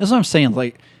 That's what I'm saying.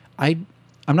 Like, I'm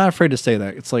not afraid to say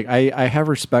that. It's like I have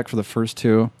respect for the first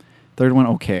two. Third one,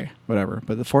 okay, whatever.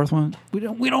 But the fourth one, we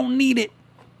don't need it.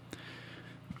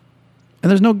 And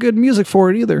there's no good music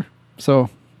for it either. So,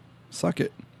 suck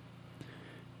it.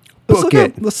 Book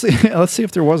it. Let's see. Let's see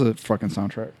if there was a fucking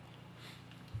soundtrack.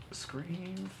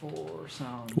 Scream for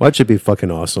sound. Well, that should be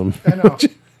fucking awesome. I know.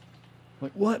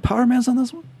 Like, what? Power Man's on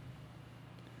this one?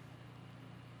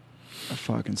 I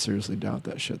fucking seriously doubt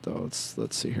that shit, though.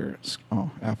 Let's see here.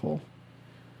 Apple.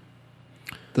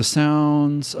 The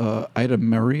Sounds, Ida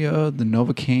Maria, the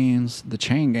Novocaines, the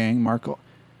Chain Gang, Marco.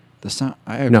 The Sound.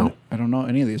 I don't know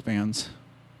any of these bands.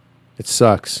 It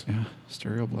sucks. Yeah.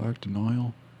 Stereo Black,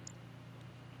 Denial.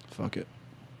 Fuck it.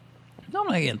 No, I'm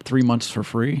not getting 3 months for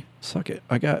free. Suck it.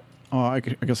 I guess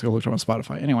I looked up on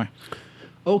Spotify. Anyway.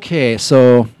 Okay,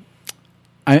 so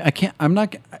I can't. I'm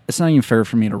not. It's not even fair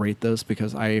for me to rate this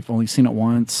because I've only seen it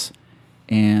once,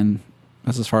 and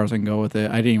that's as far as I can go with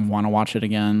it. I didn't even want to watch it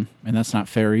again, and that's not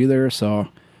fair either. So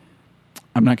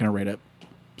I'm not going to rate it.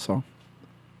 So,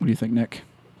 what do you think, Nick?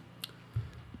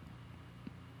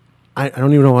 I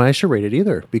don't even know why I should rate it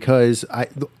either because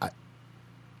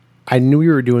I knew we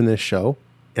were doing this show,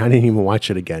 and I didn't even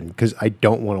watch it again because I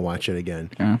don't want to watch it again.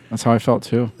 Yeah, that's how I felt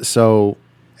too. So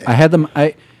I had them.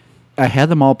 I had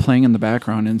them all playing in the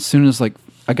background, and as soon as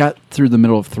I got through the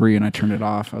middle of 3 and I turned it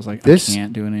off, I was like, I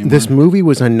can't do it anymore. This movie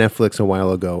was on Netflix a while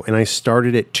ago, and I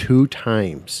started it 2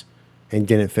 times and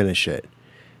didn't finish it,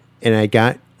 and I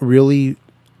got really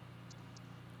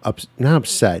not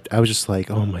upset. I was just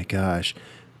like, oh my gosh,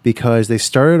 because they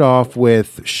started off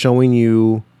with showing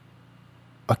you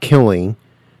a killing,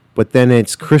 but then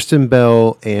it's Kristen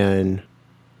Bell and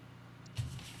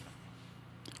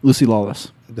Lucy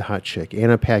Lawless, the hot chick,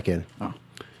 Anna Paquin. Oh.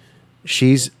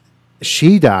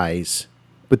 She dies,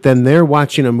 but then they're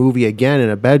watching a movie again in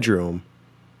a bedroom,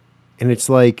 and it's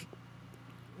like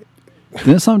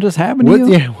Didn't something just happen to What?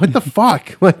 you? Yeah. What the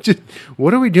fuck? Like, just,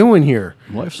 what are we doing here?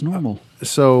 Life's normal.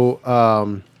 So,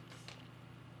 I'm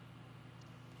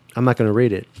not going to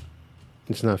rate it.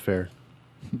 It's not fair.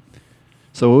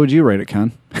 So, what would you rate it,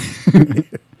 Ken?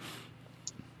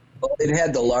 Well, it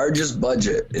had the largest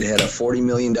budget. It had a $40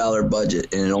 million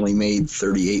budget, and it only made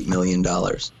 $38 million.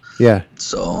 Yeah.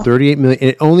 So 38 million.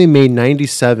 It only made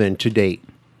 97 to date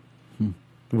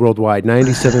worldwide.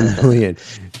 97 million.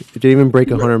 It didn't even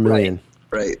break 100 million.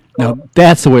 Right. Now,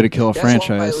 that's the way to kill a That's why it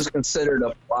franchise. was considered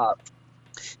a flop.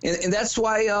 And that's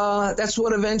why that's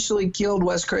what eventually killed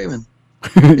Wes Craven.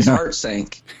 His heart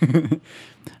sank.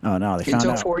 Oh no, they It found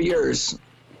took out. 4 years,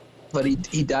 but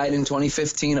he died in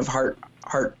 2015 of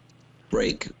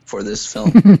heartbreak for this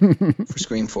film, for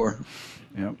Scream 4.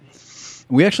 Yep.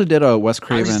 We actually did a Wes I'm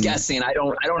Craven. just guessing. I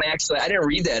didn't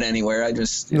read that anywhere. I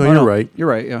just No, you're right. You're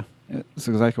right. Yeah, that's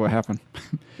exactly what happened.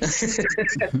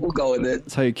 we'll go with it.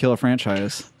 That's how you kill a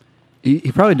franchise.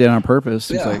 He probably did it on purpose.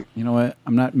 He's Yeah. like, you know what?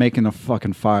 I'm not making a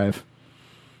fucking 5.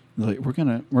 He's like, we're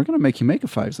gonna make you make a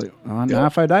 5. He's like, not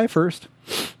if I die first.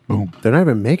 Boom. They're not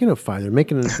even making a 5. They're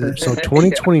making so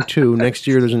 2022 next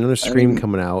year. There's another Scream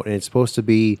coming out, and it's supposed to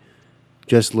be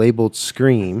just labeled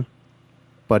Scream,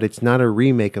 but it's not a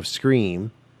remake of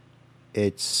Scream.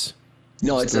 It's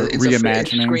It's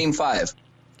reimagining. Scream 5.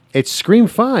 It's Scream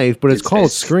 5, but it's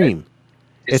called Scream.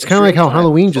 It's kind of like how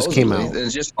Halloween just came out.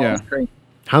 It's just called Scream.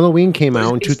 Halloween came out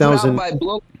in It's put out 2000. by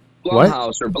What?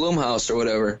 Blumhouse or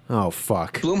whatever. Oh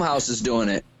fuck! Blumhouse is doing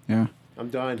it. Yeah. I'm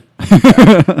done.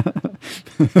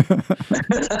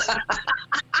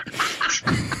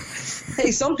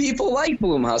 Hey, some people like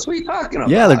Blumhouse. What are you talking about?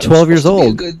 Yeah, they're It's 12 years supposed to be a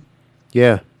old. good-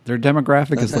 Yeah. Their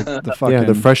demographic is like the fucking. Yeah,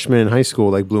 the freshmen in high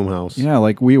school like Blumhouse. Yeah,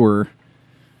 like we were.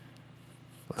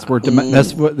 That's where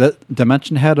that's what that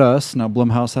Dimension had us. Now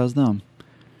Blumhouse has them.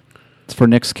 It's for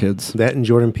Nick's kids. That and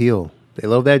Jordan Peele. They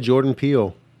love that Jordan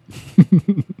Peele.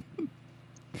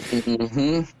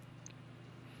 Mm-hmm.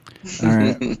 All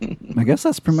right. I guess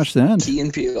that's pretty much the end. Key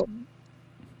and Peele.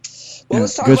 Well, Yeah,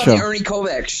 let's talk good about show. the Ernie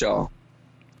Kovacs show.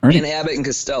 Ernie- And Abbott and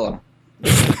Costello.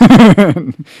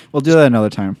 We'll do that another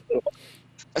time.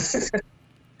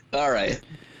 All right.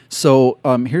 So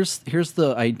here's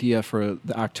the idea for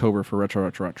the October for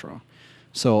Retro.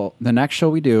 So the next show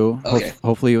we do, Okay.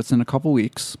 hopefully it's in a couple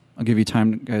weeks. I'll give you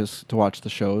time, guys, to watch the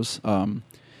shows.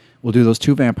 We'll do those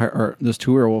two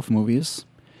werewolf movies.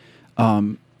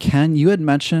 Ken, you had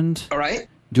mentioned All right.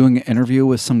 doing an interview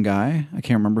with some guy. I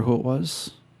can't remember who it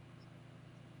was.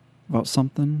 About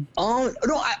something. No,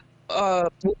 well,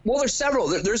 there's several.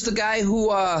 There's the guy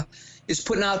who is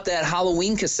putting out that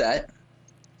Halloween cassette.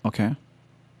 Okay.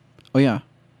 Oh yeah.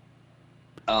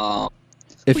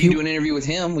 If we do an interview with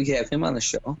him, we can have him on the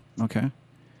show. Okay.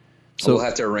 So we'll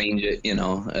have to arrange it,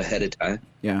 ahead of time.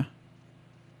 Yeah.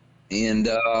 And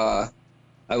I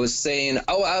was saying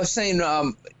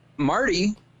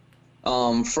Marty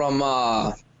from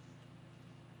The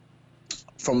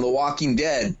Walking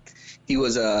Dead. He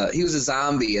was a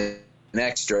zombie, an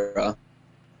extra,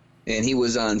 and he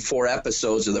was on 4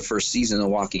 episodes of the first season of The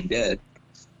Walking Dead.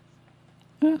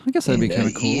 I guess that'd be And, kind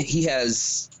of cool. He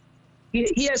has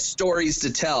stories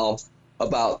to tell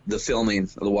about the filming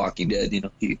of The Walking Dead.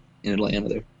 He in Atlanta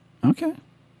there. Okay,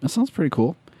 that sounds pretty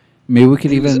cool. Maybe we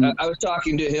could even. I was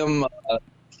talking to him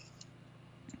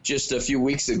just a few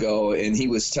weeks ago, and he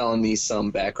was telling me some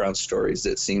background stories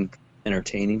that seemed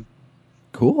entertaining.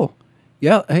 Cool.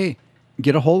 Yeah. Hey,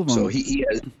 get a hold of him. So he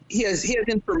has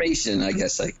information, I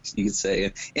guess you could say,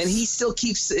 and he still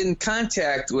keeps in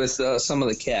contact with some of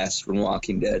the cast from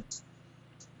Walking Dead.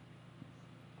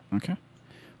 Okay.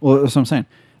 Well, that's what I'm saying.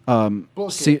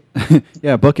 Book see,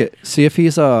 yeah, book it. See if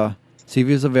he's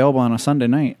available on a Sunday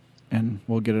night, and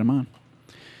we'll get him on.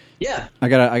 Yeah. I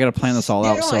gotta plan this all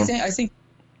out. No, So I think.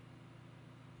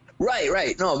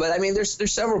 Right. No, but I mean, there's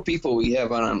several people we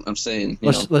have on. I'm saying,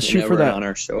 let's shoot for that on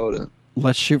our show.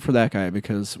 Let's shoot for that guy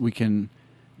because we can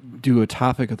do a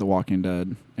topic of The Walking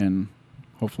Dead, and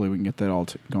hopefully we can get that all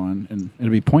going, and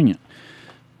it'll be poignant.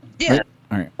 Yeah. Right?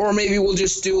 All right. Or maybe we'll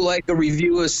just do like a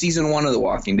review of season 1 of The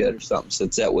Walking Dead or something,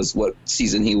 since that was what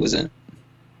season he was in.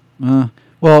 Well,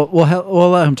 we'll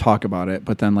let him talk about it,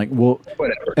 but then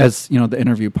Whatever. as the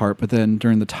interview part, but then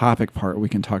during the topic part, we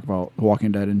can talk about The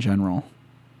Walking Dead in general.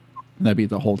 That'd be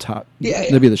the whole top. Yeah.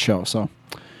 That'd be the show. So,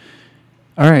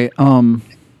 all right,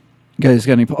 guys,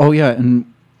 got any? Oh yeah,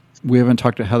 and we haven't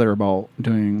talked to Heather about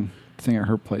doing the thing at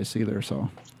her place either.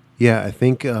 So, Yeah, I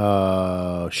think.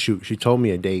 She told me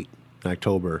a date in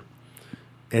October.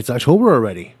 It's October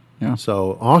already. Yeah.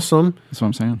 So awesome. That's what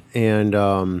I'm saying. And,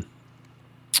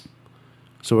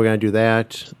 so we're gonna do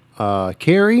that.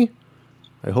 Carrie,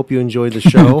 I hope you enjoyed the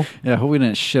show. Yeah, I hope we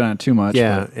didn't shit on it too much.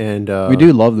 Yeah, but and we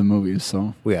do love the movies,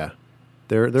 so yeah,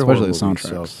 they're especially the horror movies,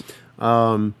 soundtracks.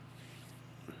 So,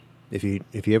 if you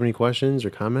have any questions or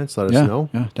comments, let us Yeah, know.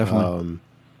 yeah, definitely.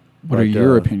 What but, are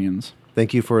your opinions?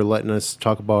 Thank you for letting us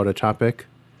talk about a topic,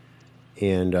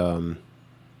 and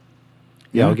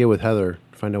Yeah. I'll get with Heather,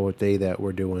 find out what day that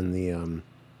we're doing the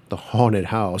haunted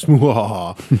house. Here,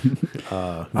 Here,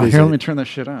 let me turn that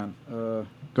shit on. Go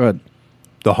ahead.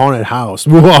 The haunted house.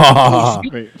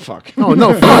 Wait, fuck. Oh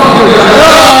no!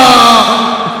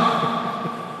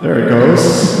 There it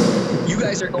goes. You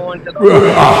guys are going to the.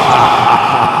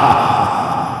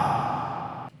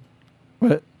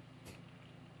 What?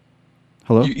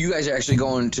 Hello? You guys are actually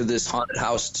going to this haunted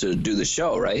house to do the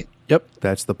show, right? Yep.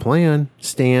 That's the plan,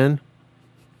 Stan.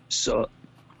 So,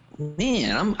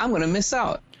 man, I'm gonna miss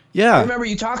out. Yeah. I remember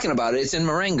you talking about it. It's in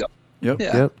Marengo. Yep.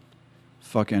 Yeah. Yep.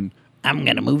 Fucking. I'm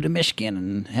gonna move to Michigan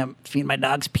and have feed my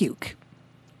dogs puke.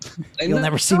 I You'll know.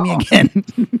 never see me again.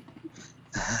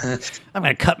 I'm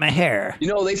gonna cut my hair. You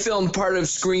know, they filmed part of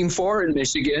Scream 4 in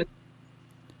Michigan.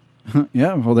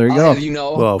 Yeah. Well, there you I'll go. have you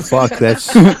know. Well, fuck.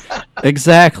 That's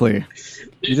Exactly.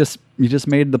 You just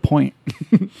made the point.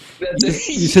 That's it.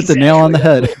 You hit the nail on the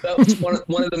head. That was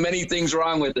one of the many things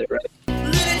wrong with it, right?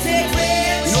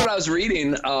 You know what I was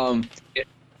reading?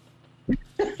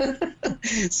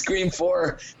 Scream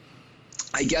 4.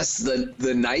 I guess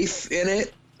the knife in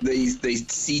it, they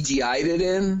CGI'd it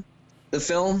in the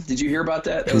film. Did you hear about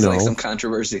that? That was like No. some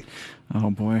controversy. Oh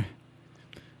boy.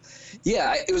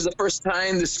 Yeah, it was the first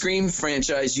time the Scream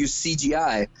franchise used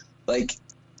CGI. Like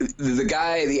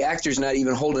the actor's not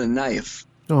even holding a knife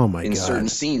oh my in certain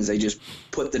god. scenes. They just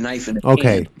put the knife in.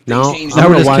 Okay, hand. They now changed I'm Now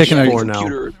we're gonna just watch kicking a 4 now.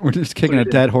 computer. We're just kicking a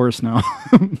dead horse now.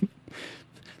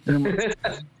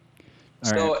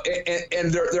 So,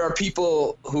 and there are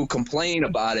people who complain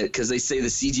about it because they say the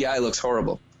CGI looks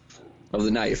horrible of the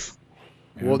knife.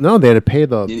 Well, no, they had to pay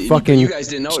the You fucking guys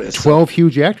didn't notice. 12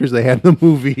 huge actors they had in the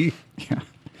movie. Yeah.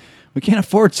 We can't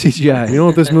afford CGI. You know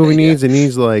what this movie needs? It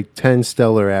needs like 10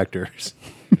 stellar actors.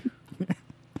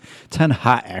 10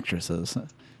 hot actresses.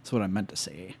 That's what I meant to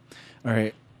say. All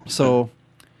right. So,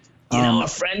 You know, a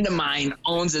friend of mine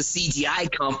owns a CGI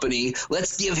company.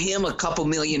 Let's give him a couple $1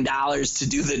 million to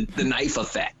do the knife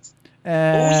effect. Oh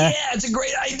yeah, it's a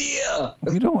great idea.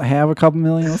 we don't have a couple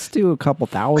million. Let's do a couple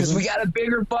Because thousand. we got a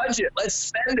bigger budget. Let's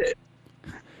spend it.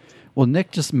 Well,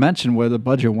 Nick just mentioned where the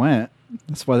budget went.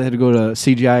 That's why they had to go to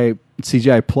CGI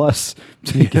Plus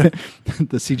to get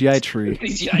the CGI tree.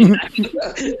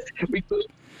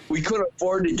 we couldn't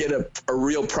afford to get a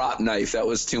real prop knife. That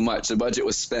was too much. The budget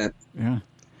was spent. Yeah.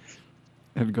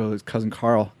 Had to go to his cousin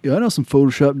Carl. Yeah, I know some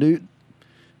Photoshop, dude.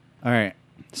 All right.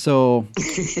 So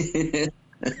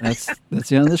that's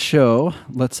the end of the show.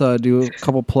 Let's do a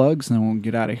couple plugs and then we'll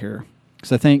get out of here.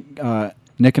 Because I think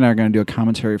Nick and I are going to do a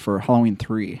commentary for Halloween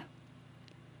 3.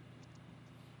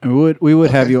 And we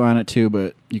would have you on it too,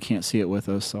 but you can't see it with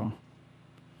us, so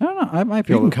I don't know. I might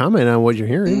be You able can to comment on what you're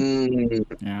hearing.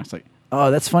 Yeah, it's like, Oh,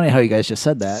 that's funny how you guys just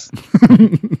said that.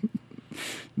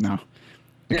 no.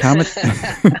 The comment.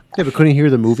 Yeah, but couldn't you hear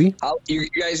the movie? You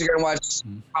guys are going to watch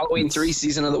Halloween 3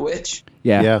 Season of the Witch?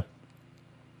 Yeah. Yeah.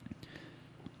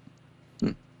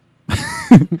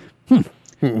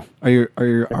 Are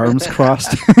your arms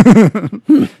crossed?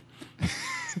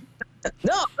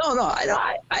 No.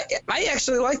 I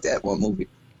actually like that one movie.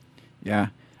 Yeah.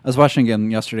 I was watching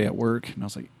again yesterday at work, and I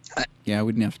was like, yeah,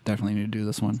 we definitely need to do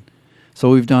this one. So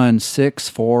we've done 6,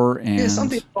 4, and... Yeah, some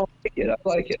people don't like it. I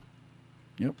like it.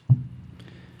 Yep.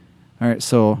 All right,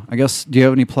 so I guess, do you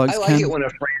have any plugs, I like Ken? it when a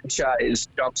franchise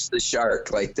jumps the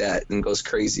shark like that and goes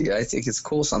crazy. I think it's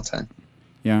cool sometimes.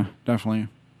 Yeah, definitely.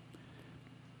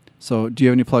 So do you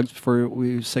have any plugs before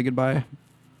we say goodbye?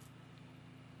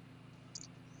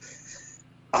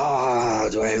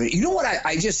 Do I have any? You know what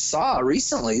I just saw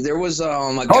recently? There was a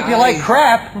Hope guy, you like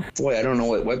crap. Boy, I don't know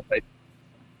what website.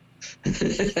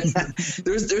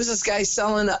 there's this guy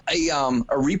selling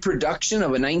a reproduction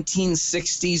of a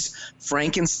 1960s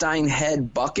Frankenstein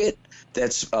head bucket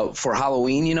that's for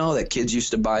Halloween, you know, that kids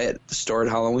used to buy at the store at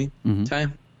Halloween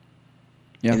time.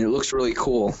 Yeah. And it looks really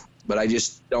cool, but I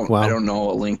just don't Wow. I don't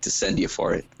know a link to send you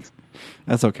for it.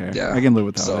 That's okay. Yeah. I can live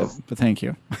without So- it, but thank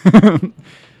you.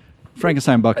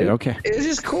 Frankenstein bucket, okay. It's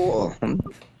just cool.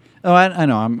 Oh, I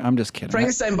know. I'm just kidding.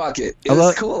 Frankenstein bucket. I It's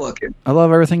love- cool looking. I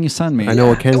love everything you send me. I know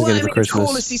what Ken's Well, getting I for mean, it's cool to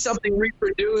Christmas. see something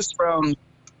reproduced from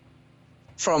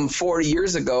 40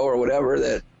 years ago or whatever.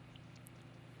 That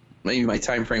maybe my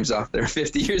time frame's off there.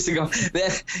 50 years ago,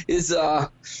 that is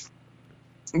not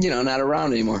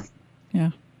around anymore. Yeah.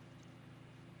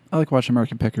 I like watching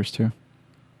American Pickers too.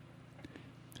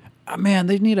 Man,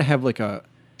 they need to have like a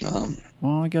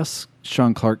Well, I guess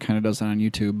Sean Clark kind of does that on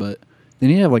YouTube, but they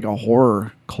need to have like a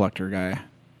horror collector guy.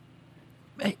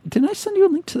 Hey, didn't I send you a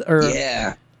link to?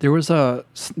 Yeah. There was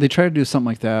they tried to do something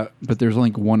like that, but there's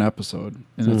only like one episode,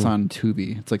 and it's on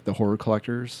Tubi. It's like the horror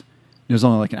collectors. It was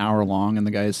only like an hour long, and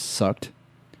the guys sucked.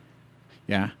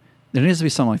 Yeah, there needs to be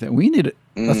something like that. We need it.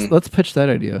 Let's pitch that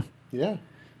idea. Yeah.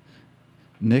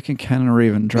 Nick and Ken and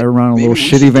Raven drive around in a little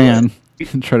shitty van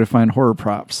and try to find horror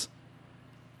props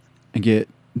and get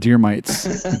deer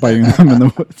mites biting them in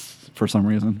the woods for some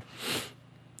reason.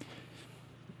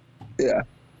 Yeah.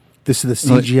 This is the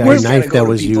CGI knife that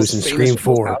was used in Scream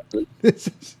 4.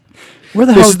 Where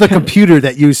the hell This is the computer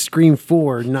that used Scream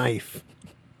 4 knife.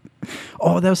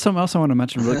 Oh, that was something else I want to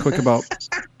mention really quick about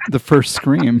the first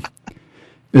Scream.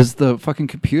 Is the fucking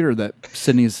computer that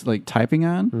Sydney's like typing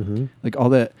on, like all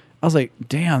that. I was like,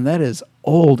 damn, that is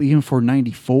old even for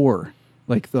 '94.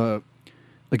 Like it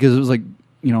was like,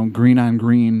 you know, green on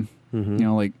green, you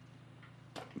know, like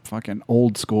fucking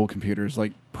old school computers,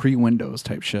 like pre-Windows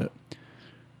type shit.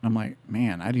 I'm like,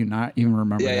 man, I do not even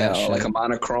remember that shit. Like a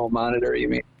monochrome monitor, you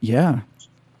mean? Yeah.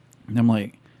 And I'm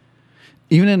like,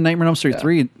 even in Nightmare on Elm Street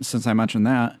 3, since I mentioned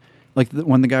that, like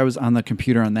when the guy was on the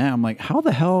computer on that, I'm like, how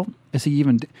the hell is he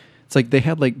even? It's like they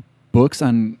had like books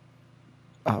on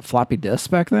floppy disks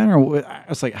back then, or I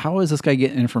was like, how is this guy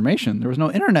getting information? There was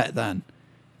no internet then.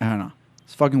 I don't know.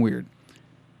 It's fucking weird.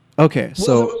 Okay,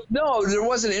 so no, there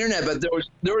wasn't internet, but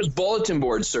there was bulletin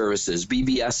board services,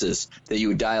 BBSs, that you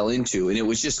would dial into, and it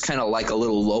was just kind of like a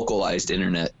little localized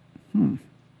internet.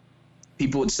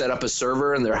 People would set up a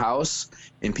server in their house,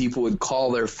 and people would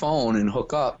call their phone and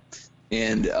hook up,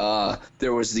 and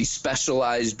there was these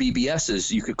specialized BBSs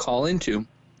you could call into,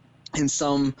 and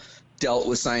some dealt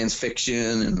with science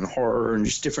fiction and horror and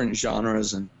just different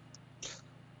genres, and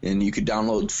you could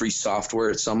download free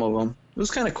software at some of them. It was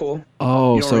kind of cool.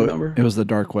 Oh, you don't so remember? it was the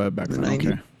dark web back then.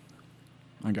 Okay,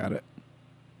 I got it.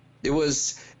 It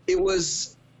was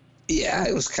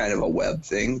kind of a web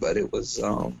thing, but it was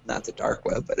not the dark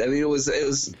web. But I mean, it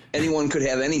was anyone could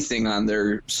have anything on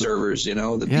their servers. You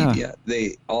know, BBS.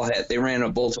 They ran a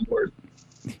bulletin board.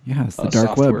 Yeah, it's the dark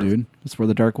software. web, dude. That's where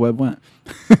the dark web went.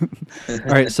 All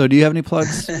right, so do you have any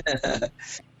plugs?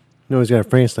 No, he's got a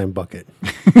Frankenstein bucket.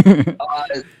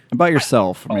 About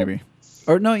yourself, maybe.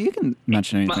 Or no, you can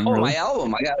mention anything. Really. My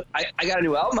album. I got a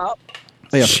new album out.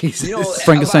 Oh, yeah. Jesus. You know,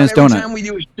 Frankenstein's every Donut. time we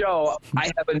do a show,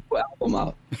 I have a new album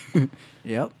out.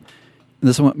 Yep.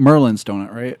 This one, Merlin's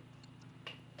Donut, right?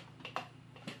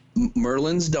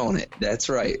 Merlin's Donut. That's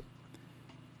right.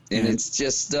 And it's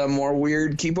just more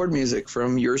weird keyboard music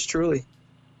from yours truly.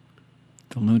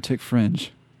 The Lunatic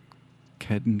Fringe.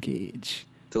 Ken Gage.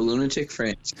 The Lunatic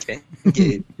Fringe. Ken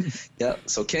Gage. Yep.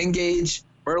 So Ken Gage,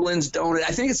 Merlin's Donut.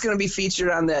 I think it's going to be featured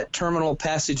on that Terminal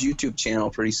Passage YouTube channel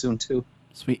pretty soon too.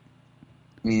 Sweet.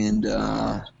 And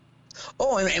and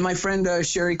my friend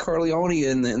Sherry Corleone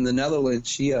in the Netherlands,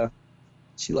 she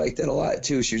liked that a lot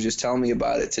too. She was just telling me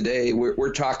about it today.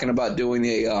 We're talking about doing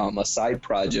a side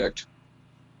project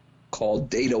called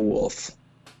Data Wolf.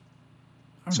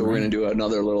 So we're going to do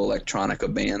another little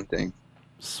electronica band thing.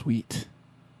 Sweet.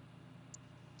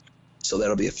 So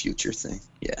that'll be a future thing.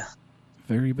 Yeah.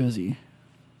 Very busy.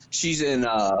 She's in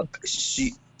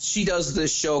she does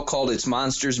this show called It's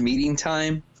Monsters Meeting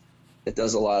Time. It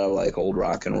does a lot of like old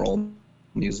rock and roll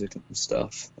music and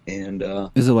stuff. And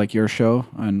is it like your show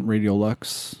on Radio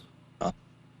Lux?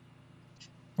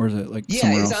 Or is it like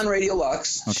somewhere it's else? on Radio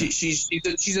Lux. Okay.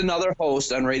 She's another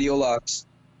host on Radio Lux,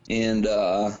 and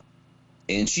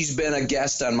she's been a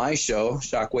guest on my show,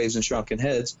 Shockwaves and Shrunken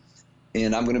Heads,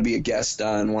 and I'm going to be a guest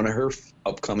on one of her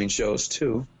upcoming shows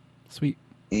too. Sweet.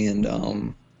 And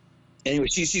anyway,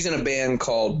 she's in a band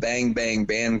called Bang Bang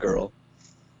Band Girl.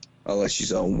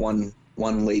 She's a one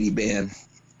lady band.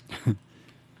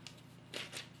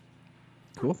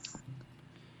 Cool.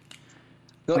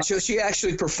 No, she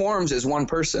actually performs as one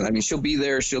person. I mean, she'll be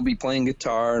there. She'll be playing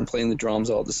guitar and playing the drums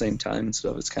all at the same time and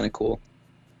stuff. It's kind of cool.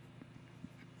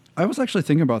 I was actually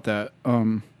thinking about that.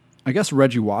 I guess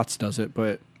Reggie Watts does it,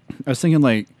 but I was thinking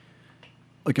like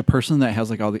a person that has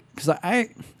like all the, because I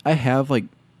have like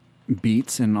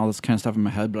beats and all this kind of stuff in my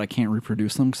head, but I can't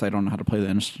reproduce them because I don't know how to play the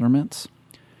instruments.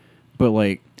 But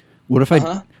like, what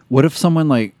if someone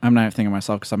like, I'm not thinking of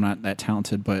myself because I'm not that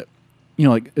talented, but you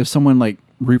know, like if someone like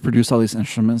reproduced all these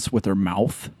instruments with their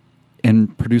mouth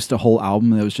and produced a whole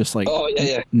album that was just like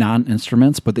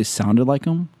non-instruments, but they sounded like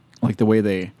them, like the way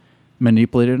they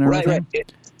manipulated and everything.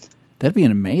 Right. That'd be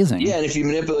an amazing. Yeah, and if you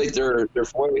manipulate their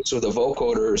voice with a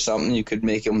vocoder or something, you could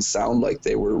make them sound like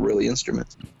they were really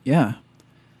instruments. Yeah.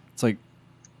 It's like,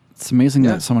 it's amazing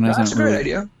that someone hasn't That's a great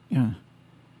idea. Yeah.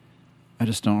 I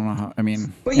just don't know how. I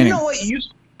mean, But you know what?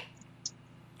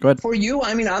 Go ahead. For you,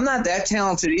 I mean, I'm not that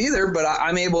talented either, but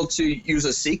I'm able to use a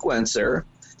sequencer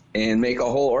and make a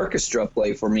whole orchestra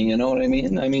play for me. You know what I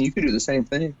mean? I mean, you could do the same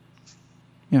thing.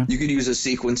 Yeah. You could use a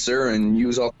sequencer and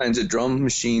use all kinds of drum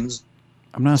machines.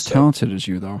 I'm not as talented as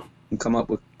you, though. And come up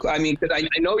with. I mean, 'cause I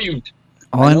know you.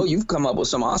 All I I'm- know you've come up with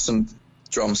some awesome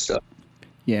drum stuff.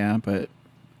 Yeah, but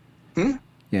Hmm?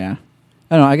 yeah,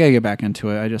 I don't know. I gotta get back into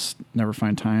it. I just never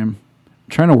find time. I'm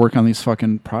trying to work on these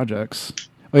fucking projects.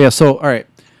 Oh yeah. So all right.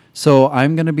 So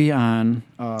I'm gonna be on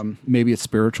Maybe It's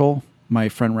Spiritual, my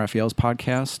friend Raphael's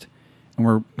podcast, and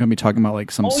we're gonna be talking about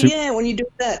like some. Yeah, when you do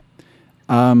that.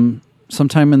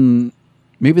 Sometime in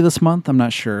maybe this month. I'm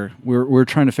not sure. We're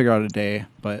trying to figure out a day,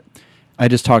 but I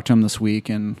just talked to him this week,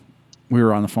 and we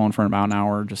were on the phone for about an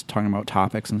hour just talking about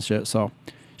topics and shit. So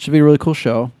should be a really cool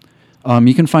show.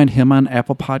 You can find him on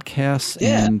Apple Podcasts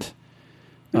and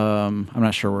I'm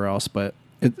not sure where else, but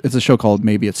it's a show called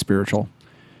Maybe It's Spiritual.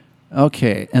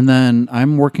 Okay, and then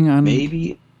I'm working on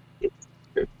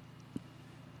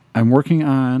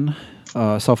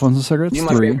Cell Phones and Cigarettes You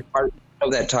 3. favorite part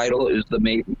of that title is the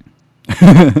maybe.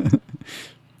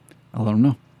 I'll let him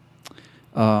know.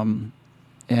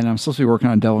 And I'm supposed to be working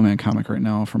on a Devilman comic right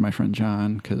now for my friend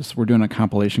John, because we're doing a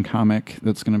compilation comic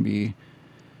that's going to be a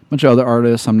bunch of other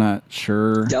artists. I'm not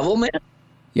sure. Devilman?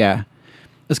 Yeah.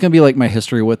 It's going to be like my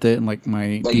history with it and like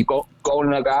my Like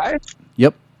Golden Guy?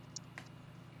 Yep.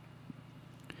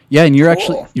 Yeah, and you're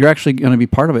Cool. actually going to be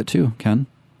part of it too, Ken,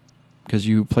 because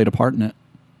you played a part in it.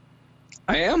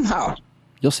 I am? How?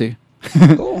 You'll see.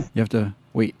 Cool. You have to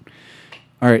wait.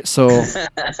 All right, so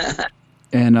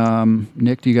and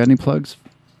Nick, do you got any plugs?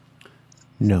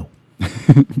 No.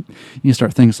 You need to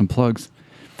start thinking of some plugs.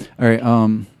 All right,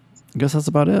 I guess that's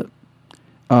about it.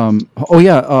 I don't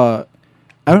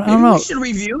know. We should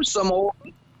review some old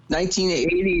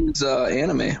 1980s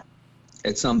anime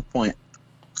at some point.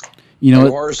 You know,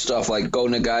 horror stuff like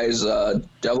Golden Guy's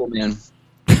Devilman.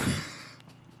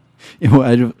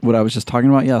 what I was just talking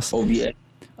about. Yes. OVA.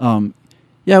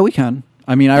 Yeah, we can.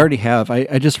 I mean, I already have.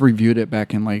 I just reviewed it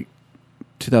back in like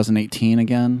 2018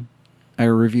 again. I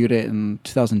reviewed it in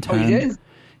 2010. Oh, you did?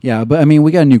 Yeah, but I mean,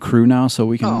 we got a new crew now, so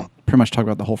we can pretty much talk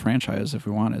about the whole franchise if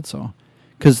we wanted. So,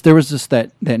 because there was just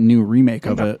that new remake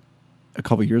of it a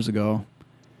couple years ago,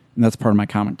 and that's part of my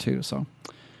comment too. So,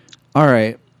 all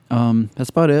right, that's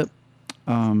about it.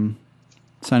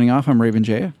 Signing off. I'm Raven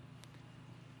J.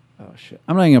 Oh shit!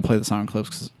 I'm not even gonna play the sound clips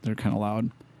because they're kind of loud.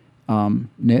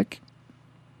 Nick,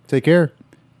 take care,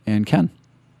 and Ken.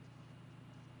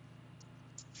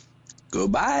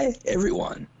 Goodbye,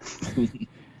 everyone.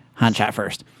 Hunt shot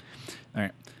first. All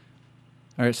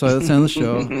right. So that's the end of the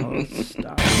show. Oh,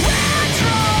 stop.